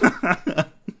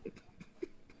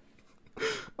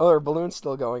 Oh, their balloon's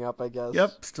still going up, I guess.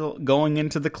 Yep, still going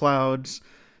into the clouds.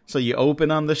 So you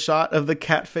open on the shot of the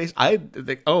cat face. I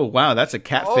think, oh wow, that's a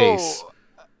cat face.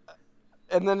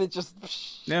 And then it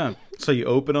just yeah. So you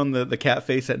open on the cat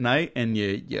face at night, and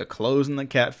you close on the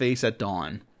cat face at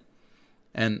dawn.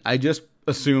 And I just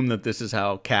assume that this is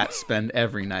how cats spend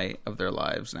every night of their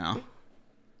lives now.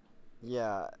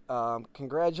 Yeah.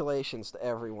 Congratulations to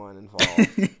everyone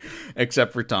involved.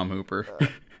 Except for Tom Hooper.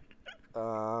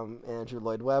 Andrew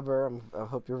Lloyd Webber, I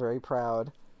hope you're very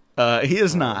proud. He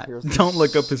is not. Don't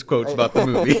look up his quotes about the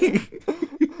movie.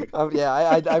 Yeah,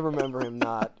 I remember him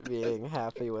not being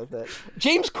happy with it.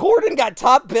 James Corden got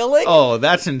top billing? Oh,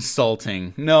 that's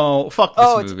insulting. No, fuck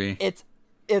this movie.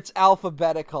 It's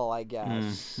alphabetical, I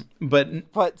guess. But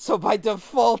so by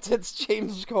default, it's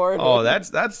James Corden. Oh,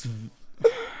 that's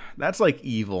like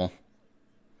evil.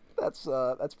 That's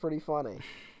pretty funny.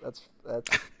 That's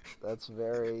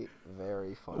very,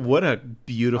 very funny. What a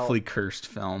beautifully cursed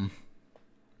film.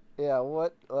 Yeah.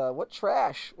 What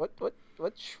trash? What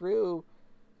true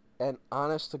and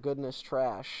honest to goodness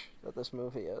trash that this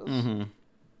movie is. Mm-hmm.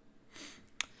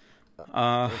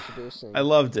 Introducing. I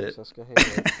loved it.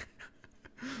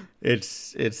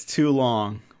 It's too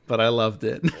long, but I loved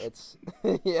it.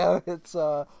 I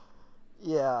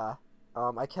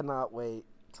cannot wait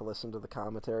to listen to the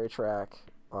commentary track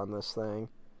on this thing.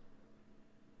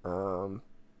 I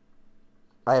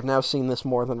have now seen this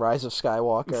more than Rise of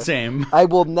Skywalker. Same. I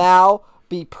will now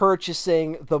be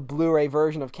purchasing the Blu-ray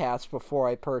version of Cats before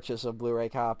I purchase a Blu-ray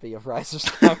copy of Rise of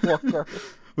Skywalker.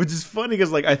 Which is funny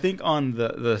because like I think on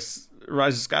the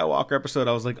Rise of Skywalker episode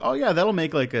I was like, oh yeah, that'll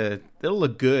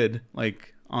look good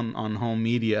like on home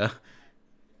media,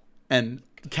 and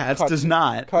Cats does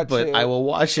not. But I will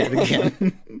watch it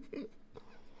again.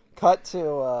 Cut to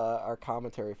our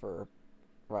commentary for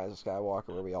Rise of Skywalker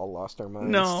where we all lost our minds.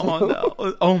 No.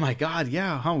 Oh my god,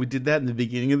 yeah. We did that in the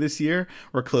beginning of this year.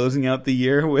 We're closing out the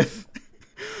year with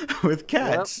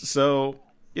Cats. Yep. So,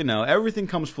 everything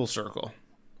comes full circle.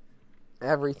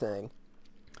 Everything.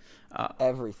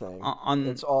 Everything.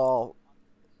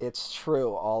 It's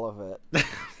true, all of it.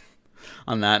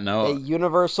 On that note. A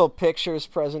Universal Pictures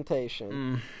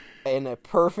presentation. In a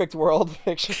perfect world of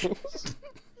pictures.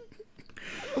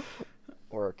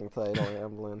 Working title,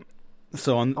 Amblin.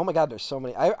 So oh my god, there's so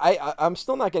many. I'm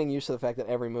still not getting used to the fact that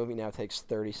every movie now takes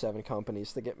 37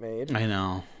 companies to get made. I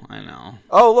know.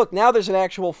 Oh, look, now there's an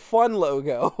actual fun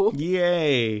logo.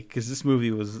 Yay, because this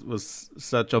movie was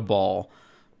such a ball.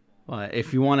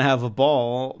 If you want to have a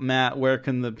ball, Matt, where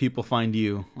can the people find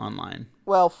you online?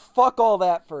 Well, fuck all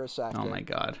that for a second. Oh my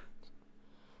god.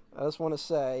 I just want to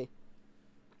say,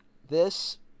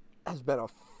 this has been a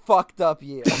fucked up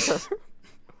year.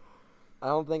 I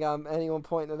don't think I'm anyone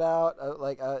pointing it out.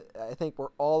 I think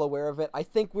we're all aware of it. I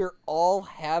think we're all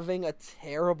having a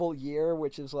terrible year,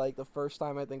 which is like the first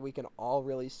time I think we can all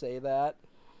really say that.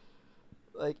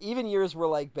 Like, even years where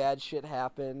like bad shit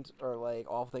happened or like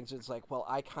all things, it's like, well,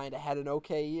 I kind of had an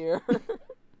okay year.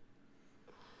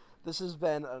 This has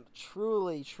been a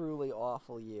truly, truly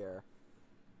awful year.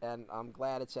 And I'm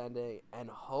glad it's ending. And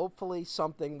hopefully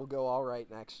something will go all right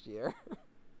next year.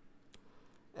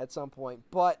 At some point.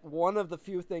 But one of the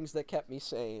few things that kept me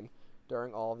sane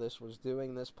during all of this was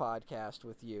doing this podcast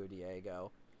with you,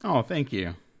 Diego. Oh, thank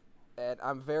you. And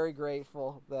I'm very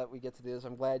grateful that we get to do this.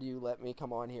 I'm glad you let me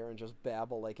come on here and just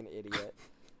babble like an idiot.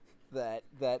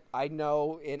 that I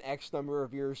know in X number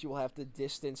of years you will have to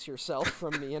distance yourself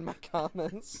from me and my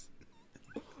comments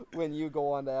when you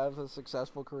go on to have a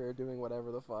successful career doing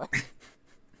whatever the fuck.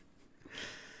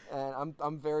 And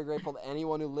I'm very grateful to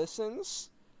anyone who listens.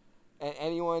 And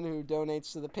anyone who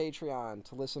donates to the Patreon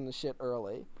to listen to shit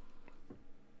early.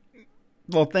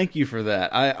 Well, thank you for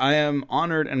that. I am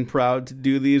honored and proud to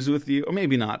do these with you. Or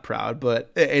maybe not proud, but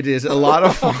it is a lot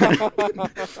of fun.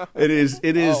 It is. Oh,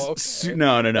 okay.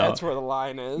 No. That's where the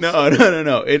line is. No.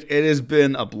 It has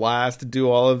been a blast to do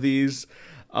all of these.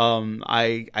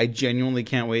 I genuinely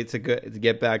can't wait to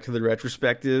get back to the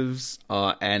retrospectives.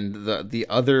 And the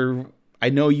other. I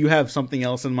know you have something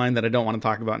else in mind that I don't want to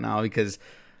talk about now because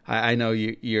I know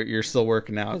you're still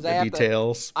working out the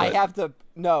details. I have to.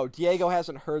 No, Diego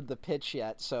hasn't heard the pitch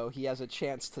yet, so he has a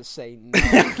chance to say no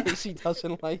in case he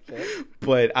doesn't like it.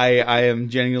 But I am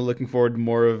genuinely looking forward to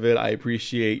more of it. I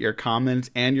appreciate your comments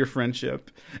and your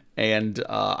friendship, and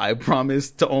I promise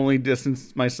to only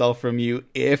distance myself from you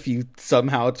if you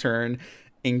somehow turn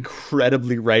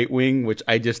incredibly right wing, which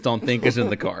I just don't think is in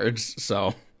the cards.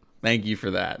 So, thank you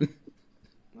for that.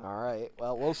 All right.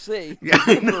 Well, we'll see.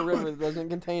 The river doesn't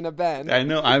contain a bend. I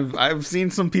know. I've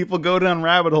seen some people go down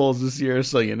rabbit holes this year,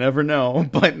 so you never know.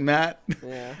 But Matt,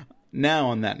 Now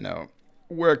on that note,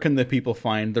 where can the people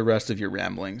find the rest of your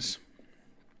ramblings?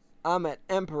 I'm at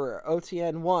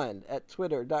EmperorOTN1 at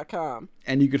Twitter.com.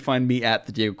 And you can find me at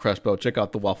the Diego Crespo. Check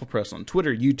out the Waffle Press on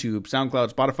Twitter, YouTube,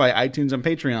 SoundCloud, Spotify, iTunes, and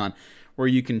Patreon, where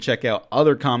you can check out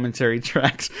other commentary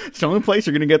tracks. It's the only place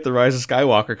you're going to get the Rise of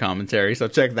Skywalker commentary, so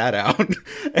check that out.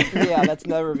 Yeah, that's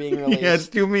never being released. Yeah, it's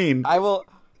too mean. I will...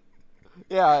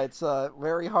 Yeah, it's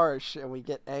very harsh, and we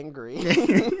get angry.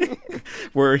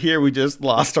 We're here, we just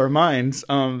lost our minds.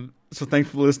 So thanks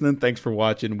for listening, thanks for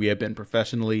watching. We have been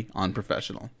professionally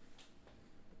unprofessional.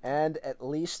 And at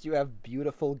least you have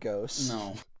beautiful ghosts.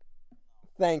 No.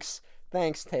 Thanks,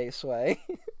 Tay Sway.